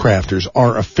Shirt Crafters,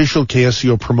 our official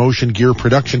KSCO promotion gear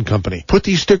production company. Put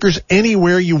these stickers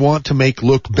anywhere you want to make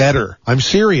look better. I'm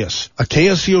serious. A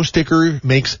KSCO sticker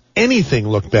makes anything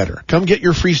look better. Come get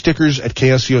your free stickers at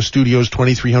KSCO Studios,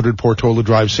 2300 Portola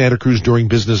Drive, Santa Cruz during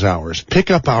business hours. Pick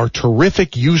up our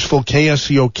terrific, useful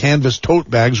KSCO canvas tote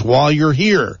bags while you're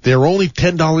here. They're only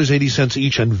 $10.80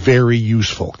 each and very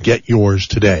useful. Get yours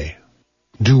today.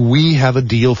 Do we have a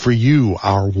deal for you,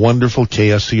 our wonderful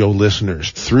KSCO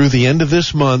listeners? Through the end of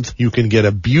this month, you can get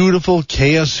a beautiful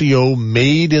KSCO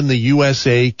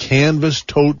made-in-the-USA canvas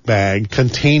tote bag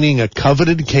containing a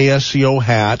coveted KSCO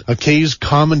hat, a K's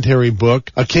commentary book,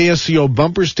 a KSCO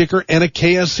bumper sticker, and a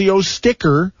KSCO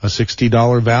sticker, a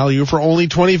 $60 value for only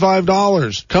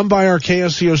 $25. Come by our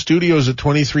KSCO studios at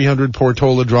 2300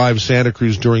 Portola Drive, Santa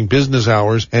Cruz during business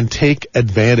hours and take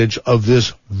advantage of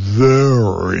this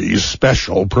very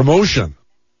special promotion.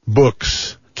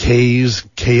 Books, Kay's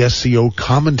KSCO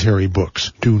commentary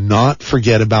books. Do not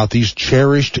forget about these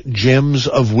cherished gems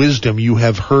of wisdom you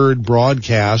have heard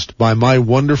broadcast by my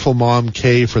wonderful mom,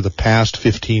 Kay, for the past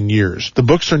 15 years. The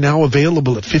books are now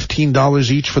available at $15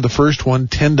 each for the first one,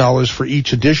 $10 for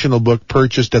each additional book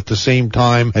purchased at the same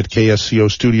time at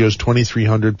KSCO Studios,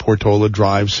 2300 Portola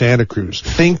Drive, Santa Cruz.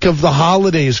 Think of the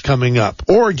holidays coming up,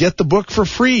 or get the book for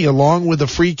free along with a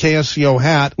free KSCO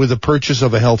hat with the purchase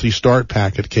of a Healthy Start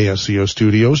pack at KSCO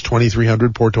Studios,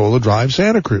 2300 Portola Drive,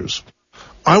 Santa Cruz.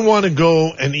 I want to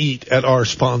go and eat at our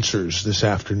sponsors this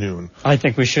afternoon. I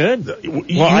think we should.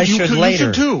 I should later.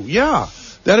 You should too, yeah.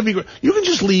 That'd be great. You can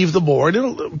just leave the board.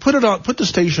 Put the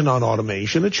station on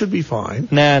automation. It should be fine.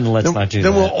 Let's not do that.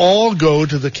 Then we'll all go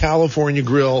to the California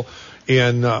Grill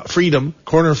in Freedom,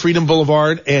 corner of Freedom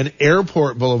Boulevard and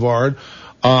Airport Boulevard.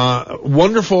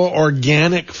 Wonderful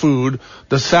organic food.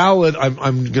 The salad,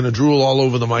 I'm going to drool all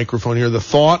over the microphone here. The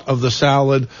thought of the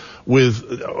salad with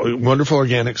wonderful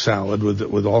organic salad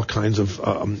with all kinds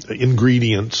of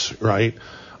ingredients, right?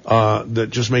 That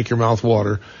just make your mouth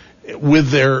water. With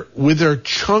their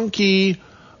chunky,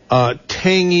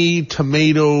 tangy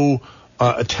tomato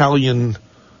Italian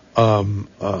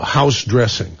house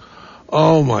dressing.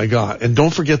 Oh my God! And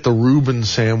don't forget the Reuben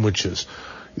sandwiches.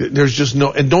 There's just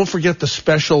and don't forget the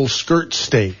special skirt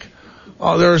steak.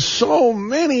 Oh, there are so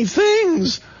many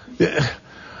things.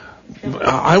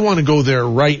 I want to go there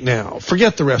right now.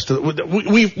 Forget the rest of it.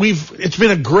 It's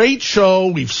been a great show.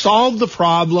 We've solved the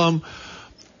problem.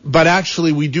 But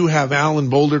actually, we do have Al in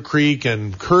Boulder Creek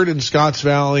and Kurt in Scotts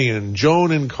Valley and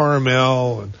Joan in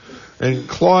Carmel and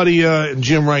Claudia and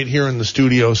Jim right here in the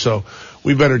studio. So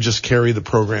we better just carry the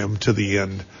program to the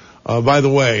end. By the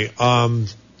way,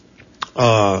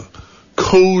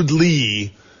 Code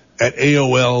Lee at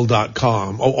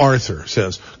AOL.com. Oh, Arthur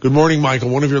says, good morning, Michael.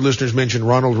 One of your listeners mentioned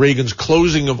Ronald Reagan's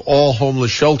closing of all homeless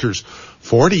shelters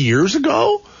 40 years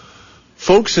ago.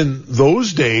 Folks in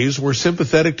those days were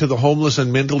sympathetic to the homeless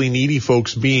and mentally needy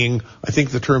folks being, I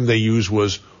think the term they used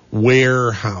was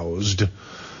warehoused.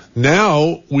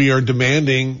 Now we are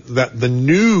demanding that the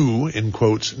new, in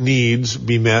quotes, needs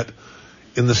be met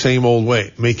in the same old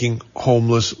way, making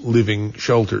homeless living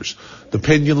shelters. The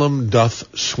pendulum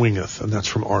doth swingeth, and that's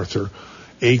from Arthur,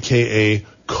 a.k.a.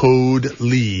 Code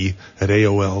Lee at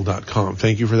AOL.com.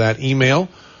 Thank you for that email.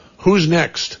 Who's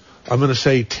next? I'm going to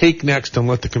say take next and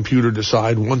let the computer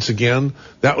decide. Once again,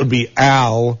 that would be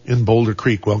Al in Boulder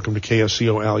Creek. Welcome to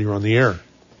KSCO, Al. You're on the air.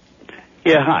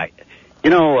 Yeah, hi.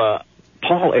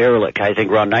 Paul Ehrlich, I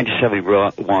think around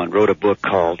 1971, wrote a book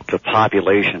called The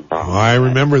Population Bomb. Oh, I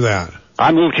remember that.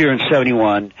 I moved here in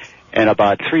 71, and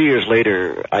about 3 years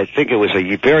later, I think it was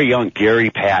a very young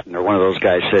Gary Patton, or one of those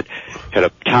guys, had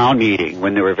a town meeting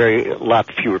when there were a lot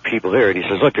fewer people there, and he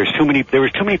says, look, there was too many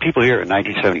people here in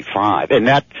 1975, and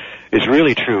that is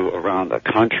really true around the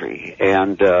country,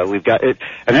 and we've got it,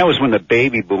 and that was when the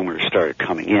baby boomers started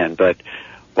coming in. But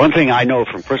one thing I know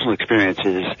from personal experience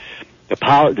is this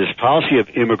policy of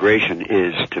immigration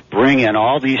is to bring in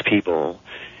all these people.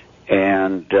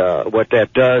 And what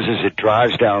that does is it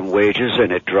drives down wages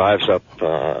and it drives up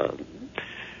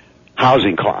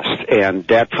housing costs. And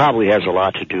that probably has a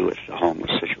lot to do with the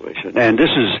homeless situation. And this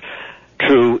is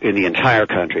true in the entire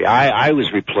country. I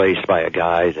was replaced by a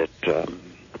guy that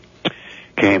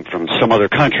came from some other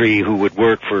country who would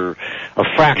work for a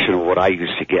fraction of what I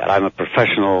used to get. I'm a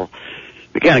professional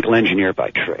mechanical engineer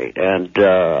by trade. And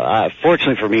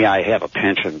fortunately for me, I have a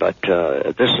pension, but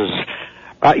this is...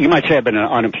 you might say I've been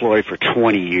unemployed for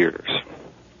 20 years.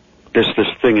 This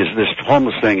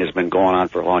homeless thing has been going on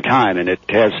for a long time, and it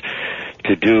has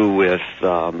to do with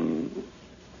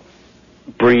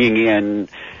bringing in.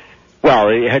 Well,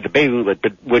 it had the baby boom,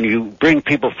 but when you bring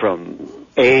people from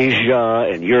Asia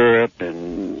and Europe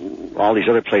and all these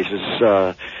other places,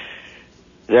 that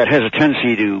has a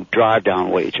tendency to drive down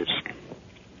wages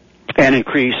and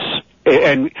increase.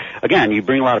 And again, you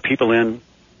bring a lot of people in.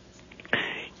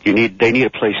 They need a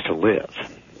place to live.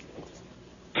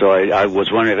 So I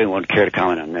was wondering if anyone would care to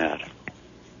comment on that.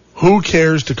 Who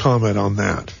cares to comment on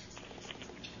that?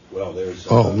 Well, there's...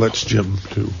 let's Jim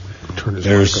to turn his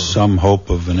mic on. There's some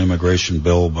hope of an immigration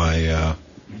bill by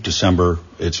December.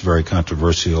 It's very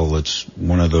controversial. It's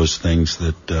one of those things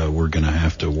that we're going to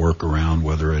have to work around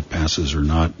whether it passes or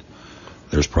not.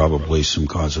 there's probably some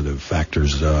causative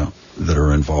factors that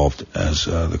are involved, as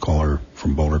the caller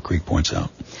from Boulder Creek points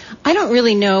out. I don't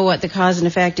really know what the cause and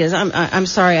effect is. I'm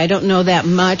sorry, I don't know that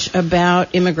much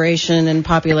about immigration and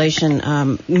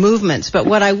population movements. But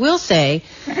what I will say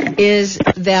is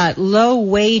that low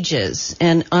wages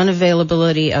and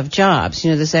unavailability of jobs,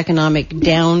 this economic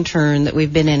downturn that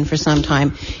we've been in for some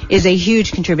time, is a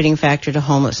huge contributing factor to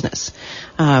homelessness.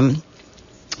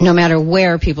 No matter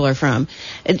where people are from.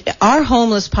 Our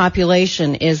homeless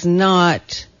population is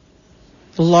not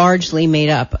largely made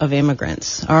up of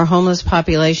immigrants. Our homeless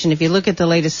population, if you look at the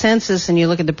latest census and you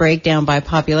look at the breakdown by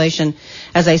population,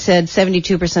 as I said,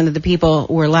 72% of the people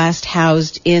were last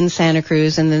housed in Santa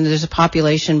Cruz, and then there's a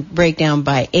population breakdown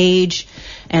by age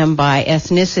and by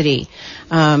ethnicity.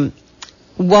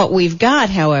 What we've got,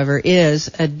 however, is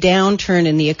a downturn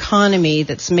in the economy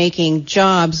that's making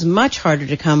jobs much harder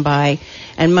to come by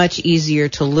and much easier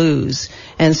to lose.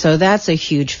 And so that's a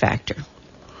huge factor.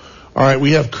 All right,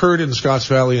 we have Kurt in Scotts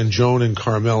Valley and Joan in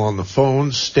Carmel on the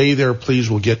phone. Stay there, please.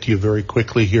 We'll get to you very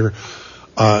quickly here.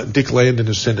 Dick Landon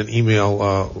has sent an email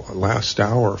last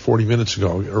hour, 40 minutes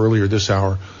ago, earlier this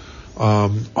hour.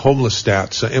 Homeless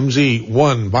stats.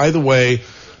 MZ1, by the way,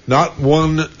 not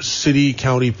one city,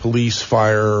 county, police,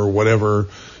 fire, or whatever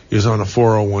is on a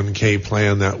 401k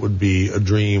plan. That would be a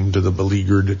dream to the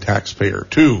beleaguered taxpayer.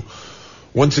 2,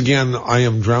 once again, I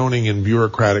am drowning in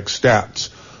bureaucratic stats.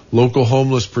 Local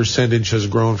homeless percentage has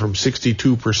grown from 62%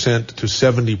 to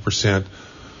 70%,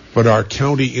 but our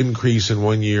county increase in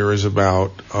 1 year is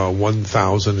about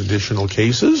 1,000 additional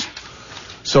cases.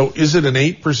 So is it an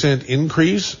 8%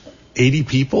 increase, 80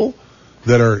 people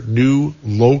that are new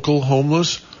local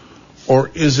homeless,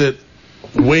 or is it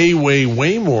way, way,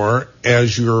 way more,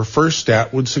 as your first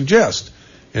stat would suggest?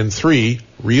 And 3,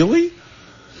 really?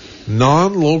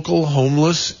 Non-local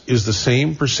homeless is the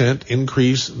same percent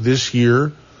increase this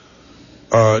year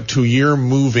to year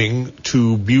moving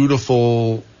to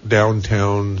beautiful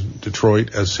downtown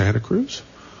Detroit as Santa Cruz?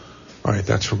 All right,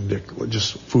 that's from Dick.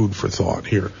 Just food for thought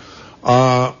here.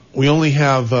 We only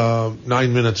have 9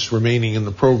 minutes remaining in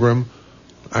the program.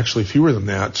 Actually, fewer than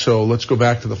that. So let's go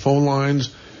back to the phone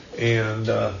lines and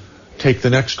take the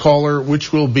next caller,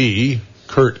 which will be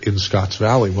Kurt in Scotts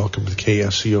Valley. Welcome to the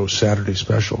KSCO Saturday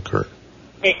Special, Kurt.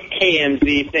 Hey,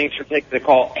 MZ, thanks for taking the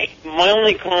call. My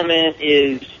only comment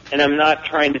is, and I'm not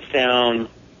trying to sound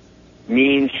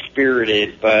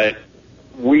mean-spirited, but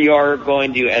we are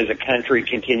going to, as a country,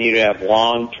 continue to have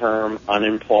long-term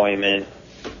unemployment.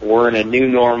 We're in a new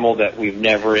normal that we've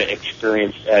never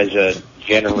experienced as a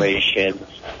generation.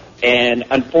 And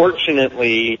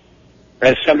unfortunately,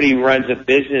 as somebody who runs a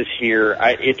business here,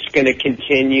 it's going to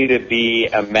continue to be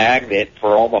a magnet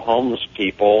for all the homeless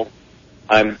people.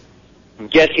 I'm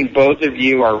guessing both of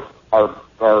you are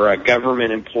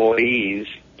government employees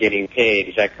getting paid.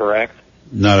 Is that correct?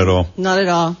 Not at all. Not at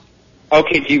all.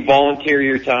 Okay, do you volunteer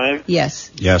your time? Yes.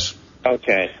 Yes.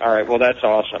 Okay, all right, well, that's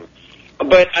awesome.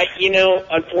 But,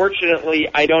 unfortunately,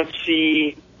 I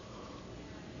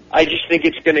just think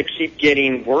it's going to keep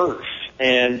getting worse.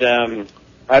 And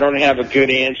I don't have a good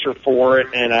answer for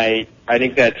it, and I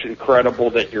think that's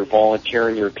incredible that you're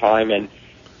volunteering your time.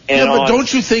 Yeah, but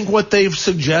don't you think what they've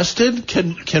suggested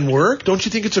can work? Don't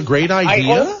you think it's a great idea? I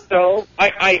hope so.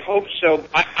 I hope so.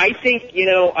 I think,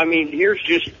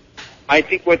 I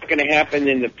think what's going to happen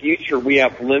in the future, we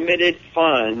have limited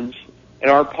funds, and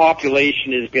our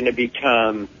population is going to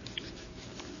become,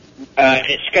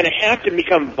 it's going to have to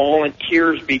become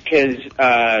volunteers because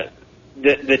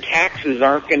the taxes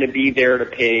aren't going to be there to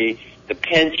pay the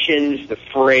pensions, the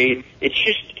freight.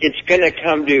 It's going to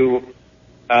come to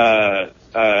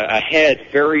ahead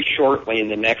very shortly in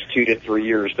the next 2 to 3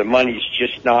 years. The money's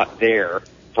just not there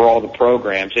for all the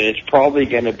programs, and it's probably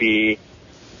going to be,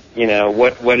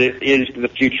 what it is. The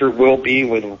future will be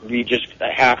with just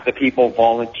half the people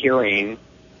volunteering,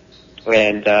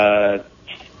 and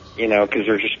because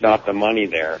there's just not the money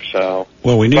there. So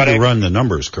well, we need to run the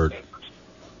numbers, Kurt.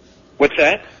 What's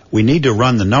that? We need to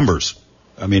run the numbers.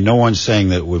 I mean, no one's saying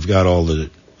that we've got all the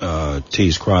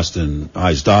T's crossed and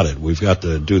I's dotted. We've got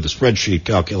to do the spreadsheet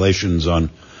calculations on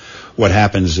what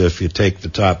happens if you take the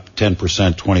top 10%,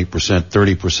 20%,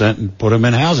 30% and put them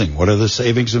in housing. What are the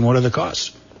savings and what are the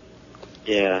costs?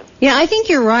 Yeah. Yeah, I think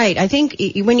you're right. I think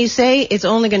when you say it's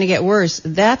only going to get worse,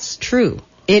 that's true.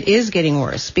 It is getting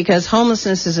worse because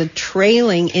homelessness is a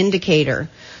trailing indicator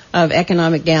of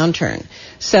economic downturn.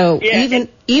 So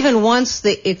even once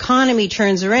the economy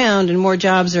turns around and more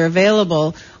jobs are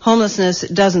available, homelessness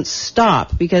doesn't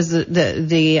stop because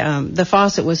the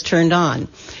faucet was turned on.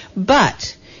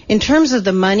 But in terms of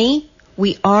the money,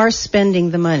 we are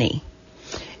spending the money.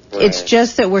 It's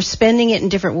just that we're spending it in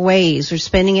different ways. We're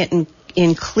spending it in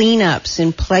cleanups,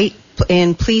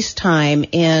 in police time,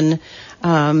 in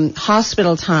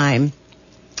hospital time,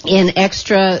 in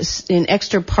extra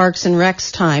parks and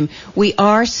recs time. We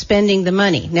are spending the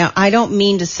money. Now, I don't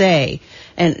mean to say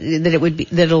that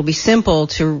it'll be simple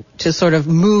to sort of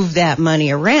move that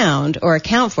money around or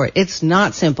account for it. It's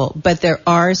not simple, but there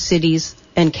are cities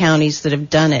and counties that have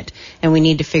done it, and we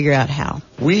need to figure out how.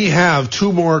 We have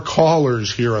 2 more callers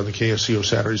here on the KSCO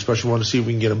Saturday Special. We want to see if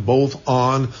we can get them both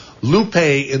on. Lupe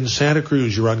in Santa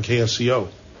Cruz, you're on KSCO.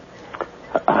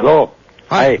 Hello.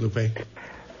 Hi, Lupe.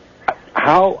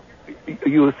 How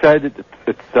you said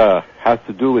it has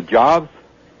to do with jobs?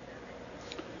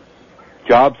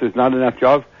 Jobs, there's not enough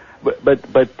jobs,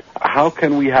 but how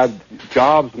can we have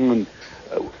jobs when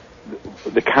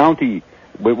the county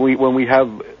when we have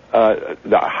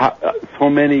so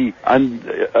many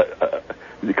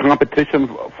the competition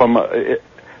from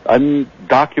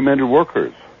undocumented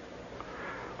workers?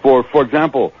 For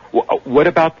example, what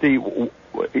about the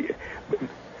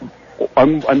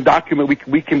undocumented?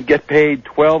 We can get paid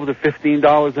 $12 to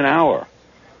 $15 an hour.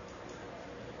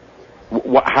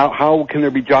 How can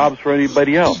there be jobs for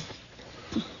anybody else?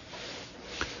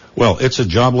 Well, it's a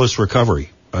jobless recovery.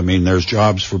 I mean, there's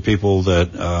jobs for people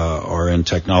that are in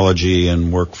technology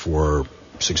and work for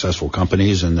successful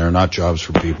companies, and they're not jobs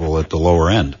for people at the lower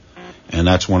end. And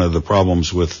that's one of the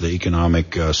problems with the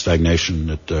economic stagnation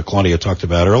that Claudia talked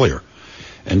about earlier.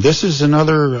 And this is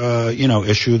another,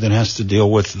 issue that has to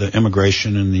deal with the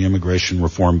immigration and the immigration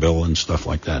reform bill and stuff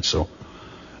like that. So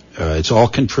it's all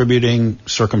contributing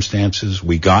circumstances.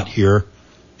 We got here.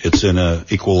 It's in an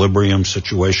equilibrium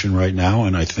situation right now,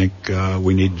 and I think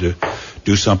we need to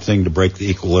do something to break the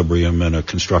equilibrium in a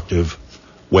constructive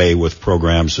way with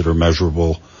programs that are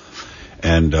measurable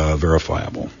and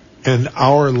verifiable. And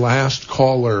our last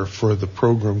caller for the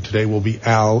program today will be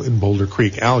Al in Boulder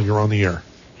Creek. Al, you're on the air.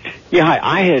 Yeah, hi.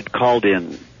 I had called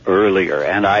in earlier,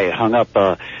 and I hung up.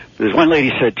 There's one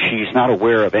lady said she's not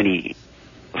aware of any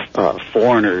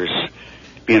foreigners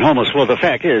being homeless. Well, the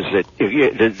fact is that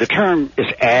the term is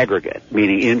aggregate,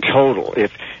 meaning in total.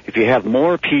 If you have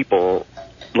more people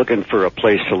looking for a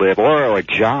place to live or a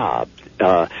job,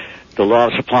 the law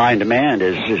of supply and demand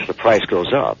is the price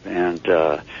goes up. And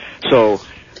so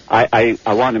I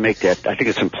want to make that. I think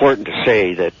it's important to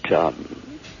say that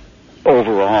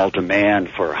overall demand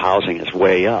for housing is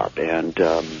way up, and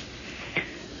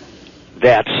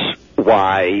that's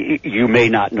why you may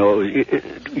not know.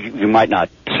 You might not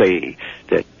say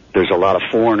that there's a lot of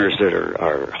foreigners that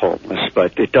are homeless,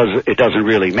 but it doesn't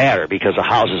really matter, because a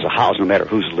house is a house no matter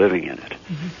who's living in it.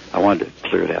 Mm-hmm. I wanted to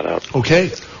clear that up.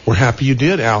 Okay, we're happy you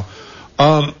did, Al.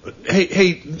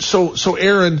 So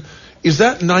Aaron, is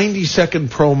that 90-second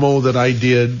promo that I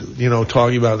did,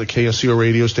 talking about the KSCO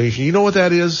radio station, you know what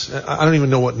that is? I don't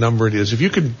even know what number it is. If you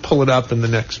could pull it up in the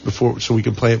next so we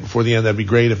can play it before the end, that'd be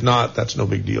great. If not, that's no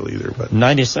big deal either. But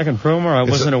 90-second promo? I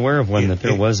wasn't aware of one that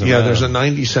there was. Yeah, there's a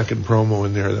 90-second promo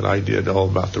in there that I did all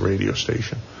about the radio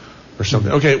station or something.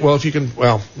 Mm-hmm. Okay, well, if you can,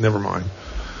 never mind.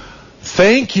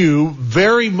 Thank you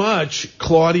very much,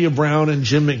 Claudia Brown and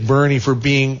Jim McBurney, for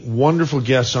being wonderful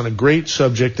guests on a great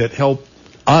subject that helped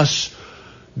us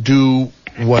do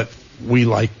what we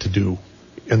like to do,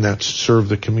 and that's serve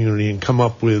the community and come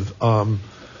up with, have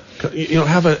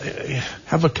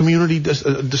a community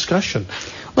discussion.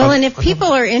 Well, and if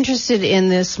people are interested in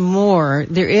this more,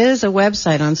 there is a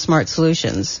website on Smart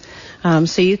Solutions.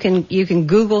 So you can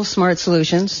Google Smart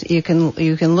Solutions. You can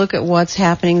look at what's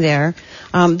happening there.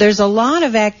 There's a lot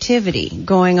of activity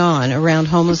going on around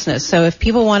homelessness. So if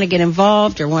people want to get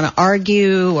involved or want to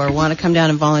argue or want to come down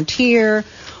and volunteer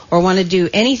or want to do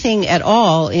anything at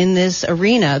all in this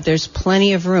arena, there's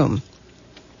plenty of room.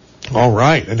 All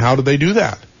right. And how do they do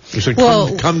that? You said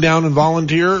come down and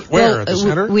volunteer? Where? At the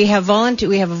center? We have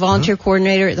a volunteer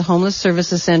coordinator at the Homeless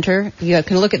Services Center. You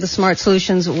can look at the Smart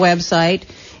Solutions website.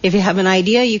 If you have an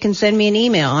idea, you can send me an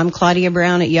email. I'm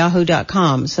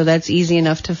ClaudiaBrown@yahoo.com, so that's easy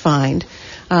enough to find.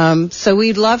 So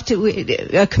we'd love to.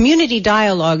 A community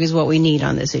dialogue is what we need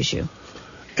on this issue.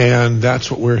 And that's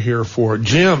what we're here for.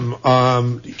 Jim,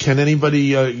 can anybody,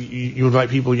 you invite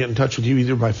people to get in touch with you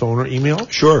either by phone or email?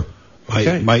 Sure.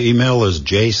 Okay. My email is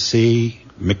jcmcburney,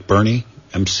 McBurney,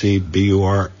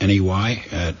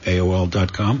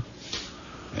 @AOL.com.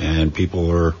 And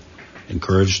people are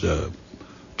encouraged to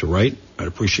write. I'd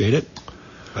appreciate it.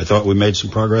 I thought we made some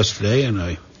progress today, and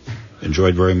I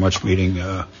enjoyed very much meeting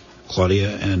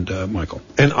Claudia and Michael.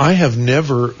 And I have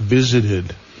never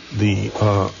visited the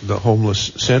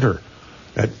homeless center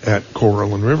at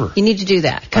Coral and River. You need to do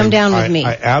that. Come down with me.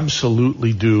 I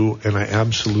absolutely do, and I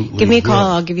absolutely give me a call.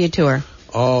 will. I'll give you a tour.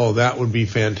 Oh, that would be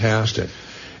fantastic.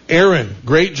 Aaron,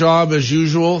 great job as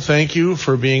usual. Thank you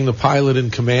for being the pilot in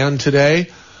command today.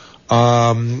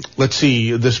 Let's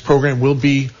see. This program will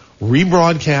be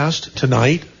rebroadcast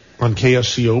tonight on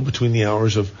KSCO between the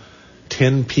hours of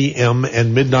 10 p.m.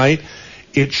 and midnight.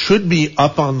 It should be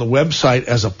up on the website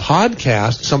as a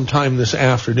podcast sometime this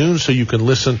afternoon, so you can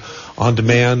listen on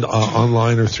demand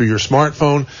online or through your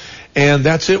smartphone. And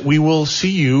that's it. We will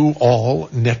see you all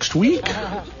next week.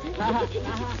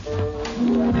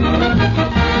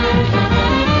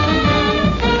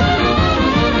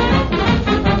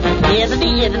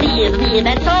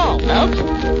 That's all, folks.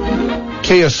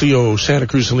 KSCO, Santa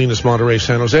Cruz, Salinas, Monterey,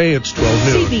 San Jose. It's 12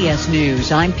 noon. CBS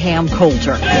News, I'm Pam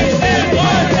Coulter.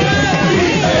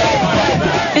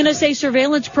 NSA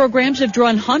surveillance programs have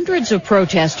drawn hundreds of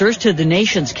protesters to the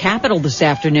nation's capital this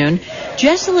afternoon.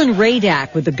 Jesselyn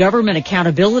Radak with the Government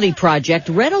Accountability Project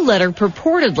read a letter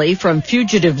purportedly from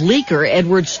fugitive leaker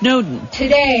Edward Snowden.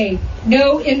 Today,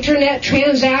 no internet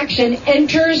transaction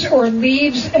enters or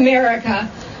leaves America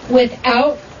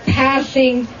without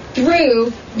passing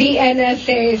through the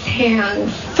NSA's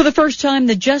hands. For the first time,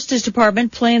 the Justice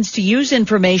Department plans to use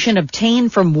information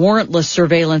obtained from warrantless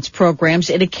surveillance programs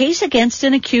in a case against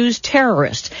an accused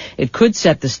terrorist. It could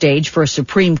set the stage for a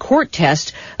Supreme Court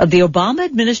test of the Obama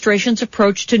administration's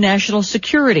approach to national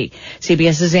security.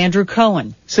 CBS's Andrew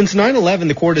Cohen. Since 9/11,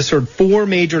 the court has heard 4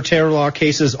 major terror law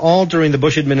cases, all during the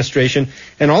Bush administration,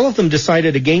 and all of them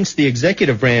decided against the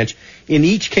executive branch. In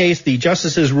each case, the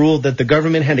justices ruled that the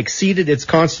government had exceeded its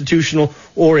constitutional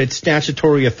or its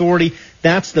statutory authority.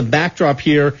 That's the backdrop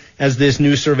here as this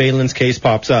new surveillance case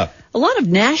pops up. A lot of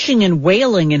gnashing and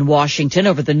wailing in Washington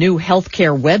over the new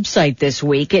healthcare website this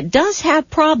week. It does have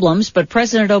problems, but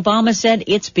President Obama said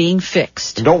it's being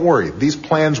fixed. Don't worry, these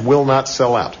plans will not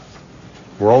sell out.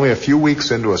 We're only a few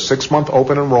weeks into a 6-month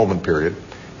open enrollment period,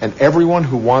 and everyone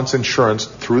who wants insurance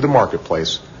through the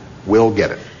marketplace will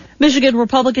get it. Michigan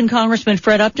Republican Congressman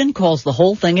Fred Upton calls the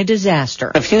whole thing a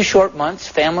disaster. In a few short months,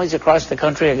 families across the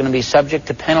country are going to be subject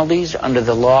to penalties under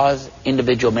the law's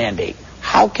individual mandate.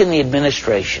 How can the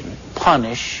administration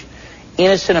punish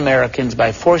innocent Americans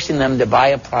by forcing them to buy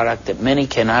a product that many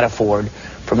cannot afford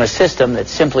from a system that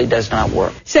simply does not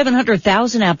work?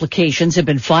 700,000 applications have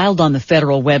been filed on the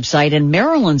federal website, and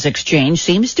Maryland's exchange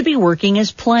seems to be working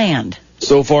as planned.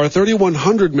 So far,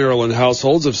 3,100 Maryland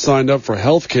households have signed up for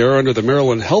health care under the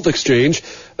Maryland Health Exchange.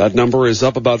 That number is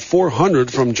up about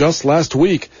 400 from just last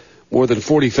week. More than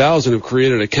 40,000 have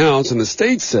created accounts, and the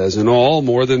state says in all,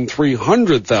 more than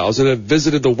 300,000 have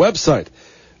visited the website.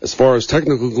 As far as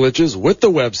technical glitches with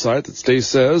the website, the state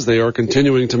says they are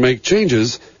continuing to make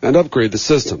changes and upgrade the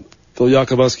system. Phil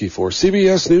Yakobuski for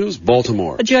CBS News,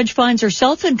 Baltimore. A judge finds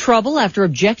herself in trouble after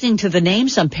objecting to the name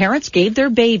some parents gave their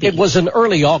baby. It was in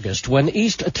early August when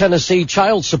East Tennessee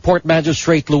Child Support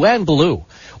Magistrate Luann Ballou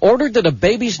ordered that a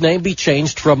baby's name be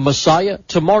changed from Messiah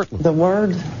to Martin. The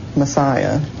word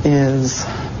Messiah is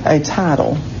a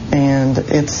title, and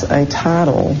it's a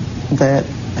title that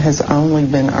has only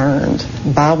been earned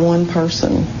by one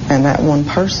person, and that one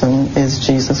person is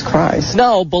Jesus Christ.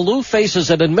 Now, Ballou faces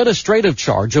an administrative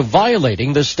charge of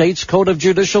violating the state's Code of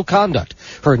Judicial Conduct.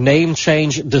 Her name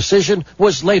change decision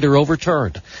was later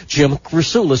overturned. Jim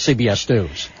Krasula, CBS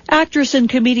News. Actress and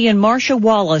comedian Marsha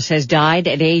Wallace has died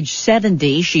at age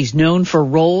 70. She's known for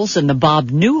roles in The Bob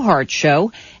Newhart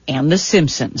Show and The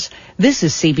Simpsons. This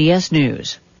is CBS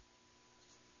News.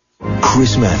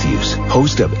 Chris Matthews,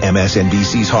 host of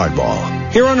MSNBC's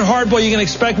Hardball. Here on Hardball, you can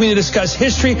expect me to discuss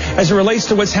history as it relates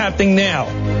to what's happening now.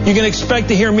 You can expect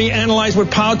to hear me analyze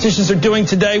what politicians are doing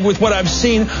today with what I've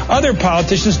seen other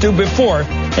politicians do before.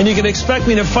 And you can expect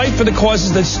me to fight for the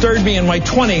causes that stirred me in my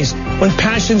 20s when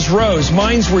passions rose,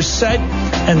 minds were set,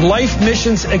 and life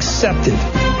missions accepted.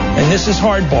 And this is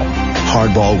Hardball.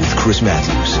 Hardball with Chris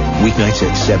Matthews. Weeknights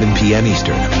at 7 p.m.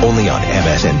 Eastern, only on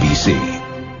MSNBC.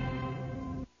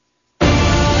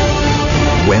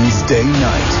 Wednesday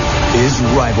night is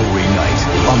Rivalry Night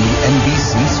on the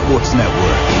NBC Sports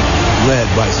Network. Led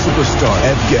by superstar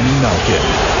Evgeny Malkin.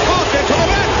 Off into the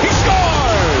net, he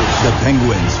scores! The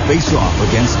Penguins face off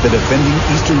against the defending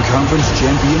Eastern Conference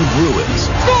champion Bruins.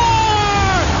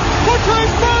 Score!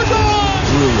 Patrick Bergeron!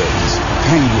 Bruins,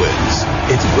 Penguins.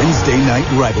 It's Wednesday Night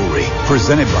Rivalry,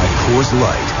 presented by Coors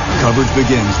Light. Coverage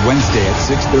begins Wednesday at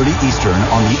 6:30 Eastern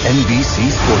on the NBC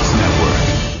Sports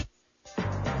Network.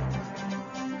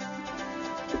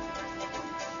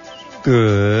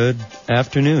 Good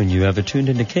afternoon. You have it tuned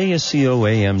into KSCO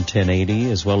AM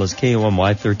 1080 as well as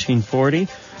KOMY 1340,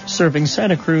 serving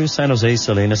Santa Cruz, San Jose,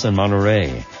 Salinas, and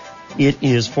Monterey. It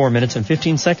is 4 minutes and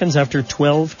 15 seconds after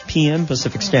 12 p.m.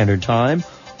 Pacific Standard Time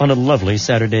on a lovely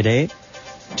Saturday day.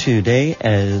 Today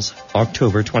is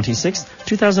October 26th,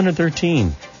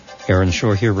 2013. Aaron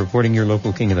Shore here reporting your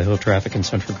local King of the Hill traffic and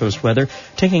Central Coast weather,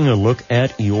 taking a look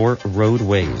at your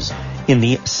roadways. In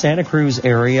the Santa Cruz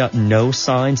area, no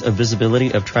signs of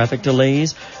visibility of traffic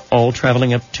delays, all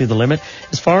traveling up to the limit.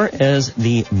 As far as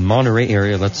the Monterey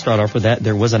area, let's start off with that.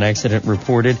 There was an accident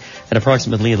reported at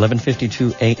approximately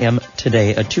 11:52 a.m.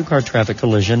 today, a two-car traffic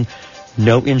collision.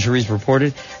 No injuries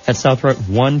reported at South Route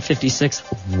 156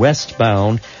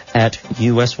 westbound at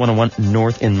US 101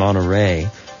 North in Monterey.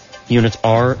 Units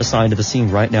are assigned to the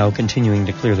scene right now, continuing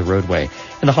to clear the roadway.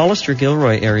 In the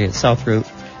Hollister-Gilroy area at South Route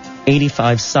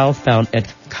 85 southbound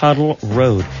at Cottle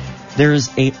Road, there's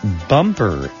a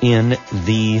bumper in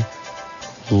the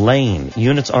lane.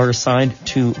 Units are assigned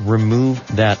to remove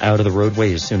that out of the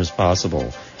roadway as soon as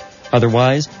possible.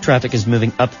 Otherwise, traffic is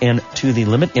moving up and to the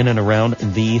limit in and around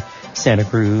the Santa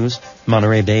Cruz,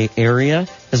 Monterey Bay area,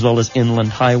 as well as inland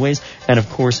highways, and of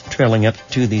course trailing up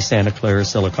to the Santa Clara,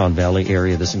 Silicon Valley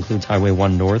area. This includes Highway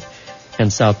 1 north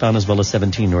and southbound, as well as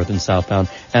 17 north and southbound,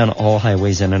 and all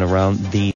highways in and around the